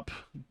pull up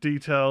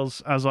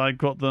details as I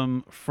got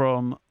them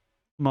from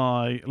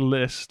my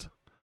list.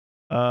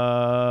 So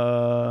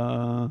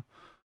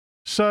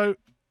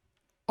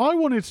I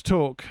wanted to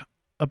talk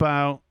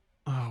about...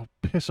 Oh,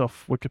 piss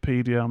off,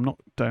 Wikipedia. I'm not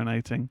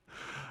donating.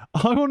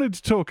 I wanted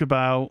to talk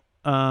about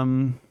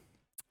 90s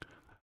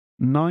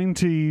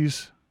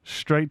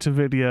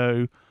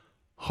straight-to-video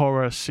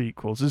horror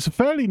sequels. It's a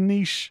fairly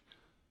niche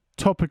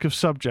topic of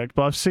subject,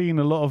 but I've seen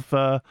a lot of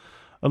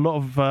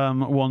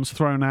ones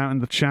thrown out in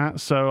the chat,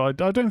 so I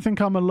don't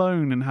think I'm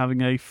alone in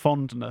having a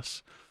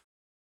fondness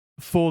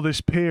for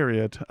this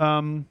period.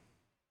 Why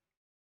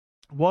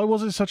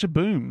was it such a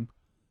boom?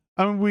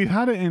 I mean, we've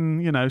had it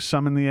in,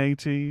 some in the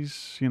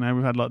 80s.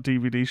 We've had like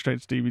DVD,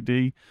 straight to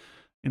DVD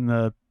in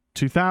the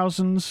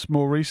 2000s.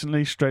 More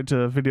recently, straight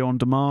to video on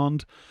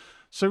demand.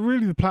 So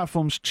really the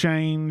platforms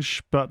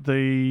change, but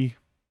the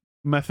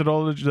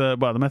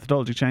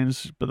methodology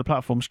changes, but the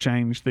platforms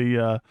change.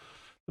 The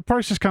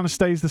process kind of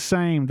stays the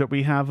same, that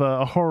we have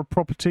a horror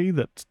property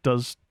that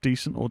does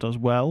decent or does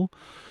well,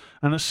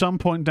 and at some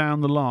point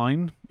down the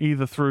line,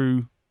 either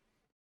through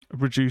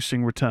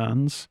reducing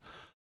returns,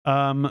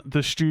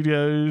 the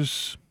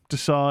studios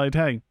decide,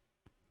 hey,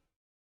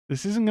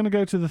 this isn't going to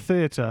go to the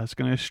theatre, it's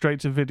going to go straight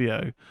to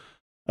video.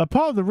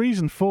 Part of the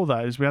reason for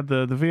that is we had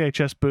the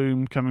VHS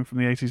boom coming from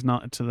the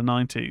 80s to the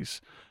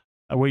 90s,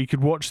 where you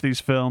could watch these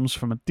films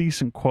from a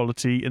decent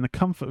quality in the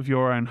comfort of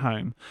your own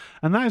home.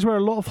 And that is where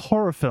a lot of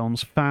horror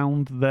films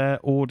found their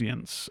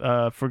audience.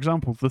 For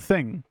example, The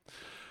Thing.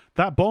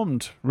 That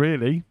bombed,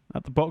 really,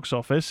 at the box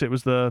office. It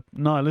was the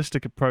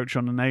nihilistic approach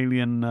on an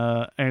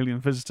alien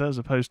visitor as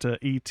opposed to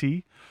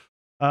E.T.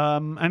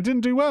 And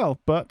didn't do well,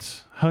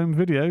 but home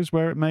videos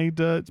where it made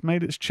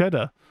its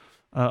cheddar.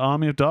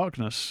 Army of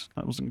Darkness.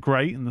 That wasn't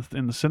great in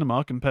the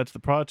cinema compared to the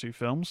prior two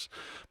films,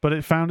 but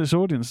it found its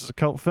audience as a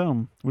cult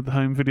film with the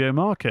home video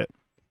market.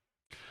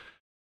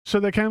 So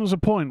there comes a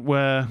point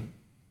where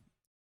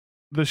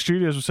the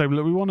studios will say,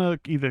 look, we want to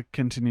either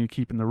continue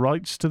keeping the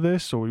rights to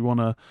this, or we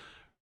want to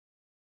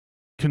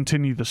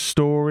continue the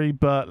story,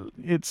 but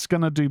it's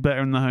going to do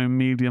better in the home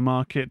media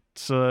market.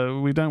 So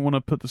we don't want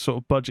to put the sort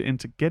of budget in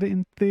to get it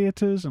in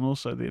theaters, and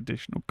also the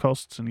additional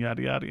costs and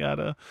yada, yada,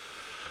 yada.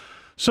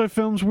 So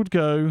films would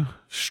go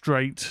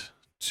straight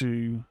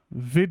to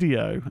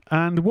video.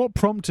 And what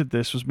prompted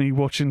this was me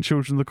watching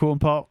Children of the Corn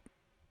Part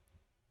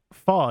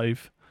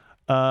 5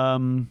 a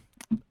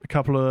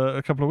couple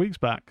of weeks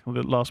back, or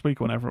last week,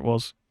 whenever it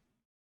was.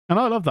 And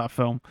I love that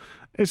film.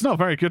 It's not a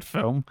very good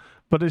film,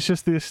 but it's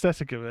just the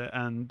aesthetic of it.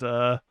 And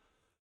I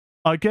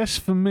guess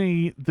for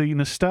me, the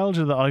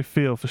nostalgia that I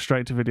feel for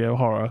straight-to-video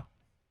horror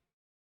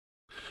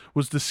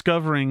was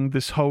discovering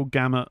this whole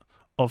gamut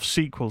of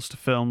sequels to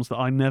films that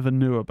I never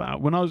knew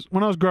about. When I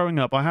was growing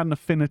up, I had an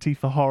affinity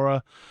for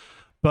horror,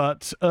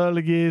 but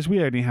early years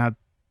we only had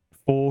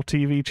 4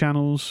 TV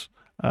channels: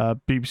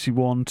 BBC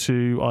One,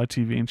 2,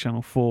 ITV, and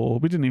Channel 4.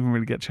 We didn't even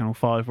really get Channel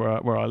 5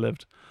 where I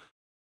lived.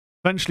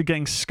 Eventually,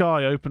 getting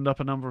Sky opened up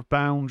a number of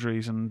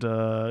boundaries, and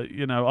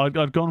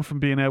I'd gone from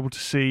being able to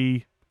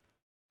see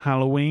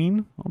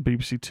Halloween on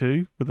BBC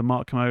Two with the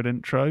Mark Commode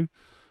intro,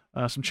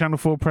 some Channel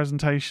 4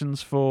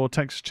 presentations for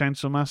Texas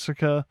Chainsaw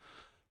Massacre,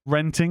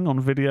 renting on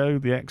video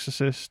The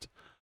Exorcist,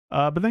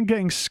 but then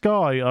getting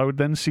Sky, I would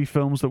then see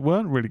films that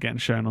weren't really getting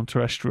shown on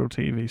terrestrial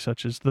TV,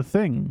 such as The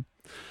Thing,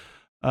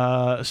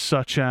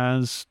 such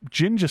as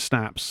Ginger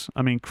Snaps.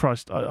 I mean,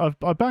 Christ, I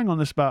bang on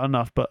this about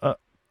enough, but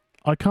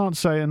I can't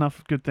say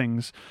enough good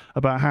things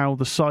about how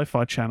the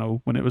Sci-Fi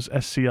Channel, when it was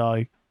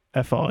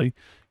SCI-FI,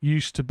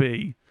 used to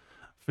be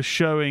for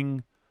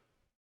showing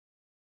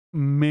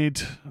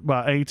 80s,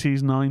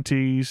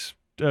 90s,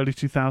 early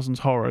 2000s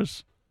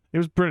horrors. It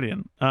was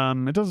brilliant.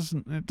 It does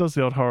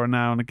the odd horror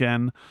now and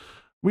again.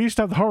 We used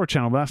to have the Horror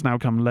Channel, but that's now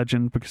become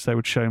legend because they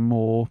would show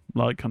more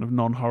like kind of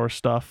non-horror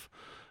stuff.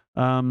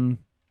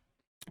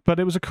 But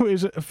it was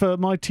for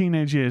my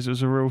teenage years, it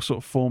was a real sort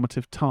of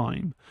formative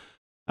time.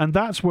 And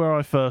that's where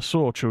I first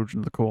saw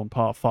Children of the Corn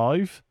Part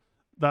 5.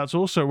 That's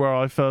also where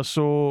I first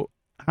saw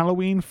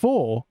Halloween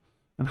 4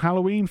 and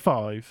Halloween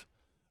 5.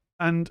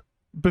 And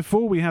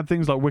before we had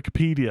things like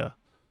Wikipedia,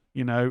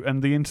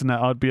 and the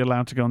internet, I'd be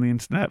allowed to go on the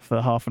internet for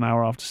half an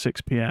hour after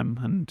 6 p.m.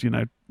 and,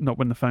 not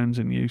when the phone's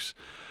in use.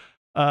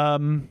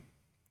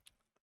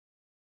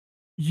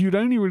 You'd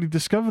only really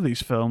discover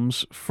these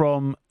films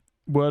from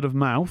word of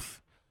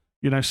mouth.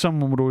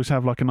 Someone would always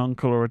have like an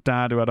uncle or a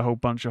dad who had a whole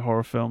bunch of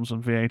horror films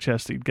on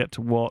VHS that you'd get to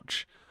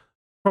watch.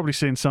 Probably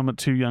seeing some at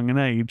too young an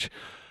age.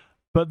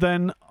 But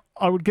then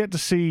I would get to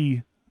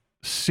see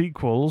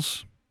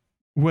sequels,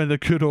 whether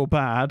good or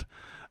bad,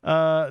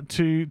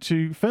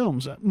 to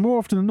films. More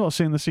often than not,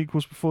 seeing the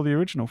sequels before the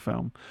original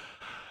film.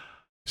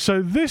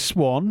 So this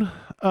one,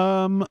 first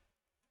one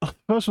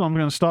I'm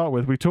going to start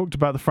with, we talked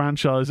about the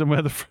franchise and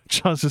where the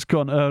franchise has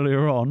gone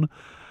earlier on.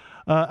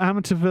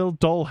 Amityville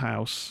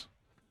Dollhouse.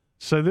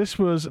 So this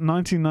was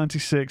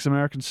 1996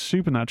 American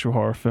supernatural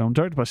horror film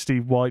directed by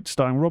Steve White,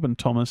 starring Robin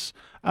Thomas,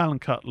 Alan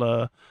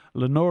Cutler,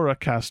 Lenora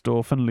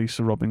Kasdorf, and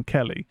Lisa Robin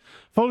Kelly.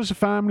 Follows a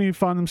family who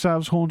find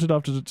themselves haunted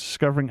after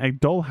discovering a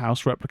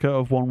dollhouse replica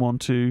of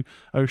 112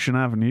 Ocean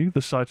Avenue,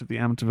 the site of the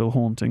Amityville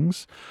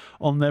hauntings,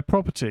 on their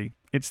property.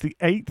 It's the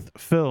 8th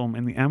film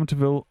in the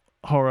Amityville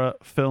horror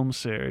film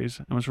series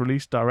and was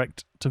released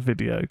direct to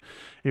video.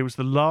 It was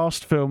the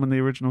last film in the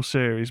original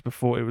series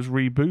before it was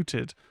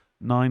rebooted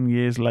 9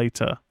 years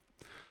later.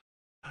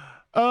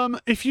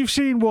 If you've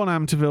seen one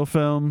Amityville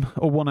film,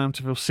 or one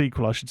Amityville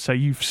sequel, I should say,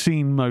 you've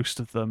seen most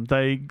of them.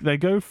 They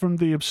go from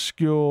the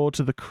obscure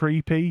to the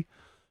creepy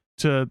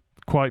to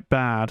quite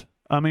bad.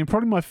 I mean,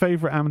 probably my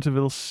favourite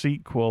Amityville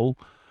sequel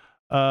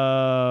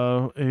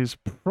is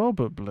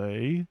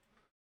probably...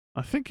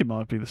 I think it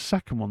might be the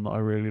second one that I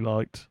really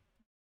liked.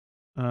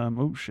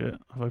 Oh shit,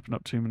 I've opened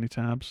up too many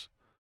tabs.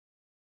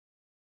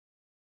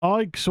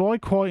 I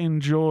quite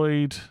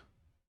enjoyed...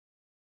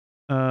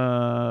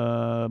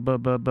 oh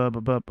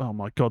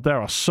my god, there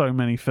are so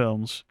many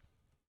films.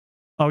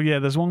 Oh yeah,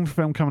 there's one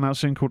film coming out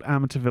soon called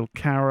Amityville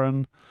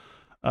Karen.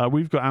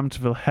 We've got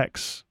Amityville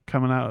Hex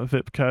coming out of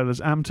Vipco. There's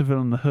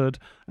Amityville in the Hood,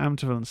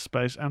 Amityville in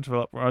Space,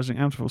 Amityville Uprising,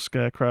 Amityville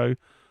Scarecrow,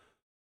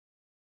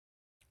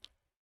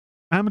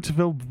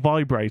 Amityville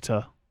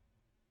Vibrator.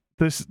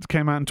 This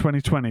came out in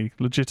 2020,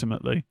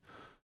 legitimately.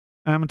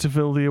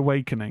 Amityville The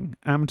Awakening,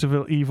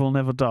 Amityville Evil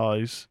Never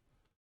Dies.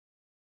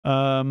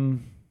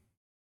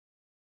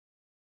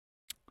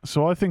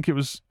 So I think it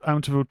was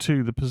Amityville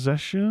 2, The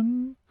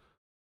Possession?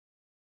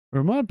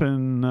 Or it might have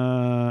been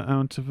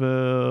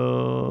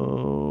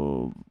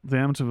Amityville... The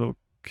Amityville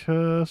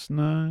Curse?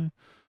 No.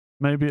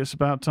 Maybe It's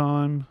About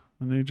Time,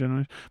 The New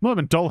Generation. It might have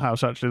been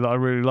Dollhouse, actually, that I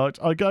really liked.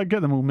 I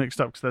get them all mixed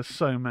up because there's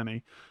so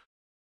many.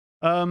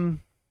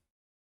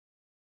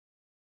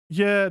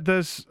 Yeah,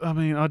 there's... I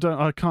mean,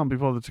 I can't be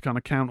bothered to kind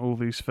of count all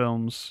these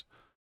films.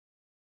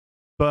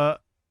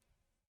 But...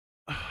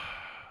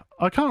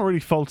 I can't really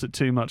fault it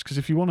too much, because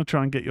if you want to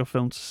try and get your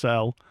film to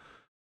sell,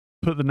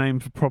 put the name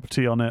of a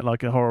property on it,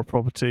 like a horror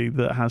property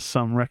that has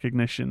some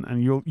recognition,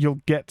 and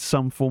you'll get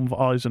some form of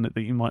eyes on it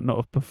that you might not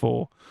have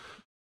before.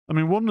 I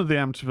mean, one of the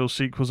Amityville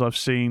sequels I've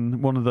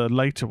seen, one of the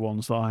later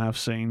ones that I have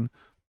seen,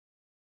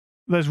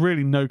 there's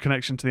really no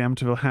connection to the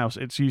Amityville house.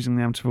 It's using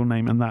the Amityville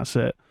name, and that's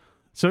it.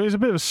 So it's a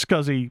bit of a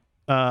scuzzy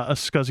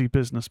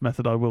business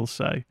method, I will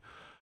say.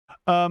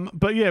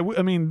 But yeah,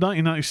 I mean,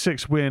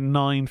 1996, we're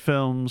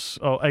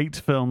 8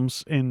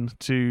 films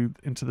into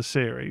the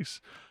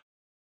series,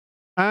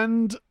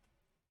 and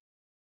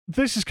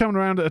this is coming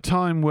around at a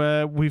time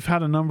where we've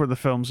had a number of the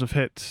films have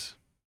hit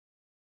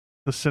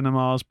the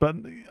cinemas, but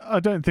I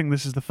don't think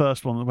this is the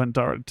first one that went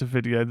direct to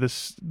video.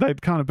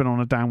 They'd kind of been on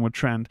a downward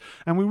trend,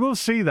 and we will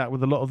see that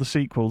with a lot of the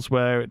sequels,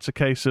 where it's a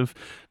case of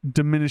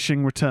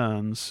diminishing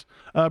returns.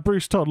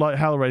 Bruce Todd, like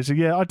Hellraiser,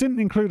 yeah, I didn't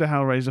include a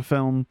Hellraiser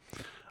film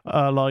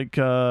like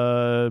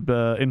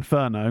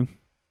Inferno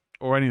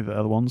or any of the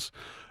other ones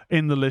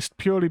in the list,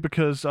 purely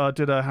because I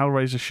did a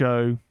Hellraiser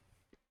show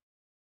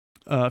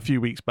a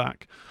few weeks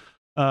back.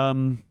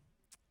 But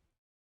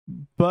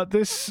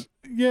this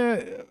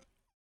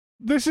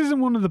isn't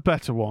one of the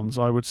better ones,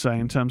 I would say,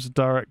 in terms of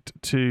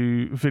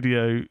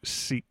direct-to-video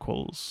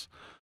sequels.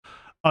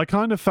 I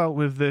kind of felt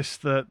with this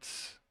that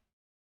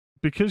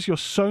because you're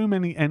so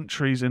many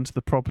entries into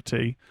the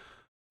property,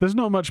 there's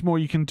not much more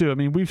you can do. I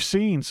mean, we've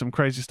seen some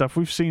crazy stuff.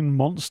 We've seen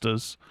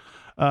monsters.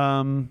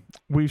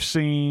 We've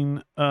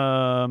seen...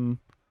 oh,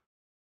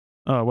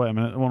 wait a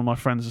minute. One of my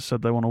friends has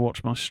said they want to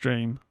watch my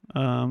stream.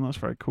 That's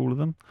very cool of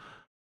them.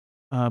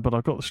 But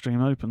I've got the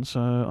stream open, so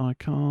I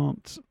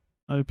can't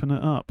open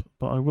it up,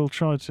 but I will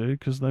try to,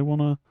 because they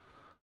wanna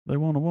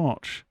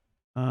watch.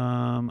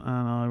 And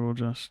I will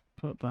just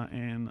put that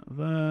in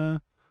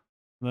there.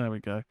 There we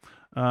go.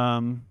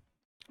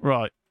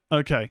 Right.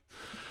 Okay.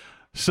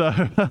 So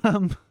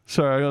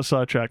sorry, I got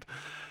sidetracked.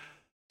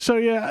 So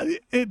yeah,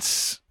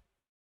 this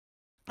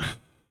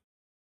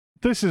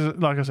is,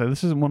 like I said,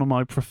 this isn't one of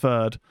my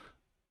preferred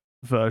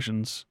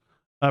versions.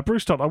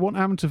 Bruce Todd, I want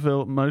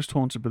Amityville Most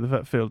Haunted with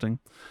Yvette Fielding.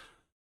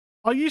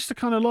 I used to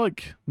kind of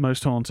like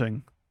Most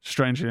Haunting,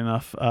 strangely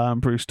enough,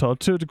 Bruce Todd,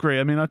 to a degree.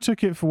 I mean, I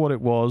took it for what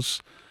it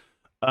was,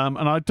 and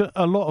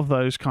a lot of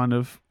those kind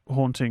of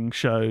haunting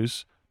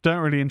shows don't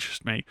really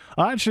interest me.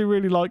 I actually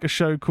really like a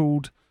show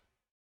called,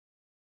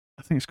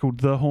 I think it's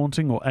called The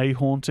Haunting or A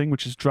Haunting,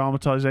 which is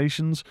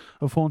dramatizations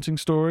of haunting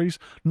stories.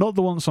 Not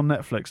the ones on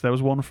Netflix. There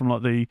was one from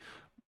like the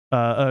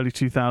early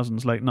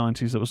 2000s, late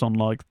 90s that was on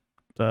like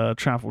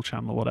Travel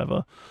Channel or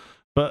whatever.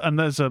 And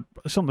there's a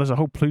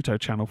whole Pluto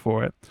channel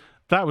for it.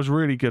 That was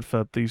really good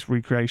for these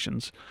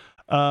recreations.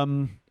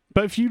 But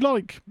if you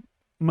like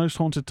Most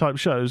Haunted type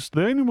shows,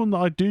 the only one that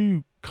I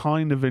do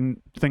kind of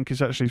think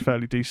is actually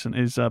fairly decent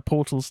is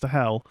Portals to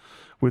Hell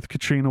with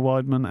Katrina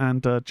Weidman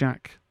and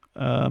Jack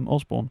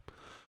Osborne.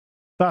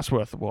 That's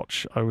worth a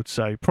watch, I would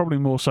say. Probably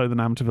more so than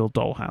Amityville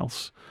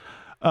Dollhouse.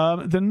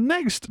 The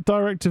next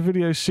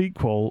direct-to-video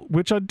sequel,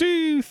 which I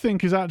do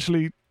think is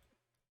actually,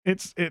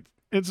 it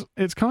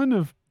is kind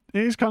of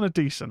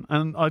decent,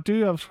 and I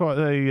do have quite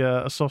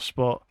a soft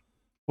spot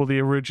for the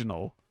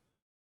original,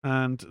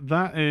 and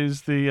that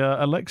is the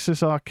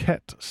Alexis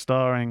Arquette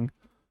starring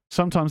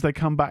Sometimes They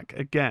Come Back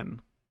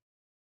Again.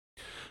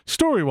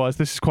 Story-wise,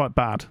 this is quite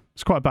bad.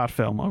 It's quite a bad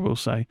film, I will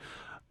say.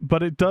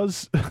 But it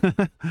does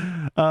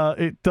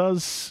it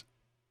does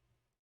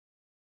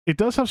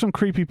have some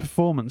creepy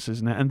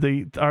performances in it,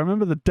 and I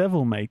remember the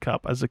devil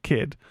makeup as a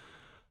kid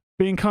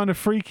being kind of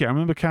freaky. I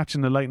remember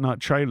catching the late night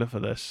trailer for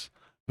this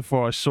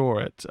before I saw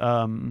it,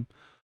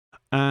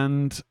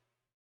 and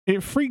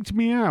it freaked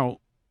me out.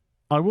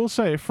 I will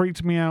say it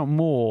freaked me out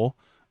more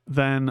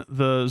than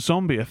the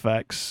zombie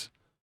effects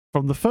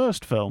from the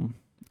first film.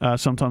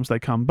 Sometimes They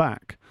Come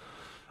Back.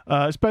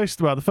 It's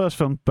the first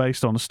film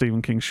based on a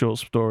Stephen King short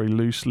story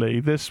loosely.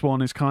 This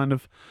one is kind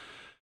of,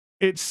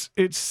 it's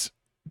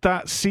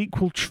that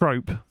sequel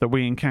trope that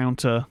we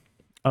encounter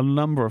a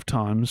number of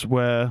times,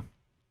 where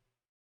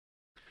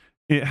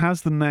it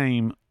has the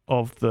name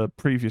of the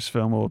previous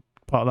film or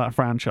part of that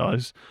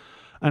franchise,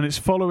 and it's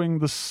following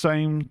the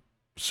same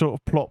sort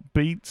of plot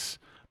beats,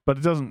 but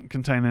it doesn't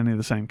contain any of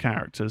the same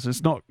characters.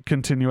 It's not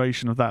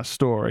continuation of that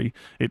story.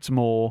 It's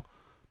more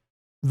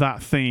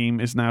that theme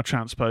is now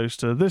transposed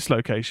to this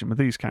location with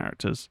these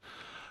characters.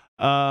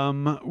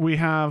 We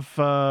have,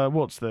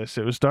 what's this?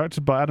 It was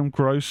directed by Adam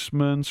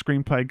Grossman,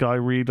 screenplay Guy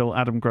Riedel,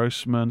 Adam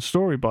Grossman,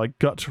 story by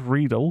Gut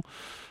Riedel,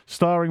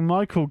 starring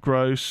Michael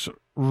Gross,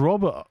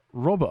 Robert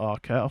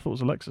Arquette. I thought it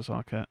was Alexis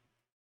Arquette.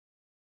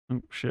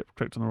 Oh, shit,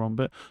 clicked on the wrong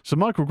bit. So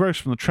Michael Gross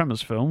from the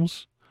Tremors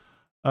films,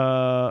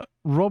 Robert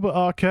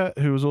Arquette,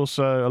 who was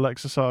also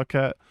Alexis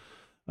Arquette,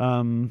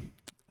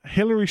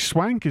 Hilary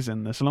Swank is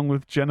in this, along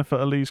with Jennifer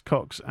Elise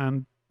Cox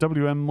and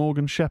W.M.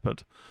 Morgan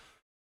Shepherd.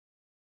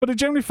 But it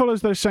generally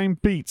follows those same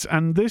beats,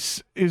 and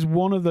this is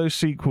one of those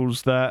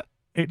sequels that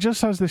it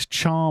just has this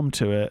charm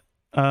to it.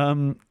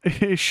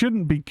 It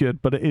shouldn't be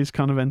good, but it is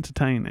kind of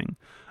entertaining.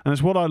 And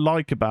it's what I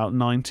like about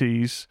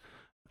 90s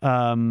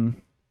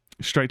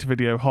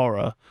straight-to-video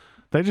horror,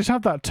 They just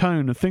have that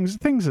tone of things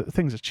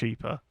are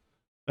cheaper.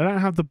 They don't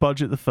have the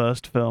budget the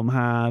first film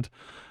had.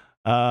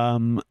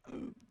 A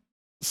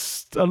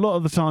lot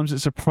of the times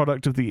it's a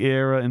product of the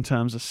era in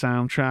terms of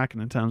soundtrack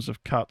and in terms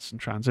of cuts and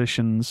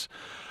transitions.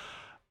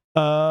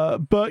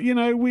 But you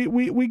know,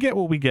 we get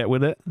what we get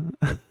with it.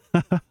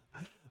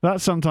 That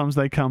sometimes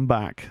they come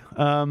back.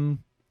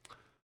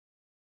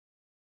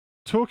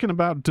 Talking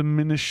about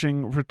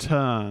diminishing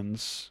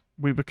returns,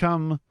 we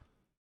become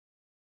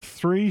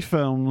 3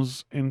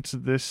 films into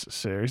this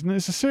series, and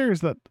it's a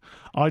series that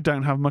I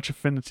don't have much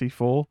affinity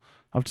for.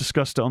 I've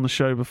discussed it on the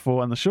show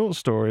before, and the short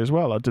story as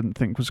well I didn't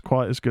think was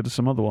quite as good as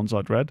some other ones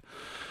I'd read.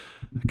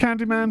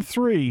 Candyman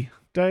 3,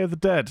 Day of the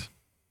Dead.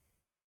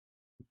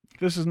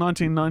 This is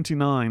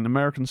 1999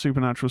 American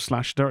supernatural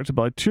slash directed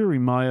by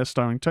Turi Meyer,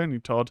 starring Tony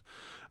Todd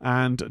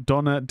and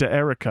Donna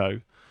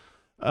D'Errico.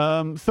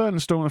 Third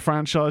installment of the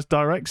franchise,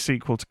 direct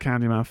sequel to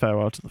Candyman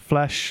Farewell to the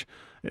Flesh.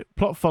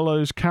 Plot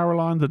follows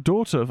Caroline, the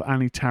daughter of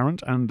Annie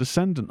Tarrant and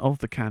descendant of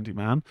the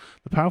Candyman,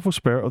 the powerful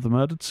spirit of the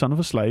murdered son of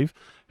a slave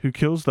who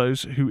kills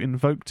those who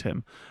invoked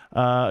him,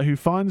 who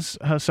finds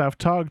herself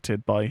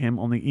targeted by him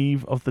on the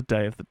eve of the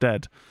Day of the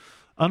Dead.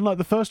 Unlike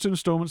the first 2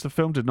 installments, the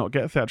film did not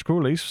get a theatrical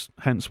release,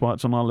 hence why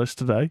it's on our list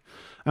today,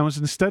 and was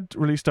instead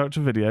released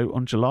direct-to-video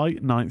on July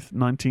 9th,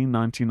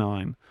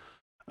 1999.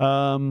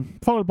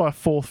 Followed by a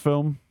 4th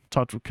film,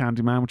 titled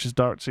Candyman, which is a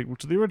direct sequel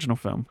to the original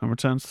film and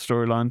returns the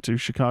storyline to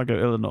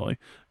Chicago, Illinois,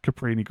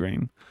 Caprini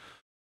Green.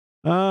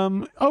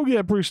 Oh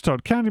yeah, Bruce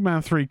Todd.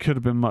 Candyman 3 could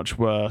have been much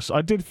worse.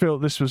 I did feel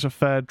this was a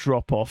fair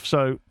drop-off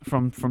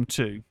from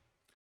 2.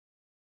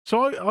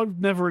 So I've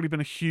never really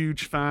been a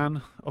huge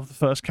fan of the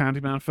first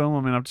Candyman film. I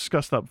mean, I've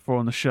discussed that before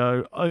on the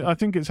show. I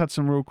think it's had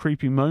some real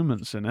creepy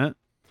moments in it.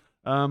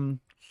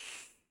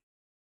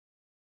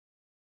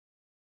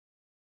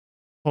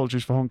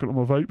 Apologies for honking on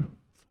my vape.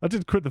 I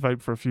did quit the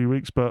vape for a few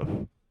weeks, but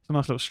it's a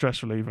nice little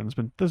stress reliever, and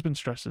there's been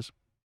stresses.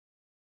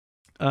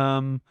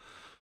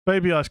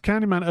 Baby Ice,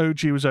 Candyman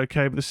OG was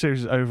okay, but the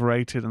series is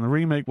overrated, and the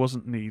remake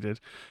wasn't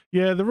needed.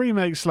 Yeah, the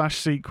remake slash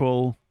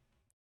sequel,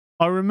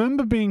 I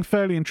remember being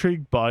fairly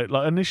intrigued by it.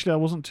 Like, initially I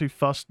wasn't too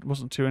fussed,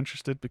 wasn't too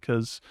interested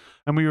because,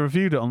 and we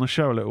reviewed it on the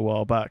show a little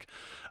while back,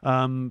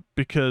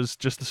 because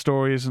just the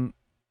story isn't,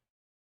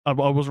 I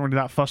wasn't really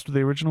that fussed with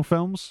the original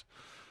films.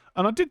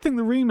 And I did think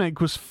the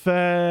remake was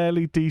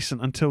fairly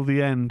decent until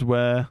the end,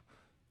 where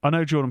I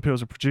know Jordan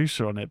Peele's a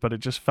producer on it, but it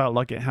just felt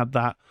like it had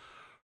that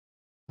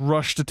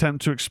rushed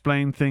attempt to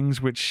explain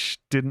things which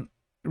didn't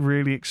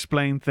really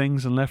explain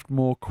things and left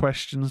more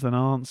questions than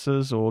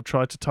answers, or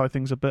tried to tie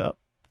things up a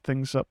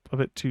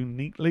bit too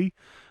neatly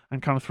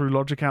and kind of threw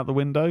logic out the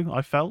window,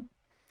 I felt.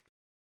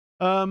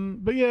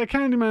 But yeah,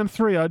 Candyman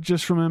 3, I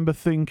just remember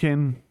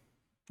thinking,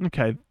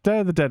 okay, Day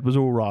of the Dead was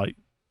all right.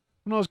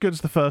 Not as good as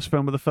the first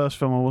film, but the first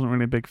film I wasn't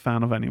really a big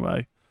fan of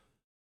anyway.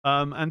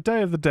 And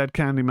Day of the Dead,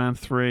 Candyman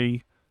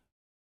 3,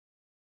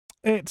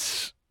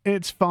 it's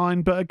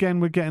fine, but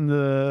again, we're getting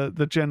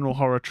the general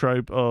horror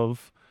trope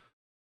of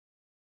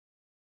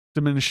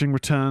diminishing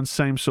returns,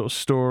 same sort of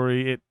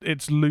story.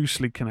 It's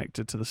loosely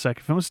connected to the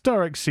second film. It's a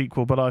direct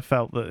sequel, but I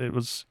felt that it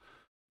was,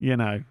 you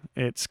know,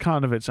 it's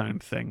kind of its own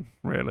thing,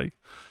 really.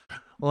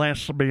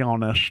 Let's be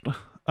honest.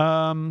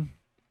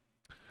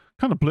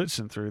 Kind of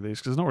blitzing through these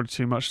because there's not really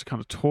too much to kind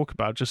of talk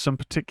about. Just some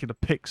particular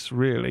picks,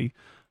 really,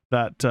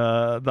 that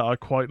I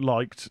quite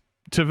liked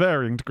to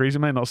varying degrees. It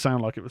may not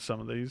sound like it with some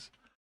of these.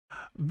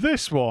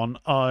 This one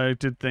I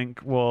did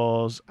think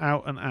was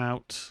out and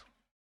out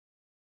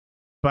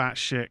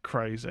batshit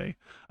crazy,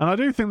 and I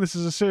do think this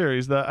is a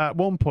series that at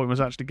one point was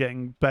actually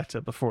getting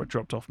better before it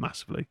dropped off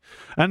massively,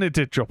 and it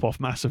did drop off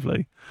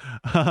massively.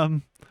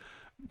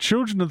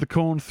 Children of the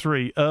Corn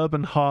 3: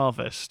 Urban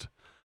Harvest.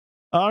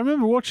 I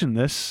remember watching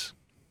this.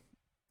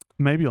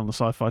 Maybe on the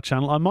Sci-Fi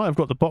Channel. I might have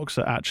got the box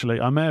set, actually.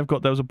 There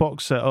was a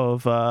box set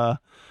of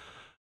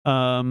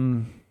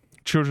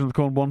Children of the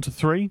Corn 1 to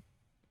 3.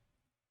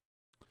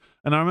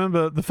 And I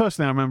remember, the first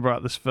thing I remember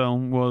about this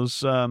film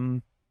was,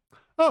 Xander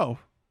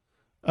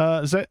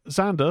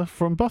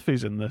from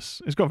Buffy's in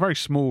this. He's got a very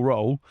small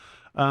role,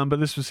 but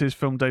this was his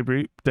film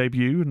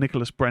debut,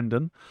 Nicholas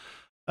Brendan.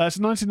 It's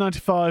a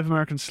 1995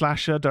 American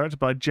slasher directed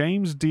by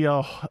James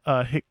D.R.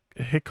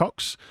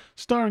 Hickox,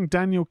 starring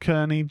Daniel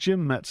Kearney,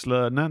 Jim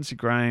Metzler, Nancy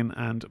Grain,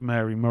 and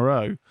Mary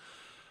Moreau.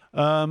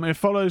 It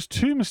follows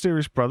 2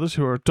 mysterious brothers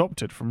who are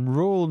adopted from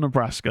rural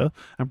Nebraska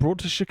and brought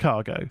to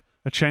Chicago.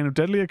 A chain of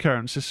deadly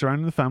occurrences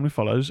surrounding the family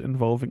follows,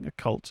 involving a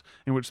cult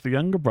in which the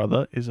younger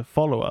brother is a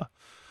follower.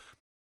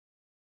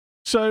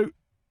 So,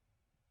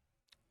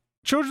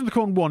 Children of the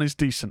Corn 1 is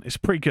decent. It's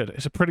pretty good.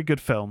 It's a pretty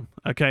good film.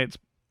 Okay, it's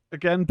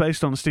again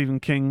based on a Stephen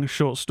King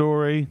short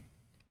story.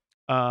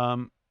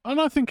 And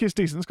I think it's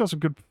decent. It's got some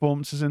good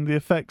performances in. The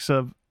effects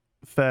are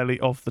fairly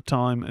off the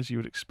time, as you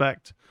would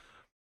expect.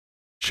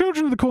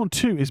 Children of the Corn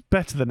 2 is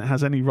better than it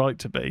has any right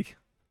to be.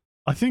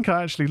 I think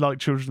I actually like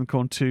Children of the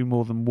Corn 2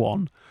 more than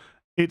 1.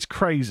 It's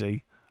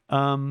crazy.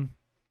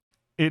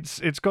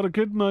 It's got a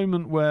good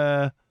moment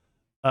where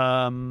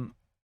you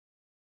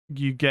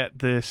get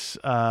this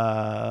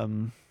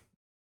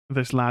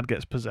this lad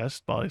gets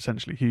possessed by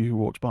essentially He Who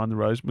Walks Behind the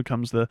Rose and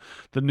becomes the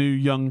new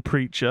young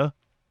preacher,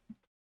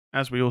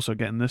 as we also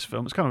get in this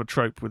film. It's kind of a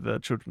trope with the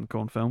Children of the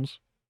Corn films.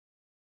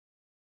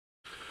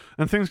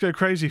 And things go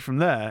crazy from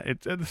there.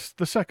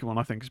 The second one,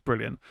 I think, is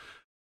brilliant.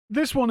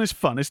 This one is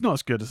fun. It's not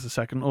as good as the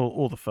second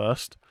or the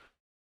first.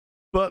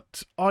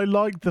 But I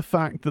like the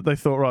fact that they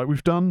thought, right,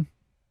 we've done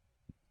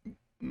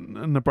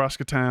a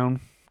Nebraska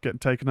town getting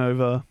taken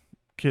over,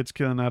 kids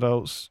killing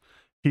adults,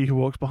 He Who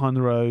Walks Behind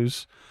the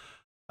Rose.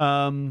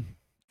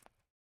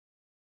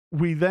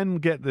 We then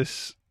get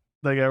this.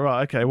 They go,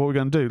 right, okay, what are we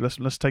going to do?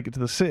 Let's take it to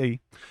the city.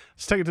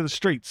 Let's take it to the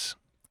streets.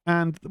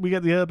 And we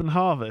get the urban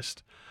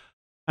harvest.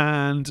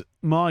 And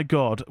my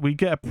God, we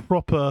get a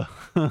proper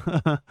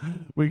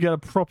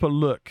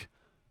look,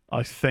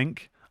 I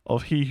think,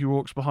 of He Who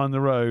Walks Behind the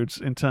Roads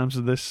in terms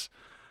of this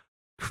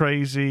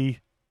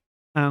crazy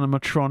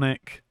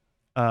animatronic,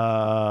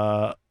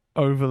 over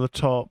the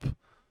top,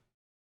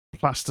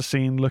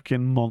 plasticine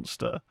looking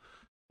monster.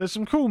 There's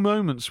some cool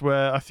moments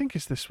where I think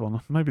it's this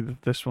one, maybe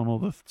this one or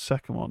the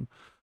second one,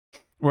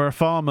 where a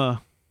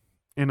farmer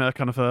in a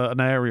kind of an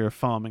area of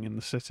farming in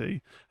the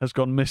city has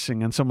gone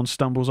missing, and someone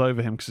stumbles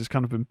over him because he's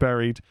kind of been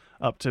buried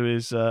up to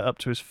his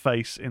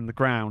face in the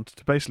ground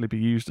to basically be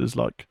used as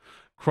like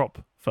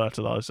crop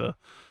fertilizer.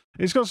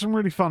 It's got some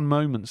really fun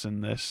moments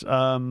in this,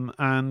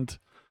 and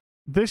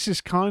this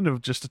is kind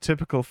of just a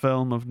typical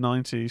film of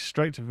 90s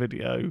straight to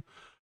video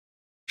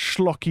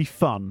schlocky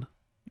fun.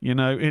 You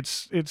know,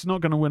 it's not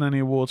going to win any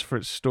awards for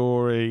its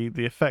story.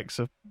 The effects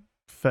are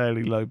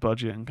fairly low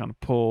budget and kind of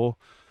poor.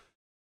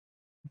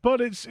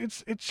 But it's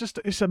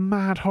a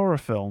mad horror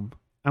film,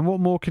 and what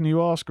more can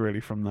you ask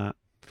really from that?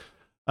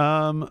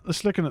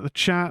 Let's looking at the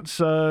chat.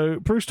 So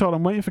Bruce Todd,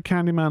 I'm waiting for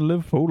Candyman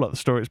Liverpool, like the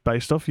story it's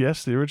based off.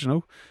 Yes, the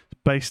original, it's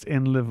based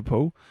in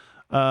Liverpool.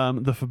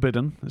 The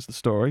Forbidden is the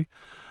story.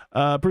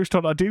 Bruce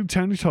Todd, I do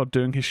Tony Todd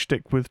doing his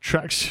shtick with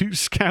tracksuit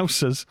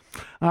scousers.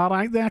 All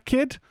right, there,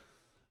 kid.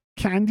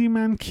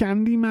 Candyman.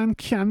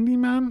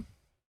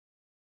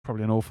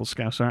 Probably an awful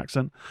Scouser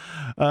accent.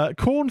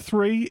 Corn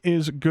 3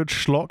 is good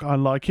schlock. I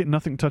like it.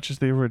 Nothing touches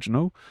the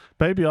original.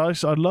 Baby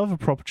Ice, I love a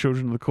proper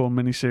Children of the Corn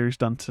miniseries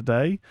done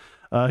today.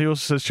 He also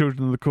says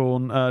Children of the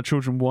Corn,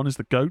 Children 1 is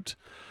the GOAT.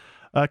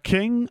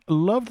 King,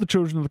 love the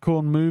Children of the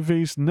Corn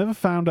movies. Never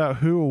found out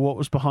who or what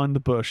was behind the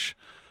bush.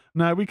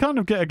 Now, we kind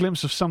of get a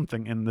glimpse of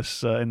something in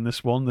this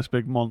one, this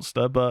big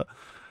monster, but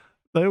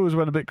they always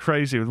went a bit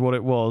crazy with what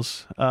it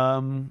was.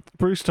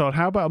 Bruce Todd,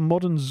 how about a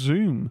modern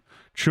Zoom?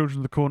 Children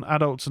of the Corn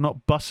adults are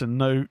not bussing,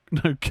 no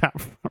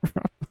cap.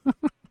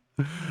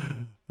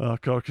 Oh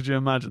God, could you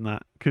imagine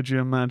that? Could you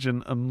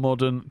imagine a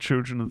modern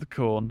Children of the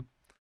Corn?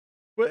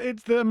 Well,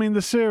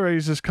 the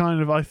series is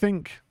kind of, I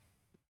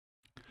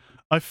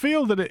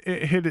feel that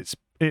it hit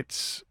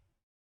its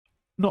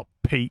not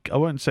peak. I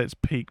won't say it's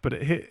peak, but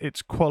it hit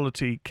its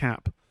quality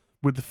cap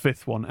with the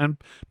fifth one, and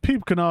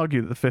people can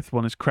argue that the fifth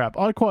one is crap.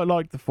 I quite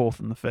like the fourth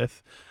and the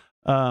fifth.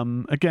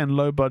 Again,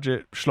 low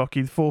budget,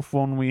 schlocky. The fourth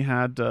one we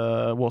had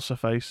what's her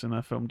face in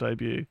her film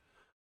debut,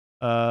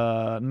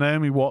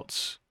 Naomi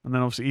Watts, and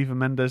then obviously Eva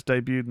Mendes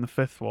debuted in the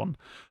fifth one.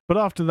 But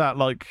after that,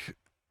 like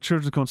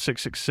Children of the Corn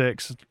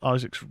 666,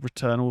 Isaac's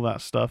Return, all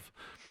that stuff,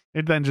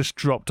 it then just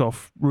dropped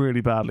off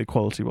really badly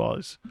quality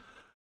wise,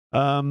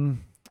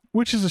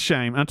 which is a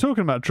shame. And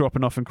talking about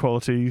dropping off in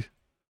quality.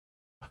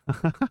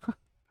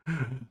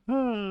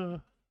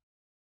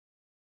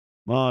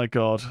 My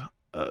God.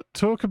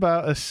 Talk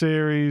about a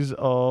series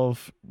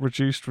of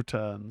reduced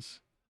returns.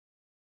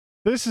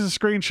 This is a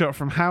screenshot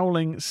from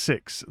Howling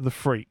 6, The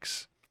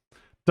Freaks.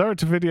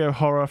 Direct-to-video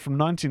horror from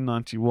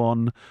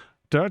 1991,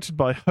 directed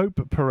by Hope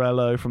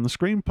Perello, from the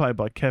screenplay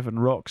by Kevin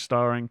Rock,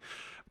 starring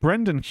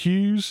Brendan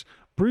Hughes,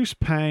 Bruce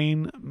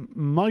Payne,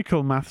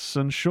 Michael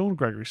Matheson, Sean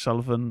Gregory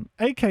Sullivan,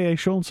 a.k.a.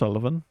 Sean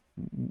Sullivan,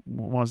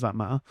 why does that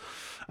matter,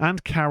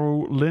 and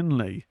Carol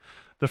Linley.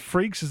 The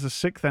Freaks is the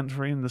sixth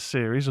entry in the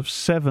series of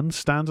 7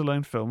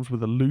 standalone films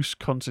with a loose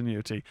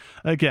continuity.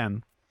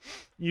 Again,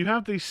 you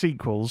have these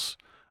sequels,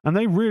 and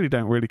they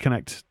don't really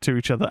connect to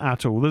each other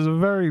at all. There's a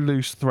very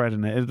loose thread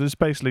in it. It's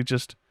basically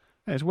just,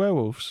 hey, it's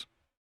werewolves.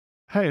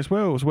 Hey, it's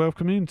werewolves, werewolf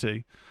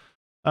community.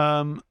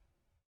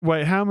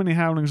 Wait, how many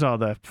Howlings are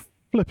there?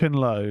 Flipping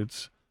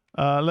loads.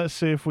 Let's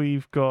see if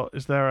we've got,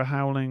 is there a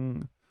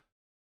Howling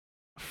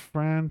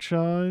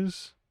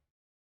franchise?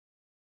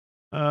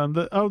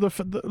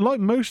 Like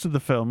most of the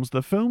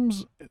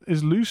films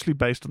is loosely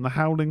based on the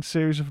Howling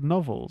series of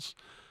novels.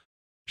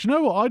 Do you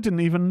know what? I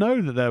didn't even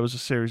know that there was a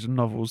series of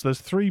novels.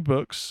 There's 3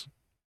 books,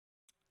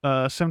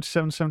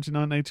 77,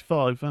 79,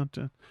 85. I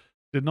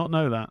did not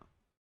know that.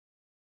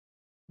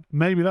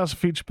 Maybe that's a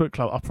future book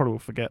club. I probably will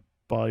forget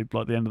by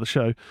like the end of the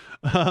show,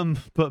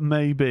 but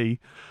maybe.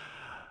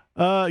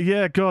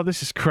 Yeah, God,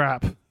 this is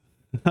crap.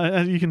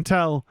 And you can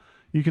tell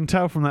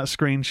from that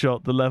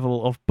screenshot the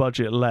level of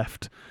budget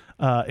left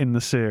in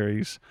the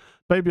series.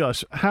 Baby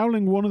Ice,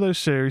 Howling, one of those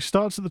series,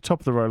 starts at the top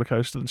of the roller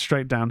coaster and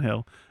straight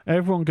downhill.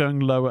 Everyone going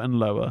lower and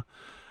lower.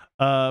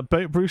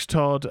 Bruce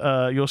Todd,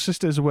 Your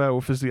Sister is a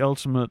Werewolf is the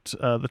ultimate,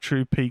 the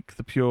true peak,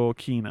 the pure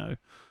Kino.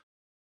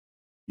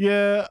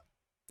 Yeah,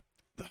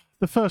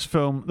 the first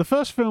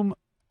film,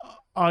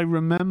 I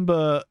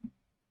remember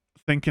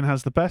thinking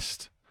has the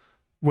best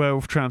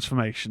werewolf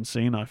transformation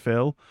scene, I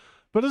feel.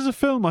 But as a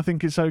film, I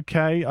think it's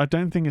okay. I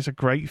don't think it's a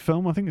great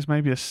film. I think it's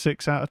maybe a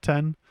 6 out of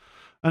 10.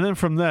 And then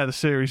from there, the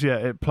series, yeah,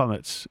 it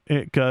plummets.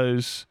 It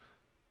goes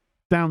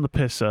down the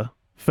pisser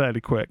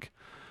fairly quick.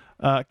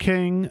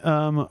 King,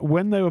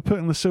 when they were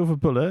putting the silver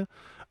bullet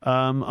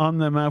on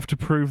their mouth to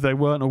prove they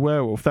weren't a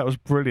werewolf, that was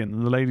brilliant.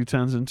 And the lady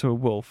turns into a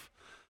wolf.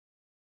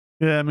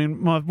 Yeah, I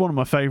mean, one of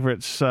my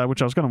favourites,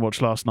 which I was going to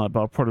watch last night,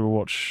 but I'll probably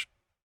watch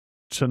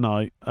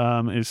tonight,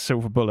 is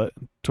Silver Bullet,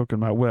 talking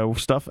about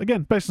werewolf stuff.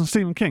 Again, based on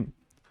Stephen King.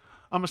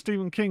 I'm a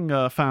Stephen King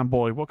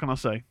fanboy. What can I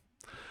say?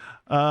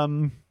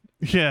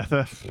 Yeah,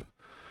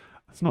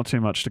 there's not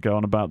too much to go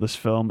on about this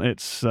film.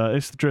 It's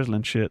the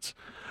drizzling shits.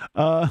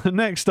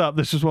 Next up,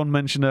 this was one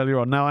mentioned earlier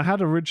on. Now, I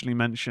had originally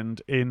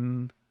mentioned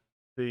in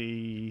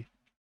the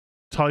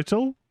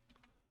title.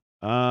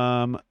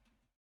 I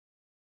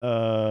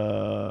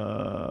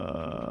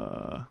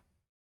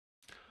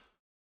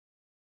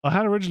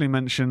had originally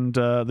mentioned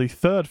the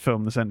third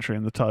film that's entry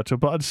in the title,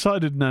 but I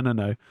decided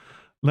no.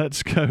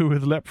 Let's go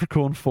with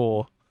Leprechaun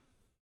 4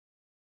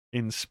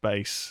 in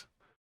space.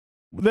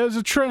 There's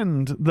a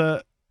trend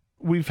that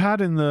we've had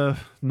in the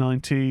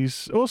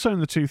 90s, also in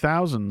the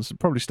 2000s. It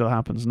probably still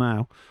happens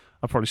now.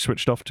 I probably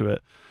switched off to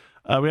it.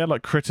 We had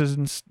like critters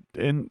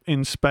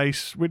in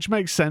space, which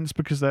makes sense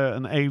because they're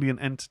an alien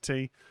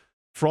entity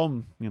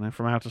from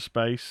outer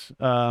space.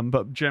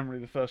 But generally,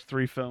 the first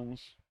 3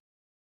 films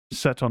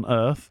set on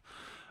Earth.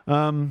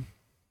 And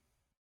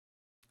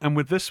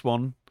with this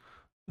one,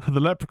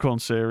 the Leprechaun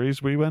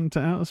series, we went to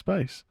outer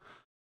space.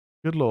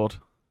 Good lord.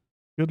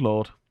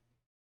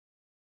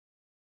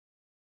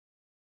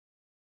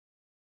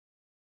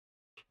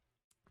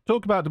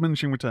 Talk about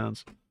diminishing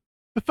returns.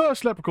 The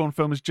first Leprechaun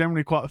film is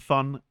generally quite a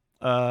fun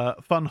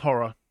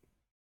horror.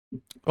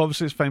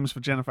 Obviously, it's famous for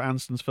Jennifer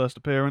Aniston's first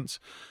appearance,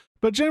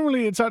 but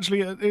generally, it's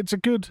a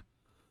good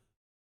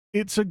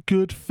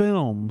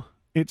film.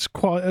 It's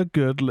quite a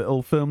good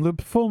little film. The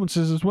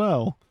performances as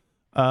well.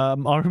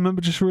 I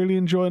remember just really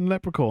enjoying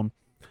Leprechaun.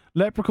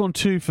 Leprechaun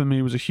 2 for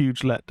me was a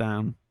huge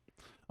letdown.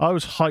 I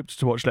was hyped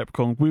to watch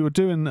Leprechaun. We were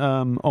doing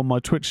on my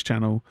Twitch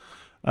channel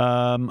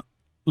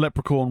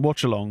Leprechaun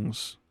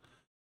watch-alongs.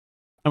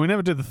 And we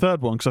never did the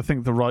third one because I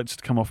think the rights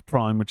had come off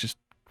Prime, which is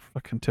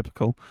fucking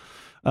typical.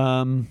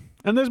 And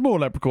there's more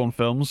Leprechaun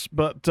films,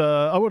 but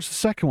I watched the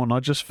second one. I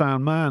just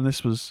found, man,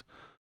 this was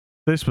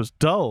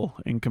dull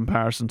in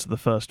comparison to the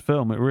first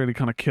film. It really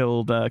kind of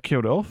killed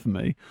it off for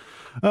me.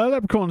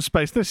 Leprechaun in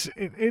Space.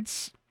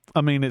 It's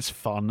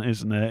fun,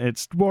 isn't it?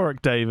 It's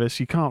Warwick Davis.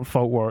 You can't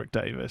fault Warwick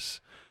Davis.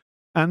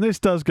 And this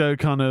does go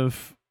kind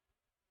of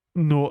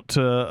 0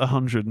 to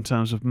 100 in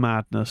terms of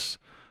madness.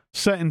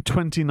 Set in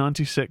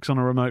 2096 on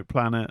a remote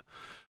planet,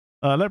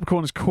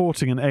 Leprechaun is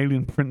courting an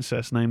alien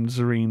princess named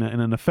Zarina in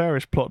a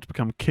nefarious plot to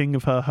become king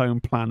of her home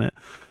planet.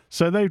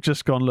 So they've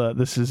just gone, look,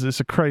 it's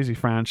a crazy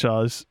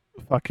franchise.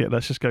 Fuck it,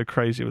 let's just go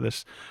crazy with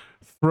this.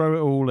 Throw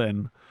it all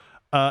in.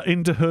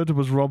 Into Hood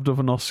was robbed of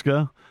an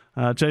Oscar.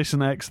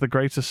 Jason X, the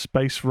greatest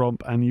space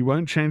romp, and you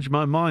won't change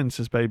my mind,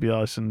 says Baby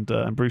Ice and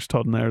Bruce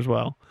Todd in there as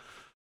well.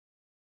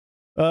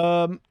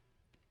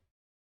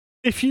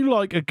 If you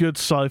like a good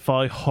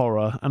sci-fi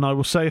horror, and I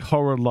will say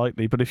horror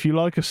lightly, but if you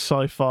like a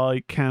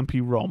sci-fi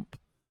campy romp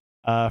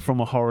from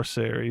a horror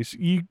series,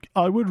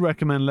 I would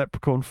recommend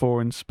Leprechaun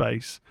 4 in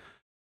Space.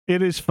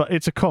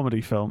 It's a comedy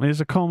film. It is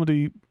a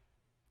comedy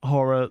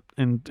horror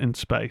in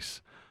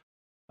space.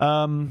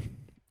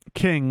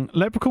 King,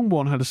 Leprechaun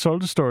 1 had a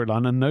solid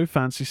storyline and no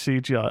fancy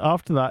CGI.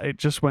 After that, it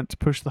just went to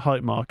push the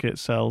hype market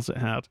sales it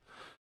had.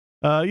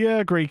 Yeah,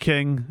 agree,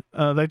 King.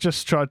 They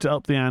just tried to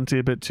up the ante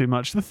a bit too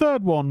much. The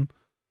third one's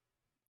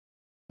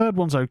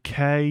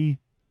okay.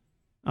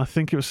 I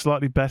think it was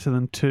slightly better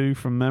than 2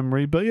 from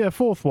memory. But yeah,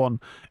 fourth one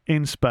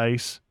in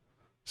space.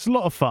 It's a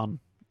lot of fun.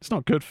 It's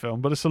not a good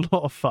film, but it's a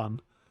lot of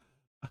fun.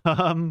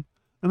 And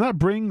that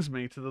brings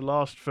me to the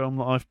last film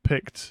that I've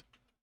picked,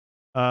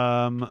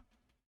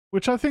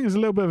 which I think is a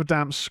little bit of a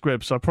damp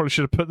squib, so I probably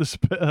should have put this a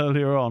bit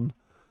earlier on.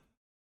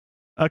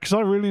 Because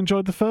I really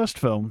enjoyed the first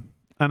film.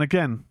 And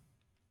again,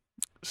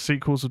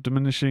 sequels of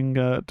diminishing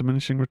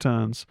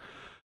returns.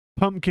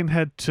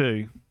 Pumpkinhead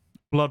 2.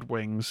 Blood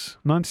Wings,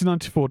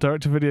 1994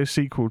 direct-to-video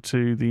sequel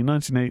to the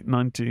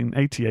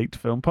 1988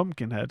 film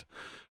Pumpkinhead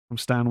from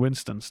Stan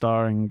Winston,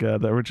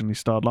 that originally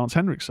starred Lance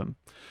Henriksen.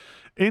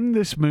 In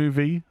this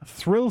movie,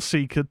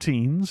 thrill-seeker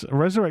teens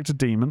resurrect a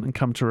demon and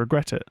come to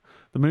regret it.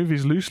 The movie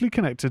is loosely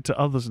connected to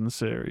others in the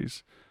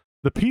series.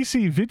 The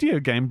PC video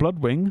game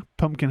Bloodwing,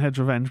 Pumpkinhead's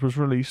Revenge, was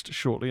released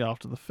shortly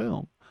after the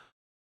film.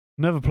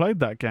 Never played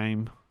that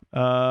game.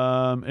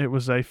 It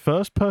was a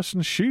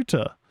first-person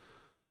shooter.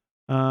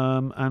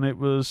 And it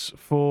was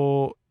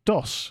for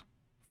DOS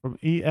from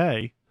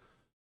EA.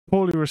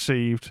 Poorly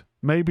received.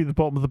 Maybe the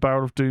bottom of the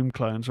barrel of Doom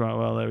clones. Right,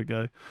 well, there we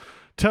go.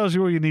 Tells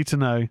you all you need to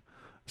know.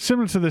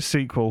 Similar to this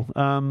sequel.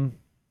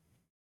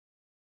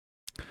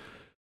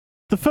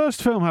 the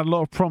first film had a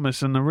lot of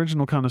promise, an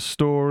original kind of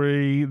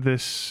story,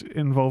 this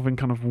involving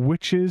kind of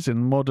witches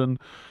in modern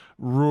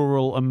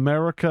rural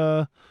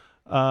America.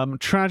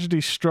 Tragedy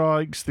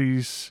strikes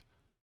these.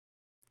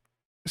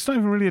 It's not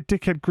even really a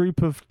dickhead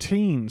group of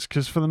teens,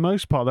 because for the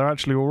most part they're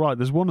actually all right.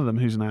 There's one of them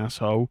who's an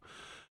asshole,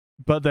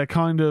 but they're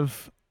kind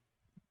of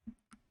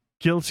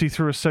guilty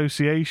through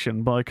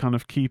association by kind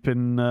of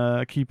keeping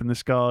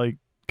this guy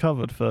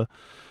covered for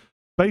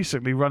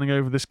basically running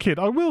over this kid.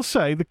 I will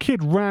say the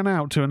kid ran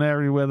out to an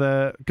area where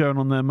they're going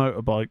on their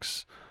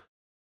motorbikes.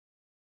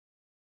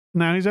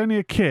 Now, he's only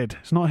a kid.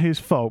 It's not his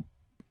fault.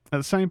 At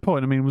the same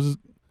point, I mean,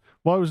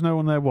 why was no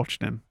one there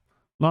watching him?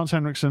 Lance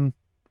Henriksen,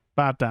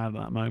 bad dad at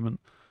that moment.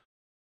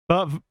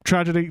 But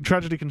tragedy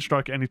can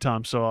strike at any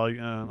time, so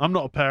I'm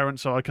not a parent,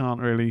 so I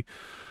can't really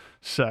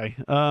say.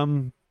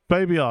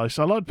 Baby Ice.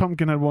 I liked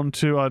Pumpkinhead 1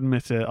 too, I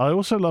admit it. I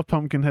also love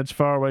Pumpkinhead's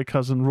faraway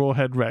cousin,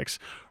 Rawhead Rex.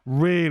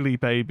 Really,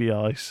 Baby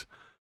Ice?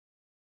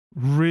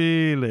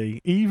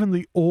 Really? Even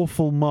the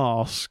awful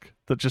mask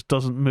that just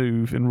doesn't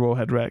move in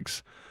Rawhead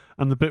Rex,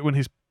 and the bit when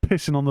he's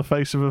pissing on the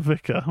face of a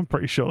vicar, I'm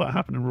pretty sure that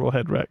happened in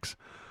Rawhead Rex.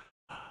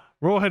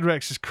 Rawhead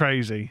Rex is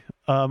crazy.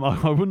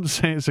 I wouldn't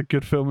say it's a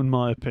good film in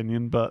my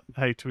opinion, but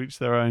hey, to each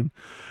their own.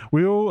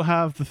 We all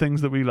have the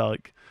things that we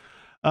like.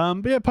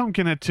 But yeah,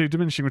 Pumpkinhead 2,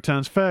 Diminishing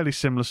Returns, fairly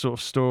similar sort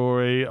of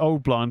story.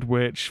 Old blind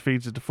witch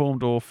feeds a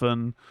deformed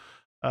orphan.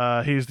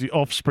 He's the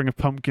offspring of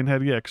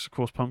Pumpkinhead, yeah, because of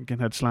course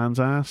Pumpkinhead slams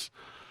ass.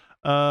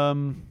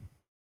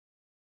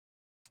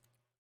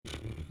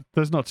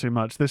 There's not too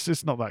much.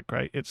 It's not that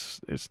great.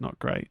 It's not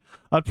great.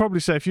 I'd probably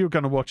say if you were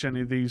going to watch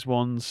any of these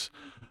ones,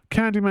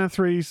 Candyman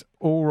 3's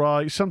all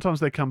right. Sometimes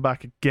they come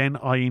back again.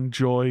 I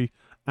enjoy,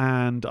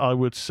 and I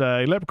would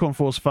say Leprechaun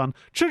 4's fun.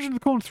 Children of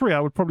the Corn 3, I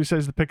would probably say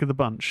is the pick of the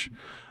bunch.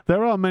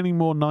 There are many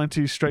more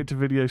 90s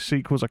straight-to-video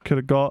sequels I could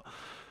have got,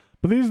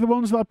 but these are the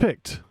ones that I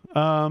picked.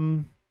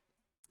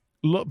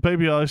 Look,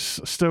 Baby Ice,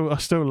 I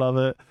still love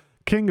it.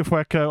 King of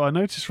Hueco, I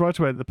noticed right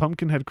away that the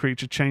Pumpkinhead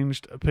creature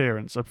changed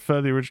appearance. I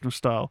prefer the original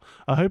style.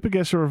 I hope it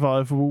gets a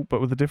revival, but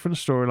with a different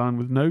storyline,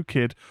 with no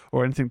kid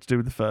or anything to do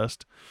with the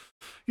first.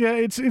 Yeah,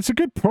 it's a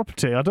good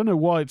property. I don't know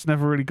why it's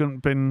never really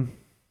been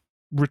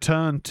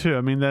returned to.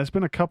 I mean, there's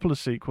been a couple of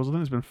sequels. I think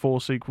there's been 4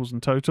 sequels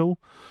in total.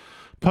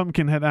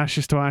 Pumpkinhead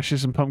Ashes to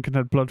Ashes and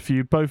Pumpkinhead Blood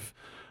Feud, both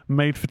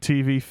made for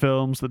TV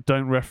films that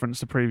don't reference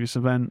the previous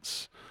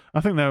events.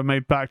 I think they were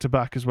made back to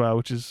back as well,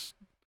 which is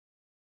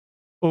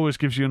always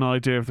gives you an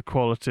idea of the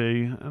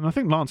quality. And I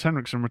think Lance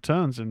Henriksen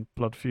returns in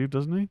Blood Feud,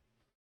 doesn't he?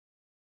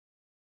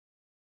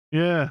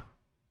 Yeah.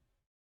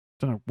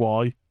 Don't know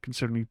why,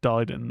 considering he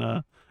died in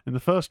the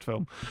first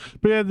film.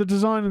 But yeah, the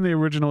design in the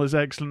original is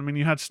excellent. I mean,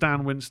 you had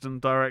Stan Winston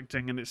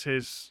directing, and it's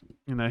his,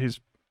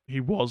 he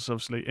was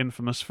obviously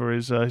infamous for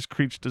his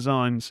creature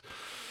designs.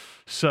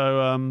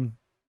 So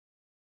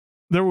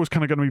they're always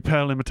kind of going to be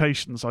pale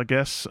imitations, I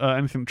guess.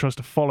 Anything that tries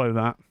to follow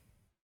that.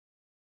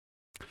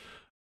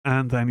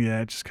 And then,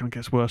 yeah, it just kind of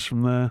gets worse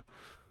from there.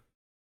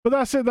 But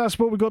that's it. That's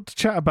what we got to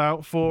chat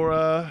about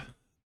for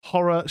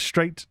horror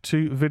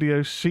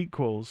straight-to-video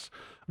sequels.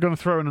 I'm going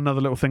to throw in another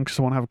little thing because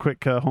I want to have a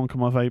quick honk on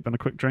my vape and a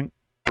quick drink.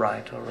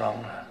 Right or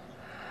wrong,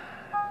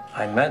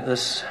 I met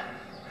this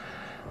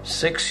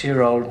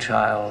 6-year-old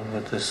child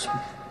with this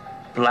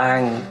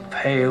blank,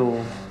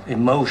 pale,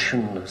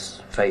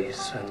 emotionless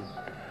face and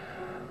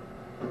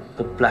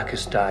the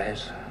blackest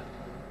eyes,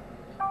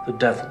 the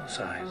devil's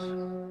eyes.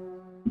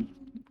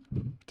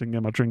 Didn't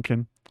get my drink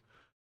in.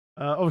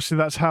 Obviously,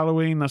 that's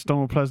Halloween. That's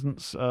Donald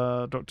Pleasance,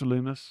 Dr.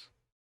 Loomis.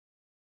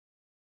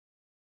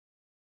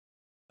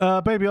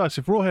 Baby Ice,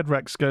 if Rawhead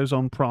Rex goes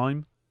on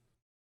Prime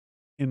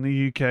in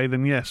the UK,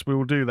 then yes, we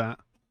will do that.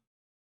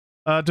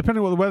 Depending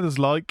on what the weather's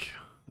like,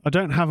 I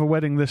don't have a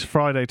wedding this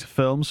Friday to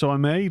film, so I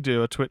may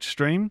do a Twitch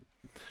stream.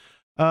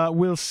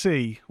 We'll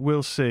see.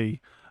 We'll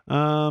see.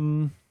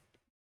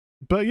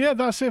 But yeah,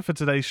 that's it for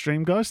today's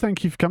stream, guys.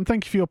 Thank you for coming.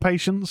 Thank you for your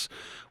patience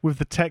with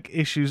the tech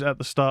issues at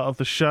the start of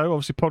the show.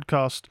 Obviously,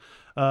 podcast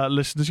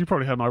listeners, you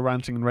probably heard my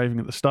ranting and raving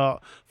at the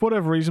start. For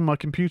whatever reason, my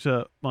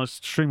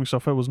streaming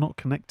software was not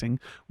connecting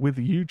with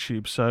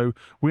YouTube, so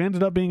we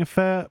ended up being a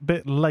fair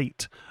bit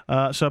late.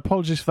 So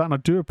apologies for that, and I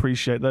do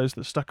appreciate those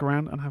that stuck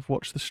around and have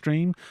watched the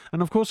stream.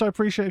 And of course, I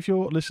appreciate if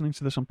you're listening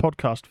to this on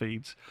podcast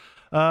feeds.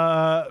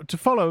 To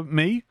follow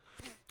me,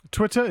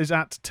 Twitter is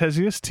at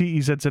Tezius,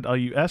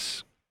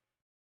 Tezzrius.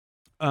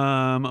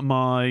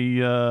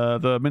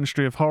 The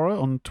Ministry of Horror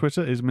on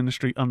Twitter is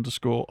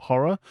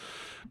Ministry_Horror.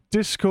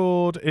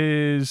 Discord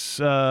is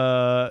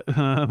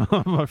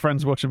my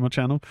friend's watching my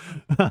channel.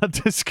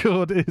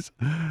 Discord is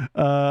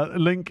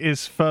link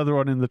is further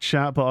on in the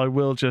chat, but I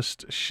will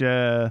just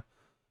share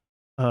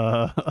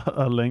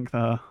a link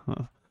there.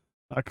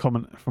 A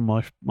comment from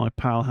my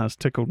pal has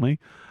tickled me.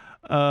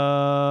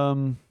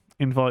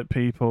 Invite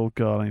people.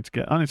 God, I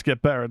need to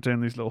get better at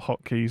doing these little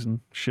hotkeys and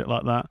shit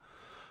like that.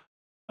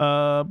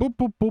 Oh,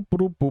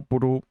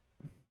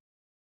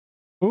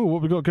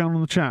 what we got going on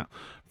in the chat?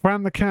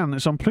 Fran the Can.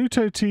 It's on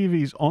Pluto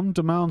TV's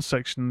on-demand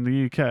section in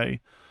the UK.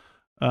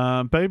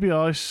 Baby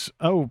Ice.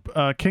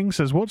 King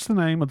says, what's the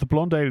name of the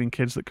blonde alien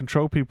kids that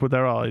control people with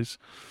their eyes?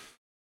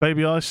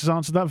 Baby Ice has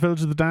answered that.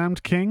 Village of the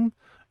Damned, King.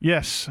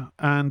 Yes,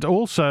 and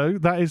also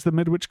that is the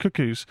Midwich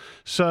Cuckoos.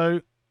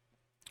 So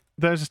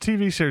there's a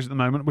TV series at the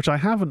moment, which I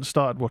haven't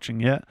started watching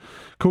yet,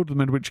 called The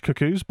Midwich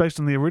Cuckoos, based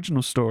on the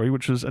original story,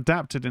 which was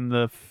adapted in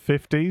the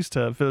 50s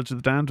to Village of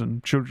the Damned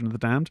and Children of the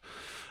Damned.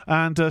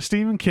 And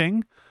Stephen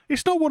King,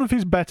 it's not one of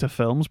his better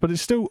films, but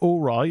it's still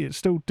all right. It's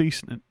still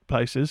decent in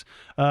places.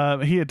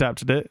 He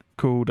adapted it,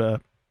 called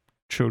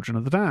Children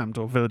of the Damned,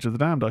 or Village of the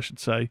Damned, I should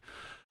say.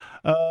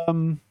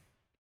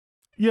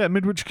 Yeah,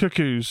 Midwich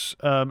Cuckoos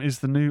is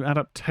the new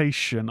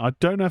adaptation. I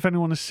don't know if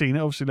anyone has seen it.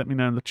 Obviously, let me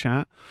know in the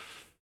chat.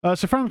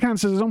 So Frank Can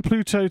says it's on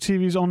Pluto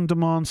TV's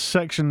on-demand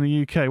section in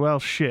the UK. Well,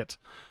 shit.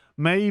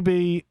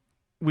 Maybe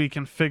we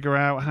can figure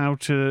out how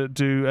to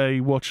do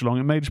a watch-along.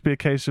 It may just be a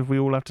case of we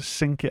all have to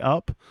sync it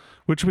up,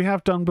 which we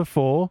have done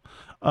before.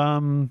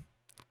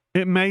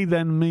 It may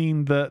then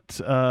mean that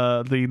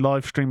the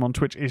live stream on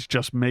Twitch is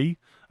just me,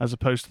 as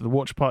opposed to the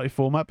watch party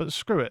format, but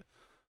screw it.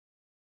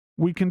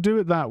 We can do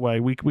it that way.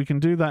 We can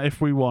do that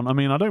if we want. I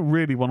mean, I don't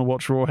really want to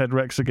watch Rawhead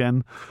Rex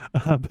again.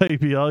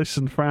 Baby Ice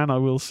and Fran, I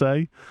will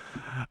say.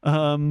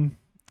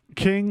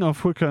 King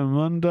of Wicco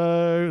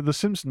Mundo. The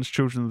Simpsons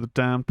Children of the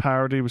Damned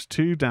parody was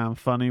too damn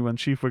funny when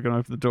Chief Wiggum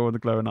opened the door with the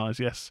glowing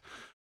eyes. Yes,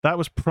 that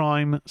was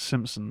prime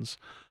Simpsons.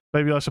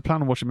 Baby Ice, I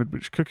plan on watching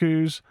Midwich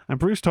Cuckoos. And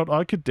Bruce told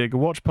I could dig a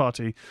watch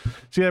party.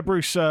 So yeah,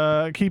 Bruce,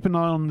 keep an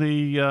eye on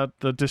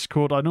the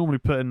Discord. I normally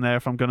put in there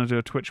if I'm going to do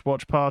a Twitch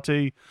watch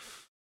party.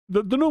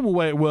 The normal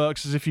way it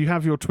works is if you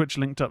have your Twitch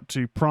linked up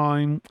to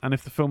Prime, and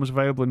if the film is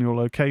available in your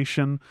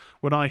location,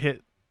 when I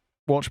hit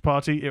watch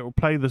party, it will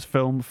play this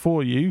film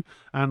for you,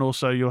 and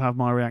also you'll have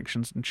my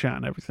reactions and chat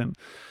and everything.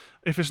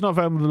 If it's not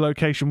available in the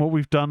location, what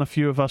we've done, a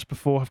few of us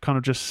before have kind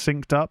of just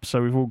synced up,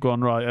 so we've all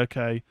gone, right,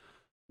 okay,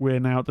 we're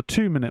now at the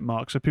 2-minute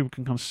mark, so people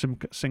can kind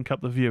of sync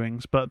up the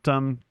viewings. But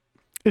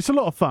it's a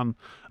lot of fun.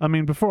 I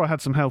mean, before I had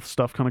some health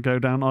stuff kind of go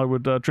down, I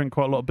would drink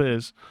quite a lot of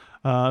beers.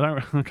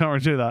 I can't really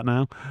do that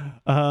now.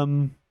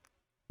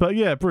 But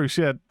yeah, Bruce,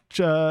 yeah,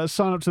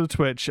 sign up to the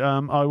Twitch.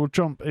 I will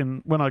jump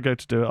in, when I go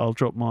to do it, I'll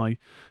drop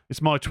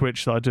it's my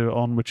Twitch that I do it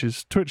on, which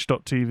is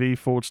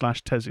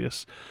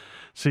twitch.tv/Tesius.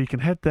 So you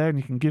can head there and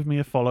you can give me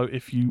a follow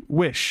if you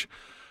wish.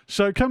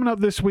 So coming up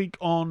this week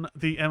on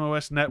the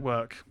MOS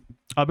Network,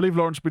 I believe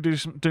Lawrence will be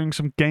doing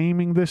some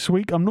gaming this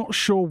week. I'm not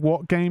sure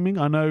what gaming.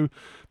 I know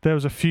there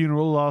was a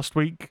funeral last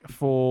week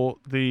for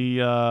the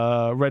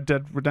Red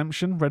Dead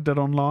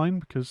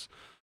Online, because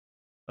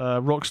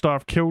Rockstar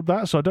have killed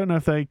that, so I don't know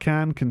if they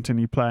can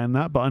continue playing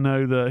that, but I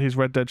know that his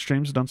Red Dead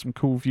streams have done some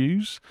cool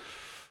views.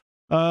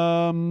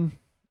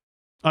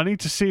 I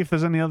need to see if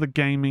there's any other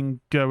gaming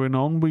going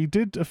on. We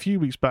did a few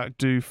weeks back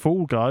do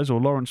Fall Guys,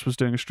 or Lawrence was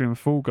doing a stream of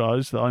Fall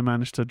Guys that I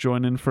managed to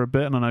join in for a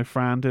bit, and I know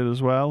Fran did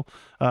as well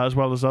as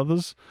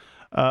others.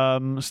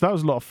 So that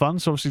was a lot of fun.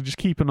 So obviously just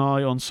keep an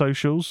eye on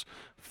socials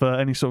for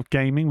any sort of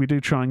gaming. We do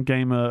try and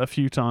game a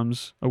few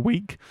times a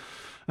week.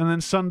 And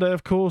then Sunday,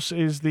 of course,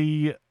 is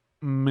the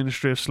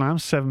Ministry of Slam,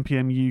 7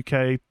 p.m.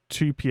 UK,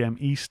 2 p.m.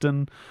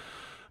 Eastern.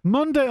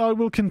 Monday, I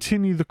will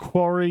continue the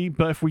Quarry,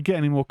 but if we get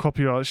any more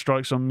copyright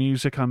strikes on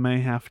music, I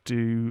may have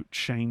to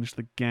change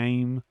the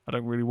game. I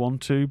don't really want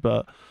to,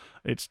 but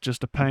it's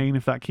just a pain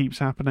if that keeps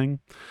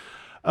happening.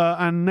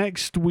 And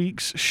next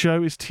week's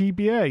show is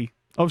TBA.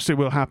 Obviously, it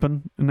will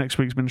happen. Next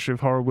week's Ministry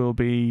of Horror will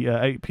be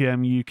 8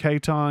 p.m. UK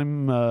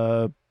time,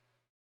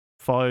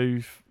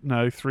 3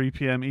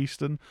 p.m.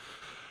 Eastern.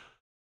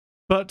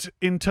 But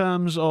in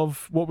terms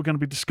of what we're going to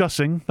be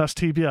discussing, that's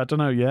TBA. I don't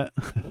know yet.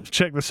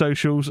 Check the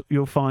socials,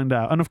 you'll find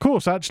out. And of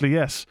course, actually,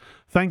 yes,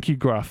 thank you,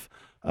 Gruff.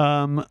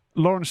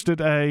 Lawrence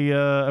did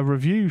a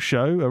review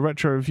show, a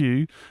retro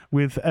review,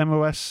 with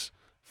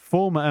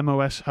former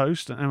MOS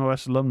host and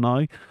MOS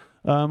alumni,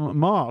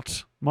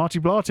 Marty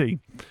Blarty,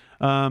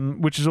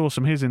 which is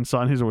awesome. His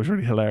insight, and he's always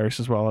really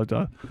hilarious as well.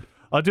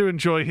 I do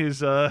enjoy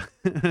his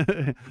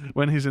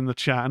when he's in the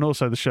chat, and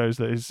also the shows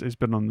that he's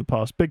been on in the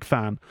past. Big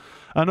fan.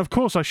 And of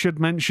course, I should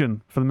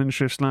mention for the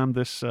Ministry of Slam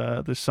this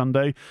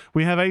Sunday,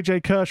 we have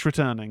AJ Kirsch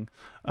returning,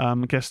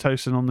 guest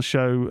hosting on the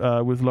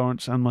show with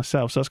Lawrence and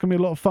myself. So that's going to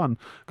be a lot of fun.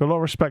 Got a lot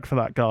of respect for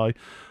that guy.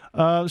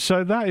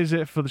 So that is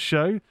it for the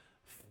show.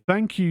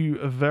 Thank you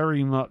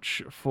very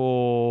much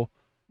for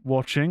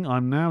watching.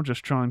 I'm now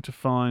just trying to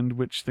find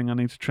which thing I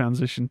need to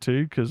transition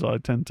to, because I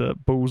tend to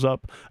balls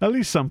up at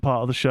least some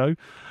part of the show.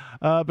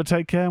 But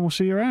take care, and we'll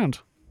see you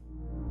around.